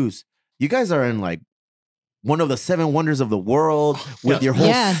produce, you guys are in like one of the 7 wonders of the world with your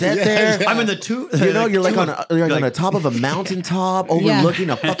whole set there. I'm in the two. You're like on the top of a mountaintop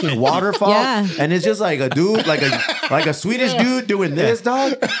overlooking a fucking waterfall, and it's just like a dude, like a Swedish dude doing this,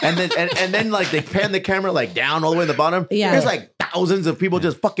 dog, and then like they pan the camera like down all the way to the bottom. Yeah. There's like thousands of people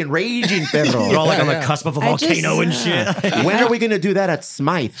just fucking raging, perro. They're all like on the cusp of a volcano and shit. When are we gonna do that at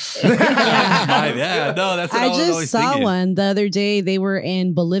Smythe? Yeah, no, that's what I was just always saw thinking. one the other day. They were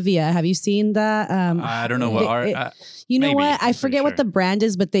in Bolivia. Have you seen that? I don't know what art. You know maybe, what? I forget what the brand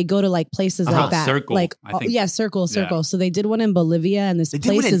is, but they go to like places like that. Circle, like I think. Circle. Yeah. So they did one in Bolivia, and this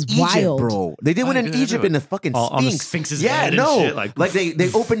place is wild, bro. They did one in Egypt in the fucking Sphinx. On the Sphinx's head and shit, like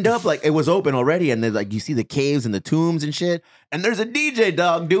they opened up, like it was open already, and there's like you see the caves and the tombs and shit, and there's a DJ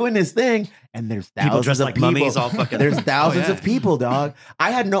dog doing his thing, and there's thousands people dressed of like people. mummies, all fucking. There's thousands of people, dog.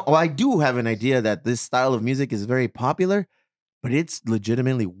 I do have an idea that this style of music is very popular, but it's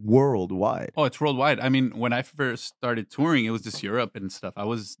legitimately worldwide. Oh, it's worldwide. I mean, when I first started touring, it was just Europe and stuff. I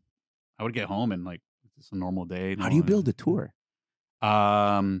would get home and like it's a normal day. How do you build a tour?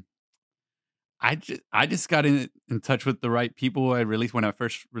 I just got in touch with the right people. When I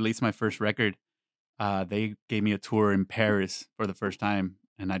first released my first record, they gave me a tour in Paris for the first time,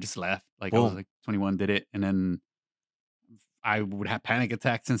 and I just left. Like I was like 21, did it, and then I would have panic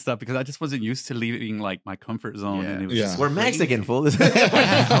attacks and stuff because I just wasn't used to leaving like my comfort zone. And it was just We're Mexican, fool. I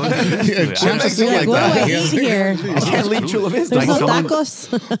can't leave Chula Vista. There's no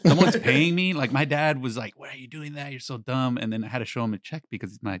tacos. Someone's paying me. Like my dad was like, "Why are you doing that? You're so dumb." And then I had to show him a check because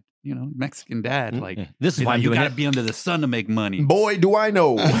he's my, Mexican dad. Like this is why you you got to be under the sun to make money. Boy, do I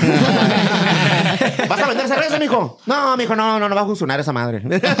know. ¿Vas a vender cerveza, mijo? No, mijo, no va a funcionar esa madre.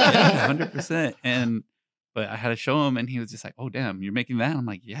 100%. But I had to show him, and he was just like, "Oh, damn, you're making that?" I'm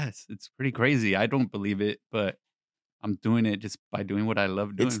like, "Yes, it's pretty crazy. I don't believe it, but I'm doing it just by doing what I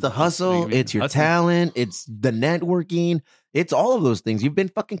love doing." It's the hustle. It's your talent. It's the networking. It's all of those things. You've been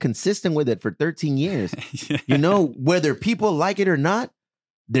fucking consistent with it for 13 years. Whether people like it or not,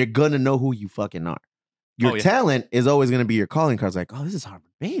 they're going to know who you fucking are. Your talent is always going to be your calling card. It's like, oh, this is Harvard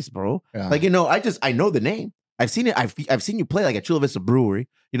Bass, bro. Yeah. Like, I know the name. I've seen it. I've seen you play like at Chula Vista Brewery.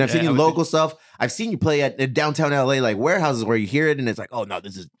 I've seen you local stuff. I've seen you play at downtown LA, like warehouses where you hear it and it's like, oh no,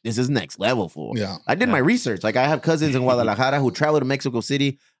 this is next level, fool. Yeah. I did my research. Like I have cousins in Guadalajara who travel to Mexico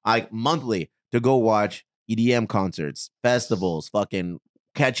City like monthly to go watch EDM concerts, festivals, fucking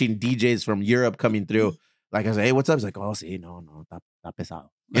catching DJs from Europe coming through. Like I say, hey, what's up? He's like, oh, sí, no, está pesado.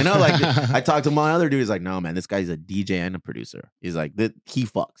 Like I talked to my other dude. He's like, no, man, this guy's a DJ and a producer. He's like, he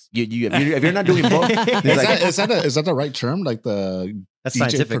fucks. If you're not doing both, is that the right term? Like the that's DJ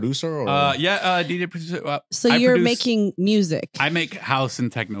scientific. Producer? Or? DJ producer. So you're making music. I make house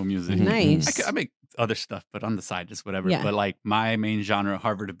and techno music. Nice. I make other stuff, but on the side, just whatever. Yeah. But like my main genre,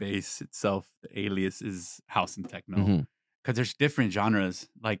 Harvard Bass itself, the alias is house and techno. Mhm. Because there's different genres.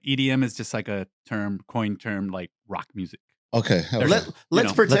 Like EDM is just like a coined term, like rock music. Okay. There's-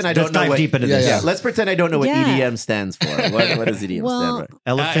 Let's pretend I don't let's know dive what. deep into Yeah, this. yeah. Let's pretend I don't know what Yeah. EDM stands for. What does EDM Well, stand for?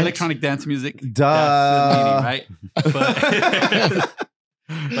 Elephant. Electronic dance music. Duh. That's the meaning, right?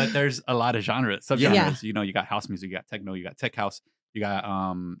 But there's a lot of genres, subgenres. Yeah. You know, you got house music, you got techno, you got tech house, you got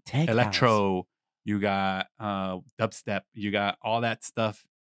Tech electro, you got dubstep, you got all that stuff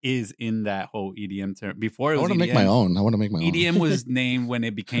is in that whole EDM term. Before it I was want to EDM, make my own. I want to make my own. EDM was named when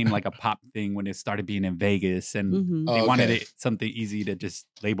it became like a pop thing when it started being in Vegas and Mhm. they Oh, wanted okay. it something easy to just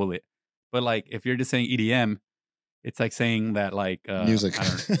label it. But like if you're just saying EDM, it's like saying that like Music. I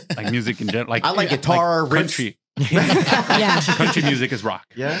don't know, like music in general. Like I like guitar riffs. country. Yeah. Country music is rock.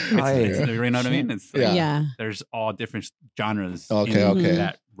 Yeah. It's, you know what I mean? It's like, Yeah. Yeah. there's all different genres. Okay, in okay.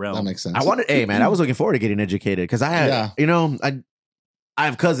 that realm. That makes sense. I wanted, hey man, I was looking forward to getting educated because I had, Yeah. you know, I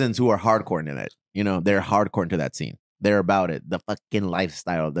have cousins who are hardcore into that. You know, they're hardcore into that scene. They're about it. The fucking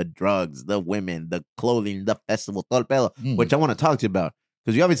lifestyle, the drugs, the women, the clothing, the festival, todo el pedo, Mm. which I want to talk to you about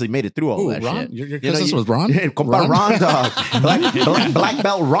because you obviously made it through all Ooh, that Ron? shit. Your You know, cousins you- with Ron? Yeah, compa Ron, dog. Black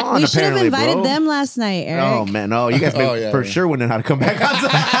belt Ron, We should have apparently, invited bro. them last night, Eric. Oh man, no, you guys Oh, yeah, for yeah. sure wouldn't know how to come back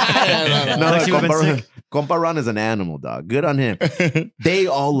outside. no. Lexi would've been compa, sick. compa Ron is an animal, dog. Good on him. They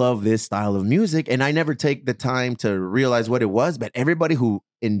all love this style of music, and I never take the time to realize what it was. But everybody who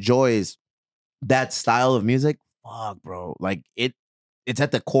enjoys that style of music, fuck, bro, like it's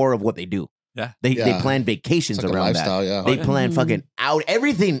at the core of what they do. Yeah. They Yeah. plan It's vacations like a around that. lifestyle, yeah. They yeah. plan Mhm. fucking out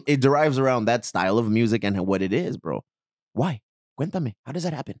everything. It derives around that style of music and what it is, bro. Why? Cuéntame. How does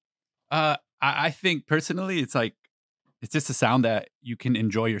that happen? I think personally, it's like it's just a sound that you can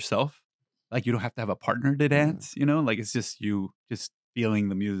enjoy yourself. Like you don't have to have a partner to dance. You know, like it's just you just feeling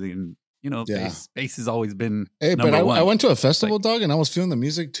the music, and you know, Yeah. bass has always been Hey, but number one. I went to a festival, dog, and I was feeling the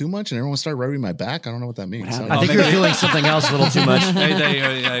music too much, and everyone started rubbing my back. I don't know what that means. What happened? I think maybe- you're feeling something else a little too much.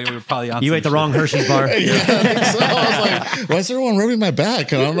 They were probably on. You some ate the shit. wrong Hershey's bar. Yeah, I think so. I was like, why is everyone rubbing my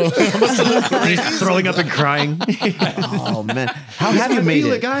back? And I don't know. I must have looked crazy. He's throwing up and crying. Oh man, how have you I made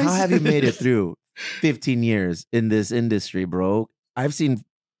feel it, it, guys. How have you made it through 15 years in this industry, bro? I've seen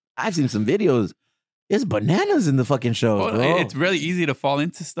some videos. It's bananas in the fucking shows, Well, bro. it's really easy to fall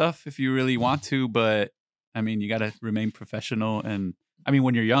into stuff if you really want to, but I mean, you got to remain professional. And I mean,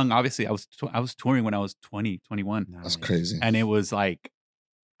 when you're young, obviously, I was touring when I was 20, 21, That's crazy. and it was like,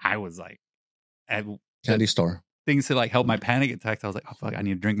 I was like, Candy store. things to like help my panic attacks. I was like, oh fuck, I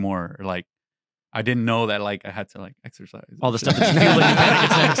need to drink more, or like, I didn't know that like I had to like exercise. All the stuff that's fueling your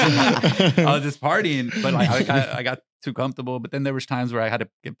panic attacks. I was just partying, but like I got too comfortable. But then there was times where I had to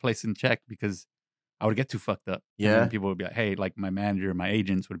get placed in check because I would get too fucked up. And Yeah. then people would be like, hey, like my manager, my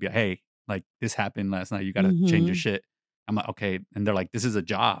agents would be like, hey, like this happened last night. You got to change your Mhm. shit. I'm like, okay. And they're like, this is a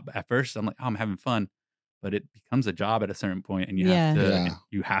job. At first, I'm like, oh, I'm having fun. But it becomes a job at a certain point, and Yeah.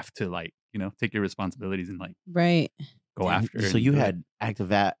 you have to like, you know, take your responsibilities and like Right. go Damn, after. So and you do it. had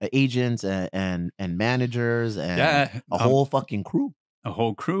active agents and managers and Yeah, a whole fucking crew. a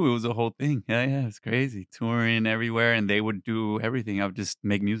whole crew. It was a whole thing. Yeah, it's crazy. Touring everywhere, and they would do everything. I would just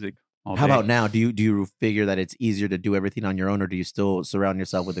make music. All How day. about now? Do you figure that it's easier to do everything on your own, or do you still surround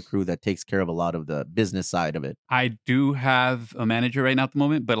yourself with a crew that takes care of a lot of the business side of it? I do have a manager right now at the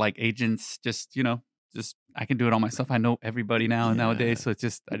moment, but like agents, just you know, just I can do it all myself. I know everybody now nowadays, so it's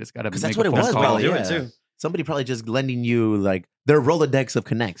just I just got to Because make that's what a it phone was, call. probably. Do Yeah. it too. Somebody probably just lending you like their Rolodex of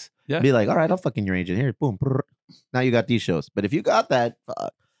connects. Yeah. Be like, all right, I'll fucking your agent here. Boom. Brr. Now you got these shows. But if you got that,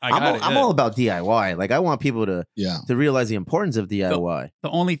 fuck. I'm all about DIY. Like I want people to Yeah. realize the importance of DIY. The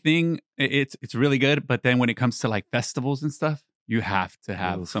only thing it's really good, but then when it comes to like festivals and stuff, you have to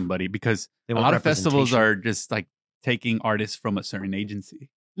have Oof. somebody because They a want lot of festivals representation. are just like taking artists from a certain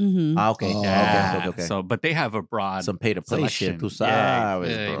agency. Mm-hmm. Okay. Oh, Yeah. Okay. So, but they have a broad. Some pay to play shit. selection. Tu Yeah, sabes,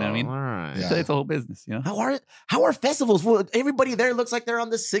 yeah, you know bro. what I mean? All right. Yeah. It's a whole business, you know. How are festivals? Well, everybody there looks like they're on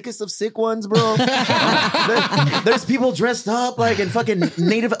the sickest of sick ones, bro. There's people dressed up like in fucking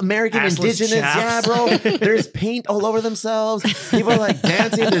Native American, Assless indigenous. chaps. Yeah, bro. There's paint all over themselves. People are like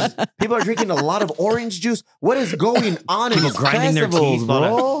dancing. People are drinking a lot of orange juice. What is going on in People these grinding their festivals, teeth on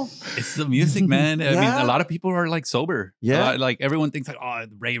bro? It's the music, man. I mean, Yeah. a lot of people are like sober. Yeah. Like everyone thinks like, oh,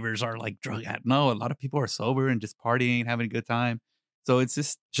 the ravers are like drug. No, a lot of people are sober and just partying, having a good time. So it's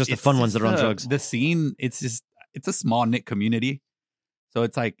just the fun ones that are on drugs. The scene, it's a small knit community. So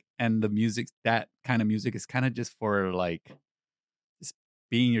it's like, and the music, that kind of music is kind of just for like just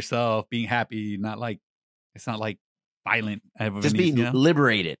being yourself, being happy, not like it's not like violent. Just being you know?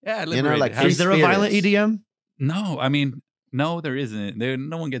 liberated. Yeah, you know, like liberated. free Is there a violent spirits. EDM? No, I mean, no, there isn't.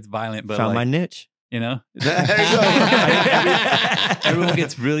 No one gets violent, but Found like, my niche. You know, There you go. everyone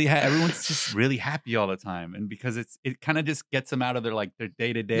gets really everyone's just really happy all the time, and because it kind of just gets them out of their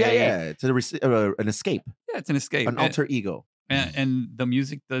day to day. Yeah. It's an escape, Yeah, it's an escape, an alter ego. and the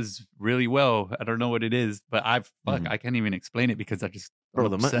music does really well. I don't know what it is, but I can't even explain it because I just Bro,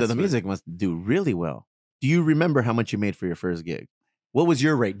 the music must do really well. Do you remember how much you made for your first gig? What was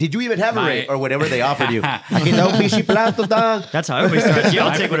your rate? Did you even have a rate or whatever they offered you? Aquí está un pichi plato, dog. That's how everybody starts. Yeah,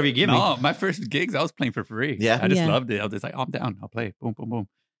 I'll take whatever you give me. No, my first gigs, I was playing for free. Yeah. I just loved it. I was just like, oh, I'm down. I'll play. Boom, boom, boom.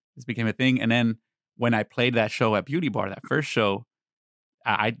 This became a thing. And then when I played that show at Beauty Bar, that first show,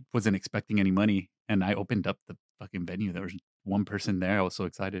 I wasn't expecting any money. And I opened up the fucking venue. There was one person there. I was so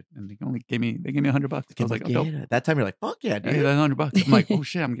excited. And they gave me $100. I was like, oh, dope. That time you're like, fuck yeah, Yeah, dude. $100. I'm like, oh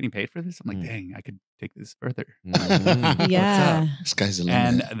shit, I'm getting paid for this. I'm like, dang, I could take this further. Yeah. Sky's the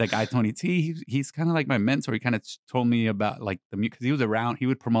limit. And the guy Tony T, he's kind of like my mentor. He kind of told me about like because he was around. He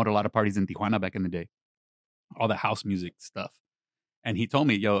would promote a lot of parties in Tijuana back in the day, all the house music stuff. And he told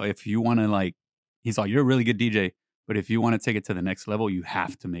me, yo, if you want to like, he's like, you're a really good DJ, but if you want to take it to the next level, you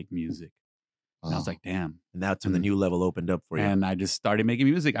have to make music. And I was like, damn. And that's when the new level opened up for you. And I just started making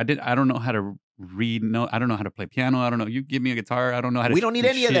music. I don't know how to read. No, I don't know how to play piano. I don't know. You give me a guitar. I don't know how to. We don't need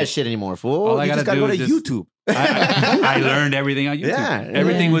any of that shit anymore, fool. All I You just gotta do go to is just- YouTube. I learned everything on YouTube. Yeah,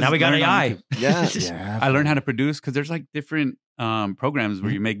 Everything yeah. was. Now we got learned on AI. YouTube. Yeah. I learned how to produce because there's like different programs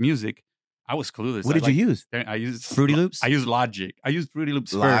where you make music. I was clueless. What did you use? I used Fruity Loops? I used Logic. I used Fruity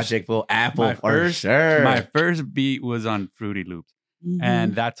Loops first. Logic, fool. Apple, My for first- sure. My first beat was on Fruity Loops, Mhm.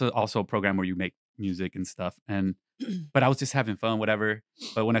 and that's also a program where you make music and stuff. And but I was just having fun, whatever.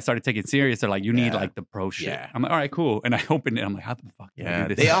 But when I started taking it serious, they're like, "You need Yeah. like the pro shit." Yeah. I'm like, "All right, cool." And I opened it. I'm like, "How the fuck do I Yeah,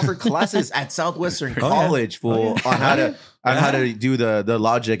 do this?" they offer classes at Southwestern Oh, yeah. College, fool, on how to do the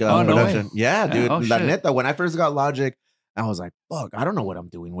Logic Oh, no production. way. Yeah, dude. Oh, La shit. neta, when I first got Logic, I was like, "Fuck, I don't know what I'm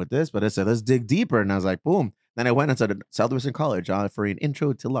doing with this." But I said, "Let's dig deeper," and I was like, "Boom." Then I went and started Southwestern College for an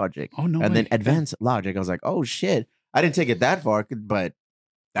intro to Logic, Oh no! and then way. advanced Logic. I was like, "Oh shit!" I didn't take it that far, but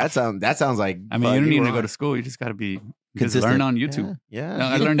that sounds like. I mean, fuck, you don't need were to go on. to school. You just got to be Consistent. learn on YouTube. Yeah, No,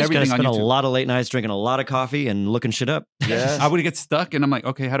 I yeah. learned Just gotta everything on spend a YouTube. lot of late nights drinking a lot of coffee and looking shit up. Yeah. I would get stuck, and I'm like,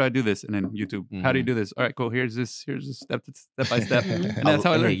 okay, how do I do this? And then YouTube, how do you Mhm. do this? All right, cool. Here's this step by step, and Mhm. that's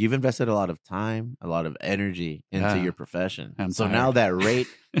how I Hey, learned. you've invested a lot of time, a lot of energy into Yeah. your profession. I'm so tired. now that rate,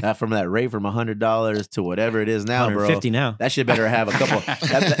 from $100 to whatever it is now, bro, 150 now. that shit better have a couple.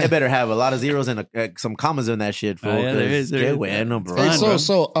 It better have a lot of zeros and some commas in that shit. Fool, yeah, there 'cause is, there qué is. bueno, It's bro. Hey, fun,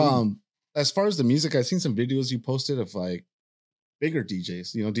 so bro. as far as the music, I've seen some videos you posted of like bigger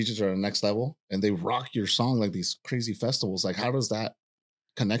DJs. You know, DJs are at the next level and they rock your song like these crazy festivals. Like, how does that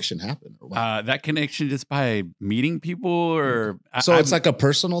connection happen? Or what? That connection just by meeting people, or So it's like a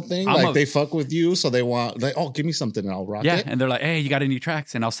personal thing. I'm Like a- they fuck with you, so they want like, oh, give me something and I'll rock yeah, it. and they're like, hey, you got any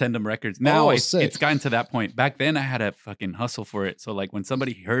tracks? And I'll send them records. Now Oh, it's sick. gotten to that point. Back then, I had to fucking hustle for it. So like when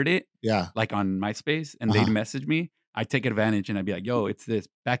somebody heard it, Yeah. like on MySpace, and Uh-huh. they'd message me, I'd take advantage and I'd be like, yo, it's this.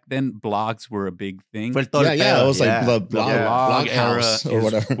 Back then, blogs were a big thing. Fue el todo el Yeah, pedo, it was like the blog, Yeah. blog era house or is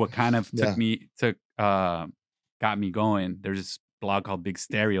whatever. what kind of Yeah. got me going. There's this blog called Big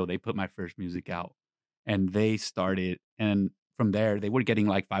Stereo. They put my first music out, and they started, and from there they were getting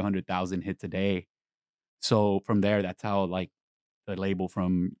like 500,000 hits a day. So from there, that's how like the label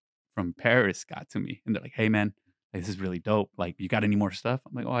from Paris got to me, and they're like, hey man, this is really dope. Like, you got any more stuff?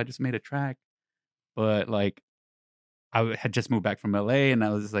 I'm like, oh, I just made a track, but like I had just moved back from LA, and I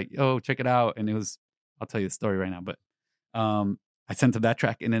was just like, oh, check it out. And it was, I'll tell you the story right now, but I sent them that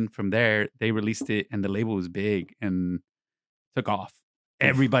track, and then from there they released it, and the label was big and took off.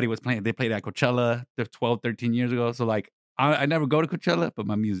 Everybody was playing. They played at Coachella 12, 13 years ago. So like, I never go to Coachella, but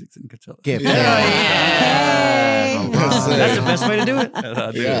my music's in Coachella. Qué Yeah. pedo. Yeah. That's the best way to do it.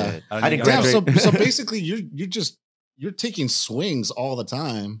 Yeah. I didn't Damn, graduate. so basically you're taking swings all the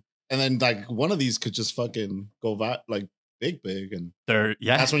time, and then like one of these could just fucking go like big, and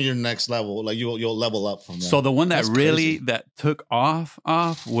Yeah. that's when you're next level. Like you'll level up from there. So the one that That's really crazy. that took off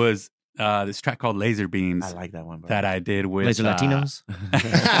was this track called Laser Beams I like that one, bro. that I did with Laser Latinos.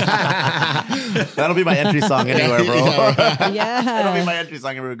 That'll be my entry song anywhere, bro. Yeah. That'll be Yeah. my entry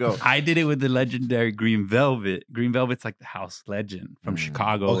song everywhere we go. I did it with the legendary Green Velvet. Green Velvet's like the house legend from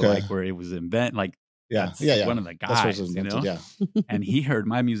Chicago, Okay. like where it was like yeah, that's yeah. one of the That's where guys, it was you know. invented, yeah. And he heard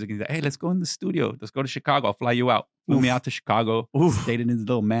my music and he's like, hey, let's go in the studio. Let's go to Chicago. I'll fly you out. Flew me out to Chicago. Stayed in his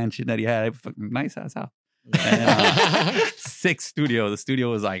little mansion that he had. It was fucking nice ass house. And, sick studio. The studio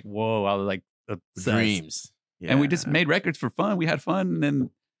was like, whoa. I was like, obsessed. Dreams. And we just made records for fun. We had fun. And then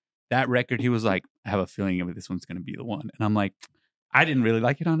that record, he was like, I have a feeling this one's going to be the one. And I'm like, I didn't really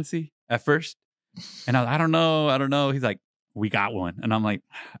like it, honestly, at first. And I don't know. He's like, we got one. And I'm like,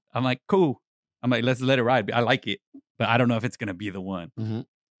 cool. I'm like, let's let it ride. I like it, but I don't know if it's gonna be the one. Mhm.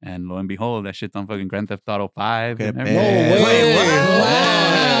 And lo and behold, that shit's on fucking Grand Theft Auto 5. Okay, and no everything. way. Yeah.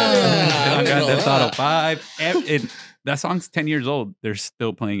 Wow. On Grand Theft Auto 5. That song's 10 years old. They're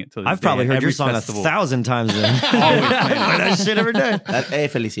still playing it till this I've day probably at heard every your song festival. 1,000 times. Then. Always I playing play that shit every day. Hey,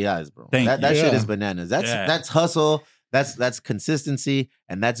 felicidades, bro. Thank That you. shit Yeah. is bananas. That's Yeah. hustle. That's consistency,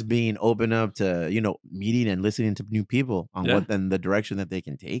 and that's being open up to meeting and listening to new people on Yeah. what and the direction that they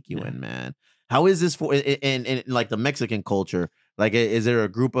can take you Yeah. in, man. How is this for in like the Mexican culture? Like, is there a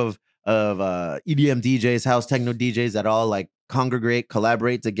group of EDM DJs, house techno DJs that all like congregate,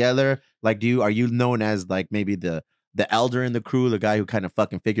 collaborate together? Like, are you known as like maybe the elder in the crew, the guy who kind of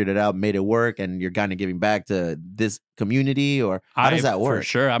fucking figured it out, made it work, and you're kind of giving back to this community, or how does that work? For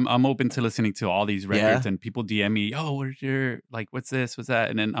sure. I'm open to listening to all these records, Yeah. and people DM me, "Oh, where's your what's this? What's that?"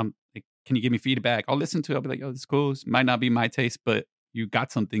 And then I'm like, "Can you give me feedback?" I'll listen to it. I'll be like, "Oh, this is cool. It might not be my taste, but you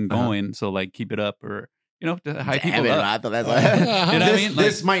got something going, so like keep it up," or to hype Damn people it, up. Vato, that's You know what I mean?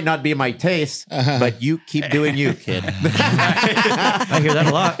 This might not be my taste, but you keep doing you, kid. I hear that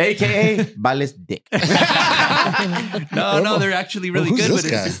a lot. AKA Vales dick. No, they're actually really Who's good, this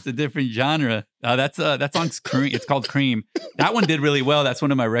but guy? it's just a different genre. That song's Cream. It's called Cream. That one did really well. That's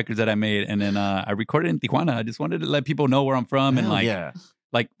one of my records that I made, and then I recorded in Tijuana. I just wanted to let people know where I'm from, and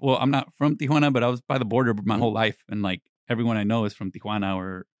well, I'm not from Tijuana, but I was by the border my whole life, and like everyone I know is from Tijuana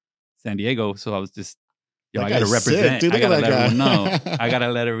or San Diego, so I was just. That I gotta guy's sick, represent. dude. I Look gotta at let that everyone guy. know. I gotta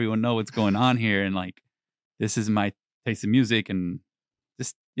let everyone know what's going on here, and like, this is my taste of music, and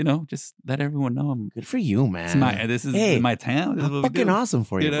just just let everyone know I'm. Good for you, man. This is Hey, my town. This is what we fucking do. awesome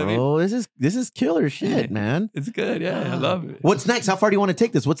for you, You know what I bro. This is killer shit, Yeah. man. It's good. Yeah, I love it. What's next? How far do you want to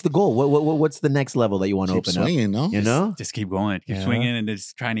take this? What's the goal? What's the next level that you want to Keep open swinging, no? up? You know? Just keep going, keep Yeah. swinging, and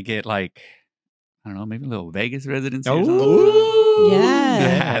just trying to get like, I don't know, maybe a little Vegas residency. Oh. Or something. Yeah.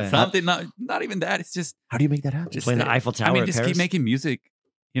 Yeah, something. Not even that. It's just How do you make that happen? just Playing the Eiffel Tower. I mean, at just Paris. keep making music.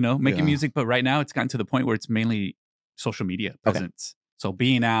 Making Yeah. music. But right now, it's gotten to the point where it's mainly social media Okay. presence. So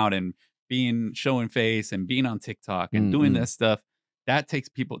being out and being showing face and being on TikTok and doing Mm-mm. this stuff, that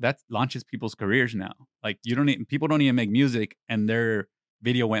launches people's careers now. Like people don't even make music, and their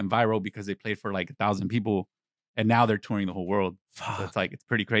video went viral because they played for like 1,000 people, and now they're touring the whole world. So it's like it's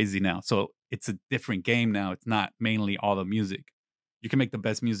pretty crazy now. So it's a different game now. It's not mainly all the music. You can make the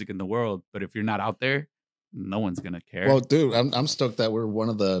best music in the world, but if you're not out there, no one's gonna care. Well, dude, I'm stoked that we're one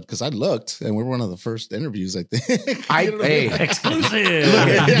of because I looked and we're one of the first interviews, I think. Exclusive.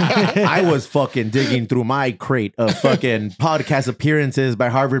 I was fucking digging through my crate of fucking podcast appearances by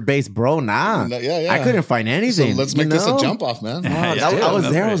Harvard-based bro. Nah, Yeah. I couldn't find So anything. let's make you this a know? jump off, man. Oh, Yeah, I was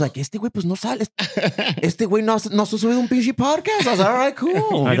no there. I way. was like, este güey pues no sale. Este güey no se sube un pinche podcast. I was like, all right, cool.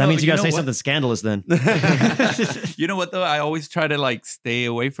 All right, that means you you gotta know say what? something scandalous then. You know what though? I always try to like stay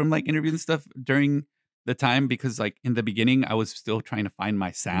away from like interviews and stuff during the time because like in the beginning I was still trying to find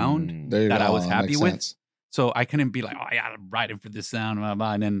my sound There you that go. I was happy Makes with. sense. So I couldn't be like, oh, I gotta write it for this sound, blah,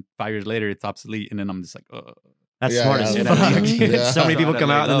 blah. And then 5 years later it's obsolete, and then I'm just like, oh. That's Yeah, smart yeah, as yeah. fuck. Yeah. So many people So come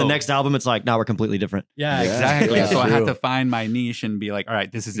out, and then the low. next album, it's like, now we're completely different. Yeah, Yeah. exactly. Yeah, so I had true. to find my niche and be like, all right,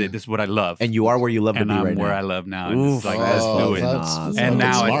 this is it. This is what I love. And you are where you love to and be I'm right where now. I love now. And Oof, it's like, that's let's do fucking it. awesome. And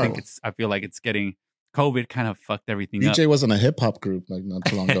now I smart. think I feel like it's getting COVID kind of fucked everything up. DJ wasn't a hip hop group like not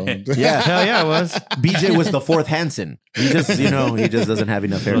too long ago. Yeah. Hell yeah, it was. BJ was the fourth Hanson. He just doesn't have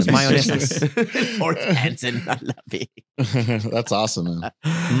enough hair. Los mayonesas. Fourth Hanson. I love it. That's awesome, man.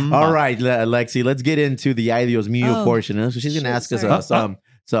 All right, Lexi, let's get into the Ay Dios Mío Oh. portion. So she's going to ask us Sorry.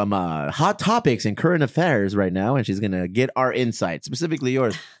 some hot topics and current affairs right now, and she's going to get our insight, specifically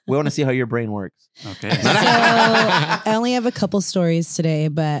yours. We want to see how your brain works. Okay. So I only have a couple stories today,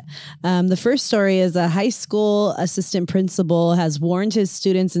 but the first story is a high school assistant principal has warned his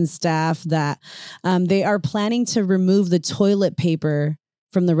students and staff that they are planning to remove the toilet paper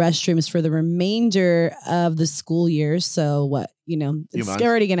from the restrooms for the remainder of the school year. So it's months.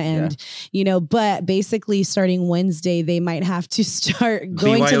 already going to end, but basically starting Wednesday, they might have to start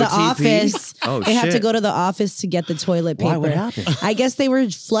going to the BYOTP? office. Oh, They have to shit. go to the office to get the toilet paper. Why? What happened? I guess they were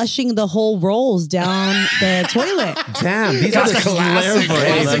flushing the whole rolls down the toilet. Damn, these are the classic.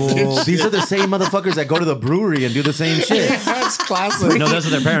 Hey, these are the same motherfuckers that go to the brewery and do the same shit. That's classic. No, those are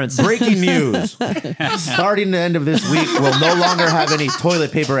their parents. Breaking news. Starting the end of this week, we'll no longer have any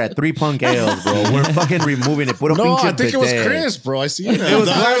toilet paper at 3 Punk Ales, bro. We're fucking removing it. Put a No, pinche I think it was bidet. Chris, bro. I see you now. It was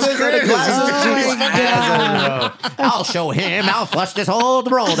No, glasses. Chris. Oh my God. I'll show him. I'll flush this whole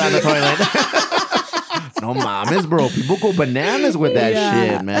roll down the toilet. No mames, bro. People go bananas with that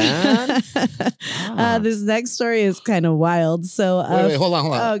shit, man. This next story is kind of wild. So, Wait, hold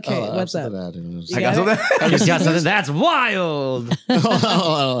on. Okay, what's up? I You got got something. He's got something that's wild. Hold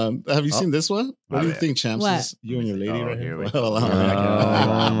on. Have you seen this one? What do you think, Champs? What? Is you and your lady right here. here we Hold on.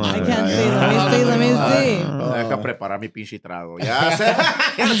 I can't see. Let me see. Deja preparar mi pinche trago. Ya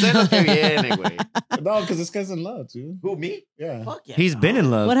sé lo que viene, güey. No, because this guy's in love, dude. Who, me? Yeah. Fuck yeah. He's been in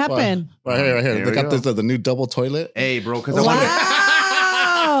love. What happened? Right here. Here They we got go. the new double toilet. Hey, bro, because I want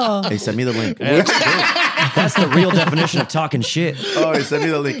Wow. Hey, send me the link. That's the real definition of talking shit. Oh, hey, send me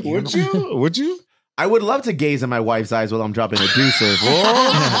the link. Would you? Would you? I would love to gaze in my wife's eyes while I'm dropping a deucer.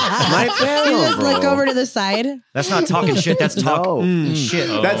 My You fellow, just bro. look over to the side. That's not talking shit. That's talk No. shit.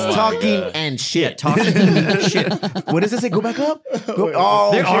 That's Oh, talking my God. and shit. Talking shit. What does it say? Go back up? Go,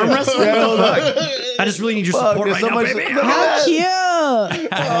 oh, They're shit. arm wrestling? Yeah, What the fuck? I just really need your Fuck, support there's right so now, much- baby. How cute.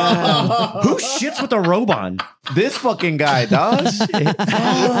 Who shits with a robe on? This fucking guy, dog.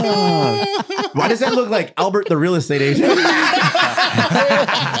 Why does that look like Albert the real estate agent?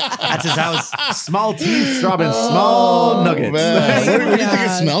 That's his house. Small teeth, dropping small nuggets. Man, what do you think it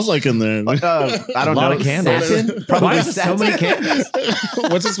God. smells like in there? I don't A lot know. of candles. Satin? Why Probably is there so many satin.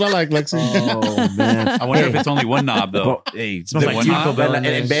 candles? What's it smell like, Lexi? Oh, man. I wonder if it's only one knob though. Well, hey, it smells like one Taco knob Bell and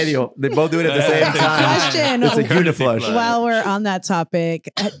and medio. They both do it at the same time. Question. It's a Courtesy uniflush. flush. While we're on that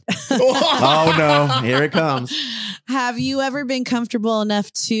topic, Oh no, here it comes. have you ever been comfortable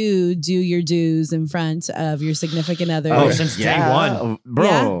enough to do your dues in front of your significant other? Oh, since day one. Bro.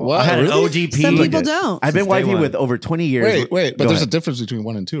 Yeah. What? I had an Really? ODP. Some Look people at- don't. I've been Since day wifey one. with over 20 years. Wait, but Go there's ahead. a difference between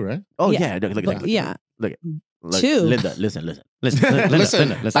 1 and 2, right? Oh Yeah. yeah, look. Yeah. Look. Two. Linda, listen.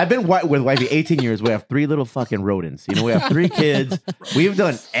 Listen. I've been with wifey 18 years. We have 3 little fucking rodents. You know, we have 3 kids. We've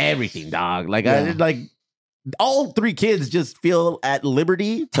done everything, dog. Like all 3 kids just feel at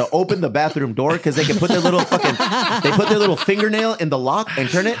liberty to open the bathroom door because they can put their little they put their little fingernail in the lock and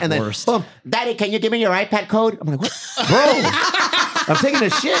turn it, and then Worst. boom. Daddy, can you give me your iPad code? I'm like, what, bro? I'm taking a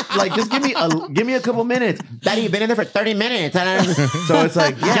shit. Like, just give me a couple minutes. Daddy, you've been in there for 30 minutes. So it's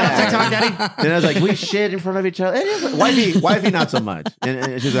like, yeah. TikTok, Daddy. And I was like, we shit in front of each other. And it was- wifey, not so much.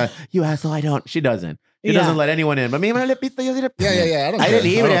 And she's like, you asshole, I don't. She doesn't. She Yeah. doesn't let anyone in. But me, Yeah. I don't care.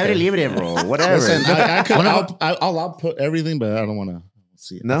 Aire libre, bro. Whatever. Listen, I'll put everything, but I don't want to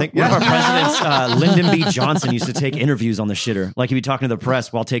see it. No? I think one of our presidents, Lyndon B. Johnson, used to take interviews on the shitter. Like he'd be talking to the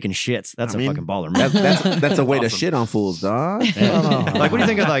press while taking shits. That's I mean, a fucking baller, man. That's a way to Awesome. shit on fools, dog. Like, what do you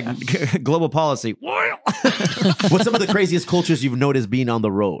think of like global policy? What's some of the craziest cultures you've noticed being on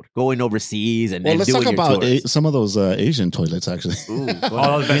the road, going overseas, and Well, let's doing talk your about tours? some of those Asian toilets, actually. Ooh, go ahead.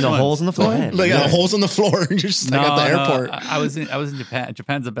 Oh, the holes in the floor. ahead. Like holes in the floor. You're just like at the airport. I was in Japan.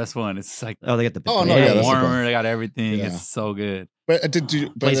 Japan's the best one. It's like Oh, they got the. Oh, no, way yeah, that's the warmer. one. They got everything. Yeah. It's so good. But did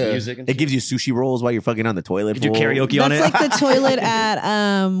you? Plays But, music. And It gives you sushi rolls while you're fucking on the toilet. Did you fool. karaoke on That's it? like the toilet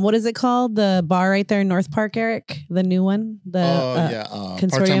at what is it called? The bar right there in North Park, Eric. The new one. The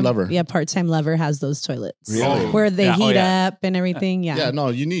consortium. Part-time lover. Yeah, part-time lover has those toilets. Really? Where they Yeah, heat yeah. up and everything. Yeah. Yeah, no,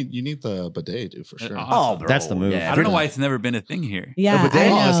 you need the bidet, dude, for sure. Oh, bro. That's the move. Yeah. I don't know why it's never been a thing here. Yeah, but I they-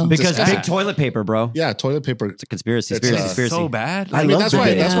 know. because Disgusting. big toilet paper, bro. Yeah, toilet paper. It's a conspiracy. It's, Conspiracy. So bad. I I mean, love that's why.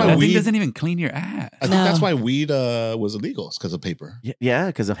 bidet. That's why that thing weed. doesn't even clean your ass. I think that's No. why weed was illegal. It's because of paper. Yeah,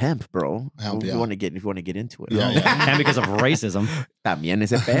 because of hemp, bro. Hemp, if yeah. you want to get into it. Yeah, yeah. And because of racism. También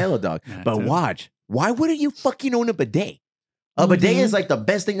ese pelo, dog. Yeah, But too. watch. Why wouldn't you fucking own a bidet? A bidet is like the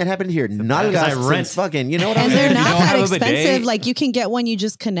best thing that happened here. Nalgas I rent. since fucking, you know what I'm And saying? they're you not don't that have a bidet- expensive. Like you can get one, you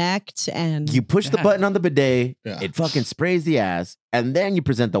just connect and You push the Yeah. button on the bidet, Yeah. it fucking sprays the ass, and then you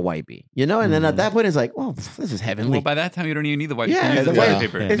present the wipey. You know, and then at that point it's like, oh, this is heavenly. Well, by that time you don't even need the white. Yeah, you use the the white- toilet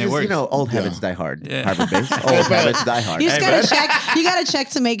paper. It's And it just, works. you know, old Yeah. habits die hard. Yeah. Harvard based. Old habits die hard. you just Hey, gotta bro. check. You gotta check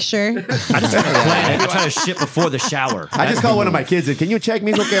to make sure. I just try to plan it. I try to shit before the shower. I just call one of my kids and can you check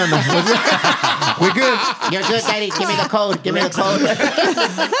me? Okay on the we're good. You're good, Daddy. Give me the code. Give me the code.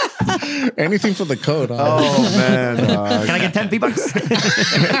 Anything for the code. Huh? Oh man. Can I get 10 V-Bucks?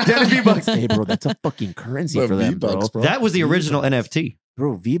 10 V-Bucks. Hey bro, that's a fucking currency The for them, V-Bucks, bro. That was the original NFT.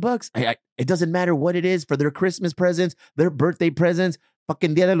 Bro, V-Bucks? It doesn't matter what it is for their Christmas presents, their birthday presents,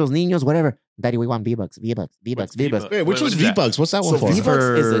 fucking Dia de los Niños, whatever. Daddy, we want V-Bucks, V-Bucks, V-Bucks, V-Bucks. Wait, which What was is that? V-Bucks? What's that one So for? V-Bucks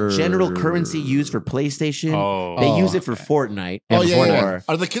is a For- general currency used for PlayStation. Oh. They Oh. use it for Fortnite. Oh and yeah, yeah. for-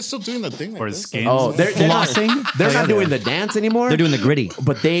 Are the kids still doing the thing? Like For this? skins? Oh, they're not, Flossing? they're not doing the dance anymore. They're doing the gritty.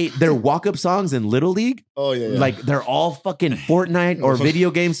 but their walk-up songs in Little League, Oh yeah, yeah. like they're all fucking Fortnite or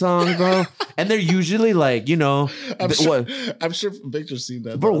video game songs, bro. And they're usually like, you know, I'm th- sure. what- I'm sure Victor's seen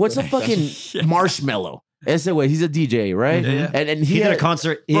that. bro, what's a fucking marshmallow? Ese way, he's a DJ, right? Yeah. And He did a had-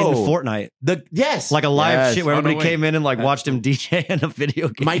 concert in Bro, Fortnite. Yes, Like a live Yes. shit where Oh, no everybody way. came in and like watched him DJ in a video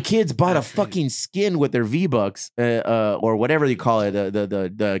game. My kids bought a fucking skin with their V-Bucks, or whatever you call it,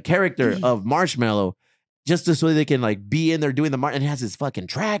 the character of Marshmallow, just so they can like be in there doing the and it has his fucking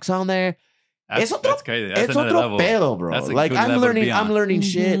tracks on there. That's crazy. That's It's another otro level. pedo, bro. That's a Like good I'm level to learning, be on. I'm learning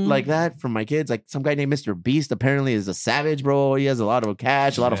shit Mhm. like that from my kids. Like some guy named Mr. Beast apparently is a savage, bro. He has a lot of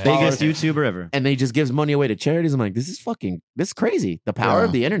cash, a lot of Yeah. followers, Biggest YouTuber ever. and they just gives money away to charities. I'm like, this is crazy. The power Yeah.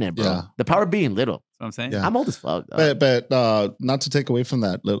 of the internet, bro. Yeah. The power of being little. That's what I'm saying. Yeah. I'm old as fuck. Though. But not to take away from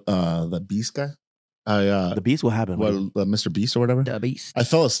that, the Beast guy. The Beast will happen. Mr. Beast or whatever. The beast. I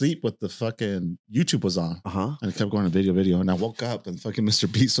fell asleep with the fucking YouTube was on, Uh-huh. and it kept going to video, and I woke up and fucking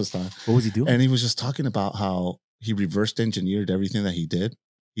Mr. Beast was on, What was he doing? and he was just talking about how he reversed engineered everything that he did.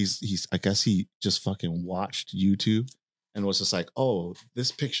 He's I guess he just fucking watched YouTube and was just like, oh,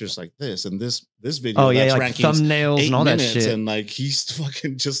 this picture's like this, and this video. Oh yeah, that's like ranking thumbnails 8 and all that minutes, shit. and like he's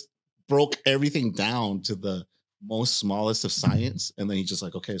fucking just broke everything down to the most smallest of science, and then he's just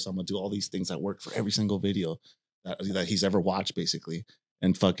like, okay, so I'm gonna do all these things that work for every single video that he's ever watched, basically,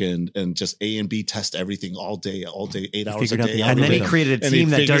 and just A and B test everything all day, 8 hours a figured out day. the And then he algorithm. created a And he team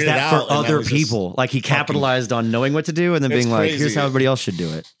that does figured it that out, for and that other was just people. Like he fucking- capitalized on knowing what to do and then It's being like, crazy. here's how everybody else should do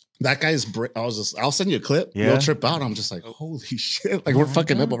it. That guy's. I'll send you a clip. Yeah. You'll trip out. I'm just like, holy shit! Like we're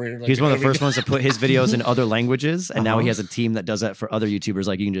fucking up over here. Like, He's one of the every- first ones to put his videos in other languages, and now he Uh-huh. has a team that does that for other YouTubers.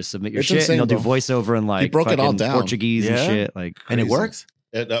 Like you can just submit your It's shit, insane, and they'll do bro. voiceover and like broke it all fucking down. Portuguese and Yeah. shit. Like, And it Crazy. works?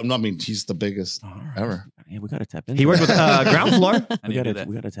 No, I mean he's the biggest ever. Yeah, we gotta tap in. he worked with Ground Floor. I We need to do gotta that.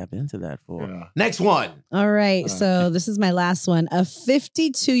 we gotta tap into that for Yeah. next one. All right. So this is my last one. A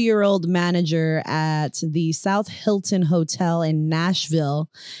 52-year-old manager at the South Hilton Hotel in Nashville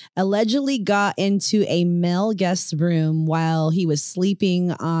allegedly got into a male guest's room while he was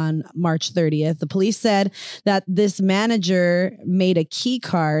sleeping on March 30th. The police said that this manager made a key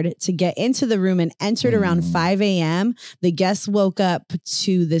card to get into the room and entered around 5 a.m. The guest woke up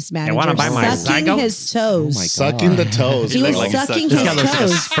to this manager wanna buy my sucking Zygotes? his toes. Oh my Sucking the toes. He was Like he's sucking sucking- his This guy looks like a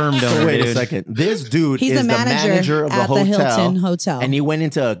toes. sperm donor. So wait a dude. second. This dude He's is the manager, of the at the hotel, Hilton Hotel. and he went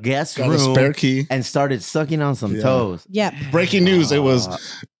into a guest Got a room spare key. and started sucking on some Yeah. toes. Yep. Breaking news. It was.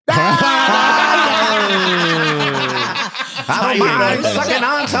 I don't mind sucking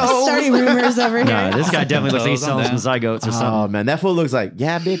on toes. Starting rumors over here. Nah, this guy definitely looks like he's Toes, I'm selling some down. zygotes or Oh something. man, that fool looks like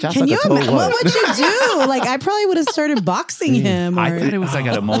bitch. I Can suck you a toe. imagine? What would you do? Like, I probably would have started boxing him. Or, I thought it was like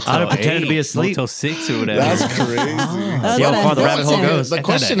at a Motel I'd have pretended to be 8, asleep. Motel 6 or whatever. That's crazy. That See was how at far the rabbit hole Hilton. goes. The That's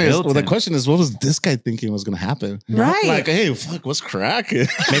question at is, Hilton. what was this guy thinking was going to happen? Right. Like, hey, fuck, what's cracking?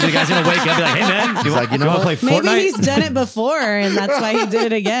 Maybe the guy's gonna wake up and be like, "Hey man, you, He's like, you know want to what? play Maybe Fortnite?" he's done it before, and that's why he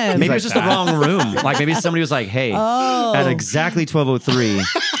did it again. Maybe it's just the wrong room. Like maybe somebody was like, "Hey, Oh. at exactly 12:03,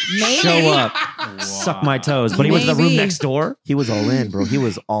 Maybe. show up, suck my toes." But he went to the room Maybe. next door. He was all in, bro. He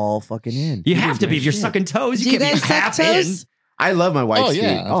was all fucking in. You have to be if you're sucking toes. Do You you can't guys be suck half toes? I love my wife's Oh, yeah,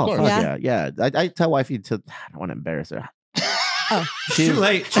 feet. of Oh, course. fuck Yeah. yeah. I tell wifey to. I don't want to embarrass her. Oh. in. Too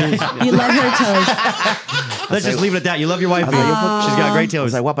late. You love her toes. Let's just leave it at that. You love your wife. I was like, She's got great I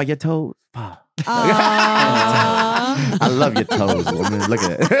was toes. like, what about your toes? Fuck. Aww. I love your toes, woman. Look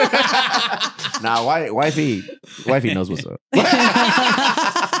at it. Nah, wifey knows what's up.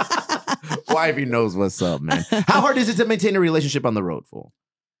 Wifey knows what's up, man. How hard is it to maintain a relationship on the road, fool?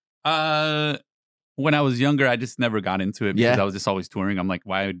 When I was younger, I just never got into it because Yeah. I was just always touring. I'm like,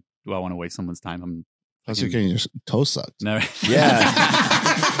 why do I want to waste someone's time? I'm Plus, you're getting your toe sucked. never. Yeah.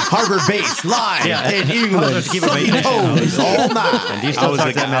 Harvard base live Yeah. in England. Let's keep it Sucking maintained. toes all And night. you I still was, talk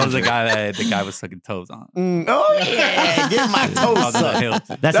the to that guy, I was the manager. guy that the guy was sucking toes on. Oh yeah, get my toes I was at sucked.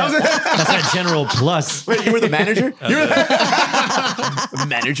 Hilton. That's That was- that's that General Plus. Wait, you were the manager? You were the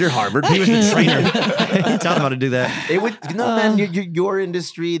manager, Harvard. He was the trainer. He taught him how to do that. It would man, your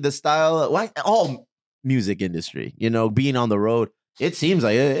industry, the style, like all music industry, being on the road. It seems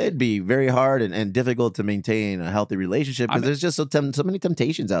like it'd be very hard and difficult to maintain a healthy relationship because there's just so many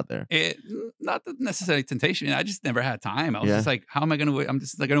temptations out there. Not necessarily temptation. I just never had time. I was Yeah. just like, how am I going to? I'm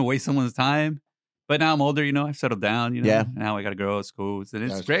just like going to waste someone's time. But now I'm older. I've settled down. Yeah. Now I got a girl at school, and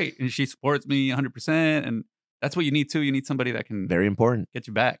it's Gotcha. great. And she supports me 100%. And that's what you need too. You need somebody that can Very important. get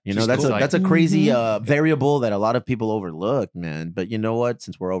you back. That's a crazy variable that a lot of people overlook, man. But you know what?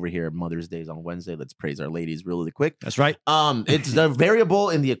 Since we're over here, Mother's Day is on Wednesday. Let's praise our ladies really quick. That's right. It's the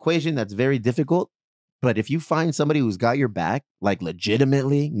variable in the equation that's very difficult. But if you find somebody who's got your back, like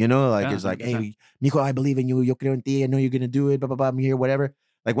legitimately, Yeah, it's like, 100%. hey, Nico, I believe in you. Yo creo en ti. I know you're gonna do it. Blah blah blah. I'm here. Whatever.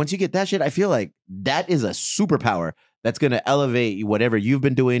 Like once you get that shit, I feel like that is a superpower that's gonna elevate whatever you've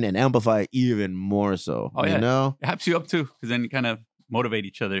been doing and amplify even more so. Oh, yeah. You know? It helps you up too, because then you kind of motivate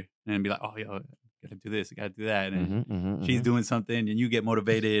each other and be like, oh, yo, gotta do this, you gotta do that, and Mhm, she's doing something, and you get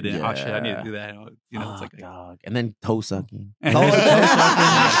motivated, and oh shit, I need Yeah. to do that. You know, it's like dog. And then toe sucking. And All the then- toe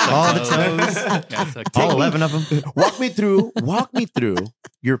sucking. All the toes. Yeah, suck All toes. 11 of them. Walk me through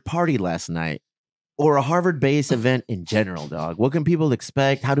your party last night or a Harvard-based event in general, dog. What can people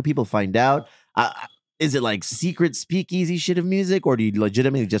expect? How do people find out? Is it like secret speakeasy shit of music, or do you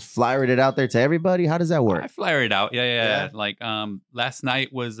legitimately just flyer it out there to everybody? How does that work? I flyer it out. Yeah. Yeah. Like last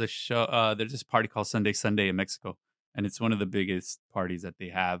night was a show. There's this party called Sunday in Mexico, and it's one of the biggest parties that they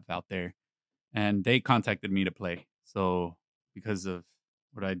have out there. And they contacted me to play. So because of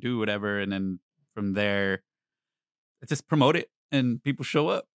what I do, whatever, and then from there, I just promote it, and people show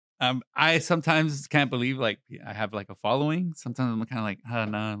up. I sometimes can't believe like I have like a following. Sometimes I'm kind of like,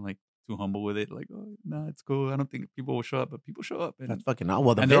 nah, I'm like too humble with it. Like, oh, nah, it's cool. I don't think people will show up, but people show up. And, That's fucking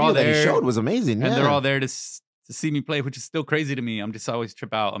well. The and they're video all that he there, showed was amazing. and yeah. they're all there to see me play, which is still crazy to me. I'm just always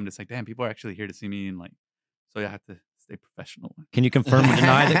trip out. I'm just like, damn, people are actually here to see me, and like, so I have to stay professional. Can you confirm or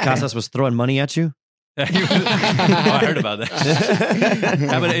deny that Casas was throwing money at you? Oh, I heard about that.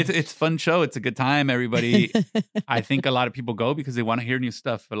 Yeah, but it's a fun show. It's a good time. Everybody, I think a lot of people go because they want to hear new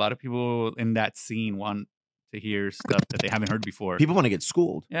stuff. A lot of people in that scene want to hear stuff that they haven't heard before. People want to get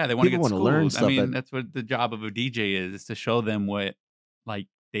schooled. Yeah, they want to People get wanna schooled. learn I stuff mean, that- that's what the job of a DJ is to show them what like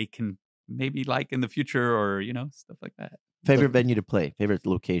they can maybe like in the future, or you know, stuff like that. Favorite venue to play? Favorite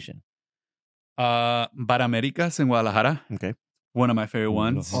location? Bar Americas in Guadalajara. Okay. One of my favorite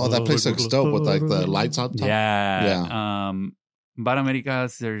ones. Oh, that place looks dope with like the lights on top. Yeah. Bar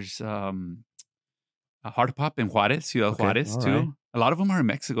Americas, there's a Hard Pop in Juarez, Ciudad Okay, Juarez, all too. right. A lot of them are in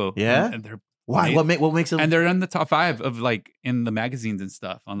Mexico. Yeah? And they're Why? What makes them? and they're in the top 5 of like in the magazines and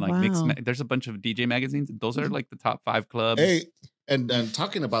stuff. On like mixed Wow. there's a bunch of DJ magazines. And those are like the top 5 clubs. Hey, and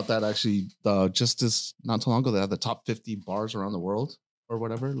talking about that, actually, just this not too long ago, they had the top 50 bars around the world or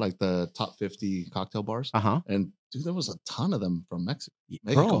whatever, like the top 50 cocktail bars. And dude, there was a ton of them from Mexico.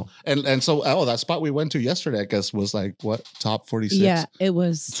 Bro. And so, that spot we went to yesterday, I guess, was like what, top 46? Yeah, it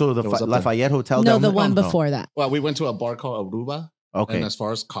was. So the It was up there. Lafayette Hotel. No, down the there? one Oh, no. before that. Well, we went to a bar called Aruba. Okay. And as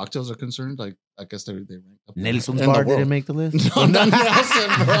far as cocktails are concerned, like I guess they rank up there Nelson's in the bar world. didn't make the list. No, not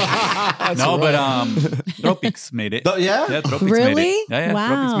Nelson, bro. That's No, but wrong. Tropics made it. Yeah? Yeah, Tropics made Really? it. Yeah,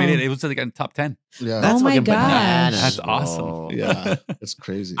 Tropics Wow. made it. It was like in top 10. Yeah, That's Oh my fucking gosh. bananas, That's bro. awesome. yeah, it's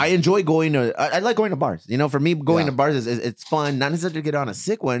crazy. I enjoy going to. I like going to bars. You know, for me, going Yeah. to bars is it's fun. Not necessarily to get on a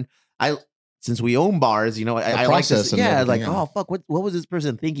sick one. Since we own bars, you know, I like to. process and Yeah, everything, like yeah. oh fuck, what was this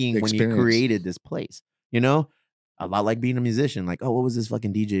person thinking The when he experience. created this place? You know, a lot like being a musician. Like, oh, what was this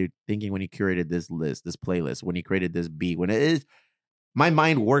fucking DJ thinking when he curated this list, this playlist, when he created this beat? When it is, my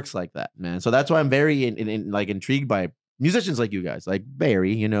mind works like that, man. So that's why I'm very like intrigued by musicians like you guys, like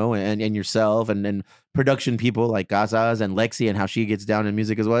Barry, you know, and yourself, and then production people like Casas and Lexi, and how she gets down in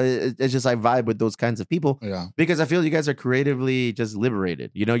music as well. It's just I vibe with those kinds of people yeah, because I feel you guys are creatively just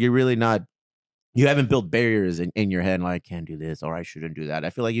liberated. You know, you're really not. You haven't built barriers in your head like I can't do this or I shouldn't do that. I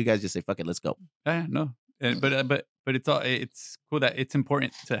feel like you guys just say fuck it, let's go. Yeah, no. But it's cool that it's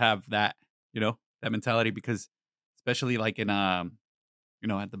important to have that, you know, that mentality, because especially like in you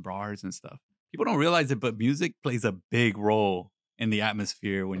know, at the bars and stuff. People don't realize it, but music plays a big role in the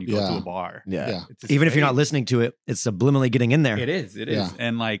atmosphere when you go to Yeah. a bar. yeah. It's just Even if you're not crazy. listening to it, it's subliminally getting in there. It is. Yeah.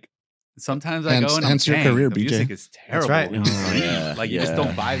 And like sometimes I Hence- go and I'm hence your dang, career, the BJ. music is terrible. right. You just Oh, leave. yeah, Like you just yeah.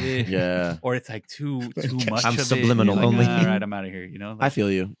 don't vibe it. Yeah. Or it's like too much I'm of subliminal it. You're only. like, all right, I'm out of here. You know? I Like, feel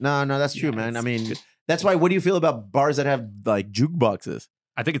you. No, that's true, Yeah, man. I it's mean, good. that's why. What do you feel about bars that have like jukeboxes?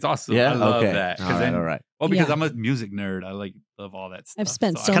 I think it's awesome. Yeah, I love okay. that. 'Cause All right, then- all right. Well, because Yeah. I'm a music nerd. I love all that stuff. I've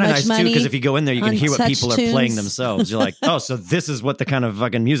spent I- so Kind of much nice too, money because if you go in there, you can on hear what such people are playing tunes. themselves. You're like, oh, so this is what the kind of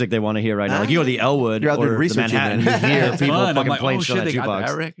fucking music they want to hear right now. Like you go to the Elwood You're out there or the researching, Manhattan, man. you hear It's people fun. I'm fucking like, playing oh, shit on shit, that they got that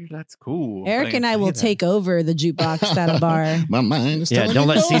jukebox. record. That's cool. Eric Like, and I will yeah. take over the jukebox at a bar. My mind is Yeah, telling don't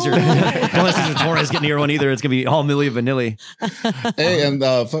me let no. Caesar don't let Caesar Torres get near one either. It's gonna be all Milli Vanilli. Hey, and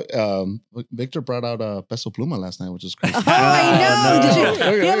Victor brought out Peso Pluma last night, which is crazy. Oh, I know. no. Did you? Look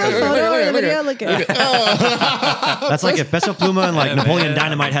at- You have a look at- photo look or at- a look video? at- Look look at at- That's like if Peso Pluma and like Yeah, Napoleon man.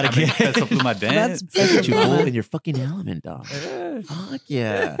 Dynamite had a I mean, kid. Peso Pluma dance. That's Look at you Pluma. fool in your fucking element, dog. Fuck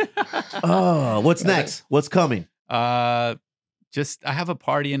yeah. Oh, what's next? What's coming? Just I have a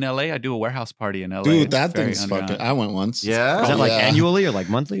party in LA. I do a warehouse party in LA. Dude, It's that very thing's underground. fucking. I went once. Yeah? Is that like Yeah. annually or like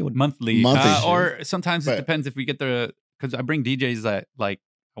monthly? monthly, Monthly. or sometimes it But- depends if we get the, because I bring DJs that like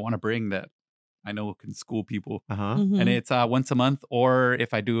I want to bring that I know can school people, Uh huh. Mhm. and it's once a month, or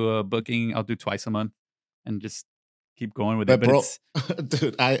if I do a booking, I'll do twice a month, and just keep going with it. But bro, it's,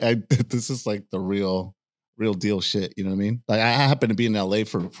 dude, I this is like the real deal shit. You know what I mean? Like I happen to be in LA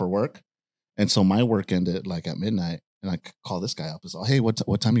for work, and so my work ended like at midnight, And I call this guy up. He's like, hey, what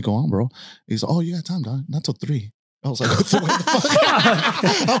time you go on, bro? He's like, oh, you got time, dog. Not till 3. I was like, what the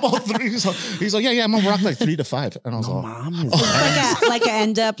fuck? How about 3? He's like, yeah, I'm gonna rock like 3 to 5. And I was like, Mom is like a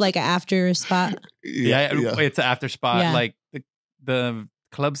end up, like an after spot. Yeah, it's an after spot. Yeah. Like the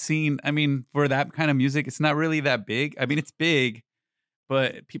club scene, I mean, for that kind of music, it's not really that big. I mean, it's big,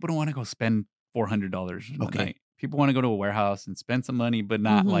 but people don't want to go spend $400 a night. People want to go to a warehouse and spend some money, but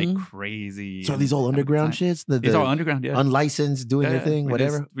not like crazy. So are these all underground shits? These are all underground, yeah. Unlicensed, doing their thing,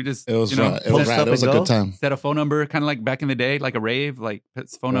 whatever. We just it was you know, it was rad. It was a good time. Set a phone number, kind of like back in the day, like a rave, like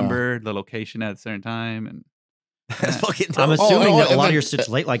phone number, the location at a certain time, and that's fucking dope. I'm assuming that a lot of your shit's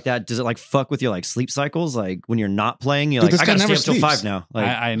late like that. Does it like fuck with your like sleep cycles? Like when you're not playing, you're Dude, like, this I guy gotta stay never up till sleeps. 5 now. Like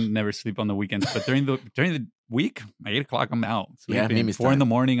I never sleep on the weekends, but during the week, at 8 o'clock, I'm out. Yeah, Sleeping. Mimi's 4 in time. the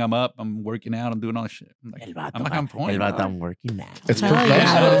morning, I'm up. I'm working out. I'm doing all this shit. I'm like on point. I'm working now. It's Hell professional.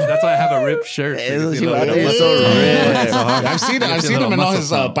 yeah. That's why I have a ripped shirt. So you can see a little bit of so muscle. ripped. So hard. I've seen You can see a him little in all muscle his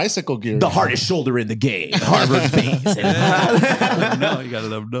pump. bicycle gear. The hardest shoulder in the game, Harvard base. No, you gotta let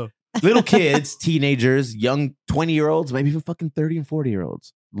them know. Little kids, teenagers, young 20-year-olds, maybe even fucking 30 and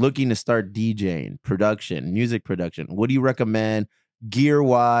 40-year-olds looking to start DJing, production, music production. What do you recommend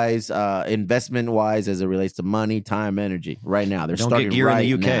gear-wise, investment-wise as it relates to money, time, energy right now? They're Don't starting get gear right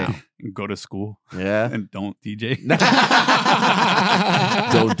in the UK. now. Go to school Yeah. and don't DJ.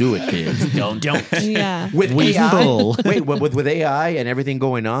 Don't do it, kids. Don't. Yeah. With We AI, full. wait, with AI and everything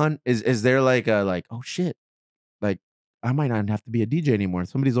going on, is there like oh shit, like I might not have to be a DJ anymore.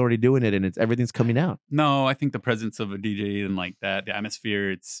 Somebody's already doing it, and everything's coming out. No, I think the presence of a DJ and like that, the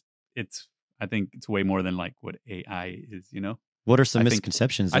atmosphere, it's. I think it's way more than like what AI is. You know. what are some I think-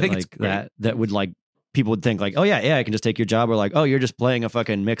 misconceptions I that, think it's like great. that would like people would think like, oh yeah, AI can just take your job, or like, oh, you're just playing a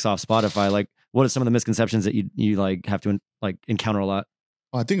fucking mix off Spotify. Like, what are some of the misconceptions that you like have to like encounter a lot?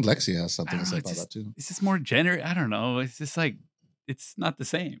 Oh, I think Lexi has something I to don't say know, about that too. It's just more generic. I don't know. It's just like it's not the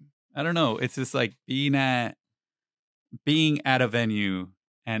same. I don't know. It's just like being at a venue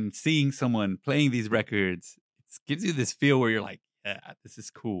and seeing someone playing these records. It gives you this feel where you're like, yeah, this is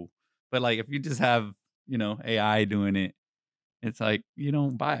cool. But like if you just have AI doing it, it's like you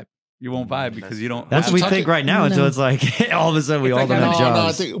don't vibe. You won't vibe because you don't. That's what we think right now until No. it's like all of a sudden we It's all like don't have No, I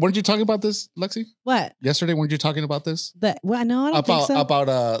jobs. think, weren't you talking about this, Lexi? What? Yesterday, weren't you talking about this? What? No, I don't think so.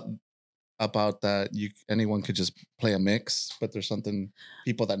 About that anyone could just play a mix, but there's something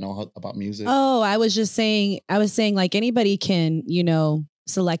people that know about music. Oh, I was saying like anybody can,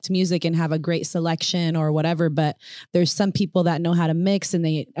 select music and have a great selection or whatever, but there's some people that know how to mix and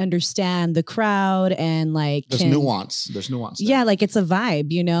they understand the crowd and like There's nuance. There's nuance. there. Yeah, like it's a vibe,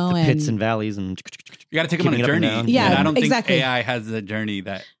 The pits and valleys and You got to take them on Keeping a it up and journey. down. Yeah, and I don't exactly. think AI has the journey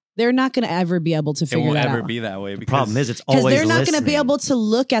that they're not going to ever be able to it figure won't that ever out. be that way. the problem is it's Because always they're not going to be listening. able to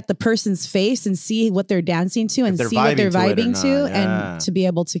look at the person's face and see what they're dancing to and they're see what they're vibing to it or vibing to, not, yeah. and to be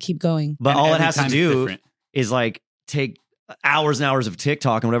able to keep going. But And all it every has to time it's do different. is like take hours and hours of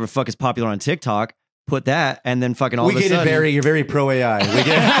TikTok and whatever the fuck is popular on TikTok, put that, and then fucking all We of a get it, sudden. Barry. You're very pro AI. We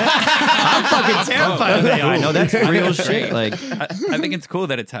get I'm fucking terrified of AI. I know that's real shit. Like, I think it's cool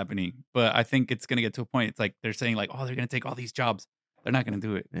that it's happening, but I think it's gonna get to a point. It's like they're saying like, oh, they're gonna take all these jobs. They're not going to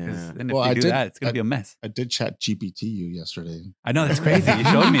do it. Yeah. Then if Well, they I do did- that, it's going to be a mess. I did chat GPT you yesterday. I know, that's crazy. You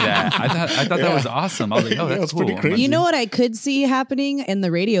showed me that. I thought that was awesome. I was like, oh, Yeah, that's it's cool. pretty I'm crazy. like, You know what I could see happening in the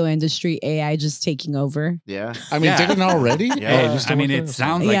radio industry? AI just taking over. Yeah. I mean, Yeah. didn't it already? Yeah. Oh, you still I mean, work it there?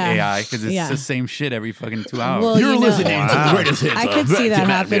 sounds like Yeah. AI because it's Yeah. the same shit every fucking 2 hours. Well, You're you know- listening to the greatest hits I could of see that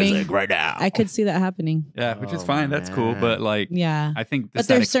happening. music right now. I could see that happening. yeah, which is Oh, fine. That's cool. man. But like, Yeah. I think But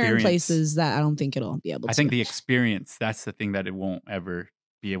that there's certain experience- places that I don't think it'll be able to. I think the experience, that's the thing that it won't ever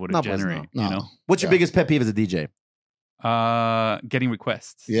be able to No, pues, generate. no. You know, What's your Yeah. biggest pet peeve as a DJ? getting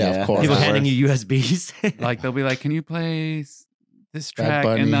requests. Yeah, Yeah. of course. people That's handing worse. you USBs. Like they'll be like, "Can you play this Bad track?"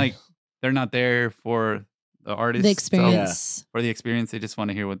 Bunny. And like they're not there for the artist the itself, experience. for the experience. They just want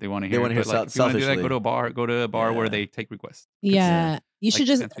to hear what they want to They hear. wanna hear But, like, if you want to do that, selfishly. go to a bar where Yeah. they take requests. Yeah. You should like,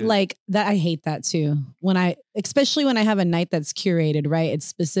 just that's it. like that. I hate that too. Especially when I have a night that's curated, right? It's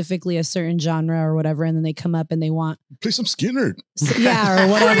specifically a certain genre or whatever. And then they come up and they want, Play some Skinner. yeah,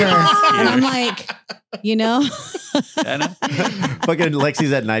 or whatever. And I'm like, you know, I know. Fucking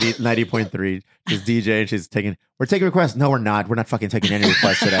Lexi's at 90.3. She's DJ and we're taking requests. No, we're not. We're not fucking taking any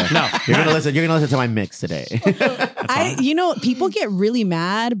requests today. No. You're gonna listen to my mix today. people get really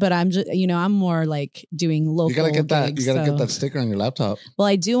mad, but I'm just, I'm more like doing local. You gotta get that. gigs, You gotta so- get that sticker on your laptop. Well,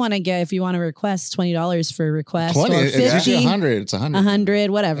 I do want to get, if you want to request $20 for a request 20. or It's actually 50, 100. It's 100. 100,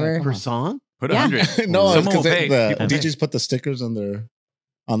 whatever. Per song? Put Yeah. 100. No, Someone because will pay. the People pay. DJs put the stickers on their.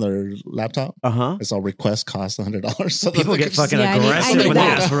 on their laptop. It's all request cost $100. So People get fucking aggressive when they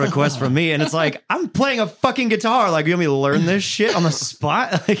ask for requests from me, and it's like, I'm playing a fucking guitar. Like, you want me to learn this shit on the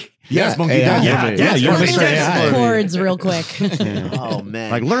spot? Like, yes, monkey dance. Yeah, you want to Dance chords real quick. Oh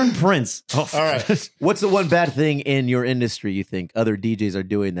man, like learn Prince. Oh. All right. What's the one bad thing in your industry you think other DJs are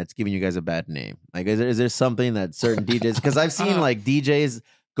doing that's giving you guys a bad name? Like, is there something that certain DJs? Because I've seen like DJs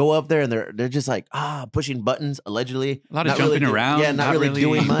go up there and they're just like pushing buttons allegedly. A lot of jumping around. Yeah, not really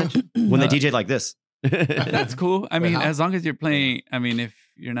doing much. When they DJ like this. That's cool. I mean, as long as you're playing, I mean, if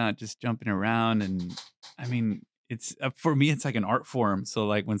you're not just jumping around, and I mean, it's for me, it's like an art form. So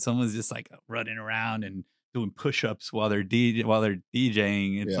like when someone's just like running around and doing push-ups while they're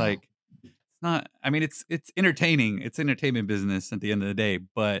DJing, it's like, it's not, I mean, it's entertaining. It's entertainment business at the end of the day,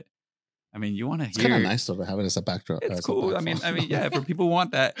 but I mean, you want to hear. It's kind of nice though to have it as a backdrop. It's cool. I mean, yeah, for people who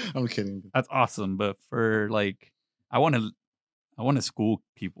want that. I'm kidding. That's awesome. But for like, I want to school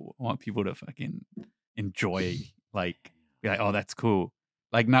people. I want people to fucking enjoy, like, be like, oh, that's cool.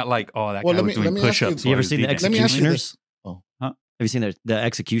 Like, not like, oh, that guy was doing push-ups. You ever seen the Executioners? Oh, huh? Have you seen the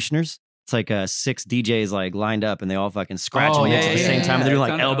Executioners? It's like 6 DJs like lined up and they all fucking scratch and mix at the same time. And they're doing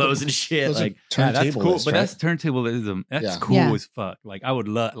like elbows and shit. Like, that's cool. But that's turntablism. That's cool as fuck. Like, I would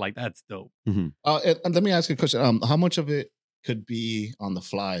love, like, that's dope. And let me ask you a question. How much of it could be on the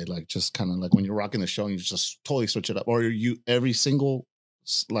fly? Like, just kind of like when you're rocking the show and you just totally switch it up, or you every single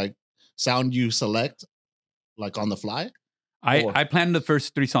like sound you select like on the fly? I planned the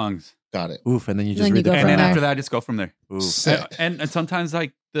first 3 songs. Got it. Oof, and then you just read and then after that, I just go from there. Sick. And sometimes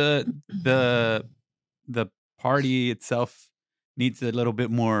like the party itself needs a little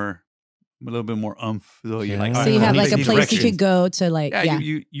bit more umph. So you're like, so you have like a place you could go to, like,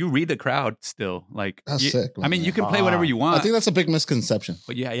 you read the crowd still. Like, that's sick. I mean, you can play whatever you want. I think that's a big misconception.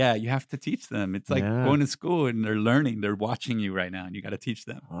 But yeah, you have to teach them. It's like going to school and they're learning. They're watching you right now, and you got to teach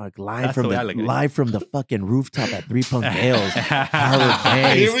them. Like live from the fucking rooftop at 3 Punk Ales, Harvard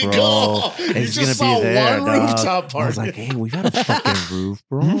Base, Here we go. It's you just gonna saw be there, one rooftop party. I was like, hey, we got a fucking roof,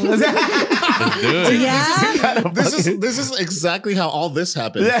 bro. This is exactly how all this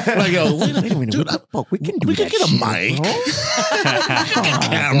happened. Like, yo, wait a minute, dude, we can do we could that get a shit, mic, bro.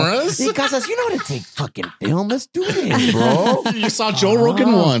 cameras. Because you know how to take fucking film. Let's do this, bro. You saw Joe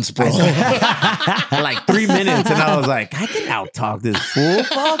Rogan once, bro. Like 3 minutes, and I was like, I can out talk this fool,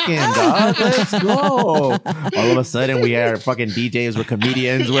 fucking dog. Let's go. All of a sudden, we are fucking DJs. We're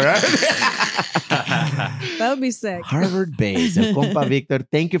comedians. We're that would be sick. Harvard Base. El compa Victor,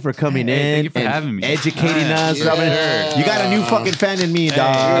 thank you for coming in. Thank you for having me. Educating us. You got a new fucking fan in me,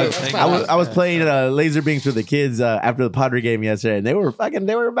 dog. I was playing laser beams with the kids after the Padre game yesterday, and they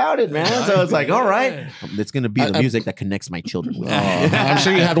were about it, man. So I was like, all right, it's gonna be the music that connects my children with. I'm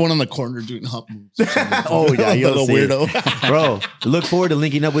sure you had one in the corner doing hop moves. Oh yeah, you're the weirdo, bro. Look forward to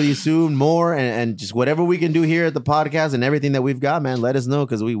linking up with you soon, more, and just whatever we can do here at the podcast and everything that we've got, man. Let us know,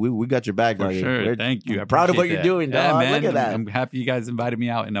 because we got your back, for sure. We're Thank you. I'm proud of what you're doing, dog. man. Look at that. I'm happy you guys invited me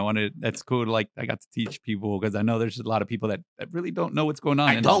out, and that's cool. Like, I got to teach people, because I know there's a lot of people that really don't know what's going on.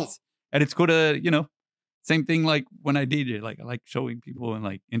 And it's cool to, same thing like when I DJ. Like, I like showing people and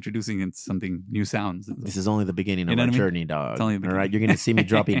like introducing something new sounds. This is only the beginning of know our what I mean? journey, dog. It's only the All right, you're gonna see me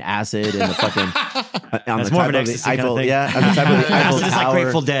dropping acid in the fucking on That's the more top of an of the ecstasy kind of Eiffel. thing. Yeah, on the top of the Eiffel It's just like Tower.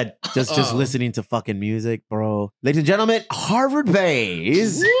 Grateful Dead. Just listening to fucking music, bro. Ladies and gentlemen, Harvard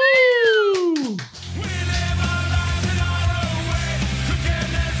Base.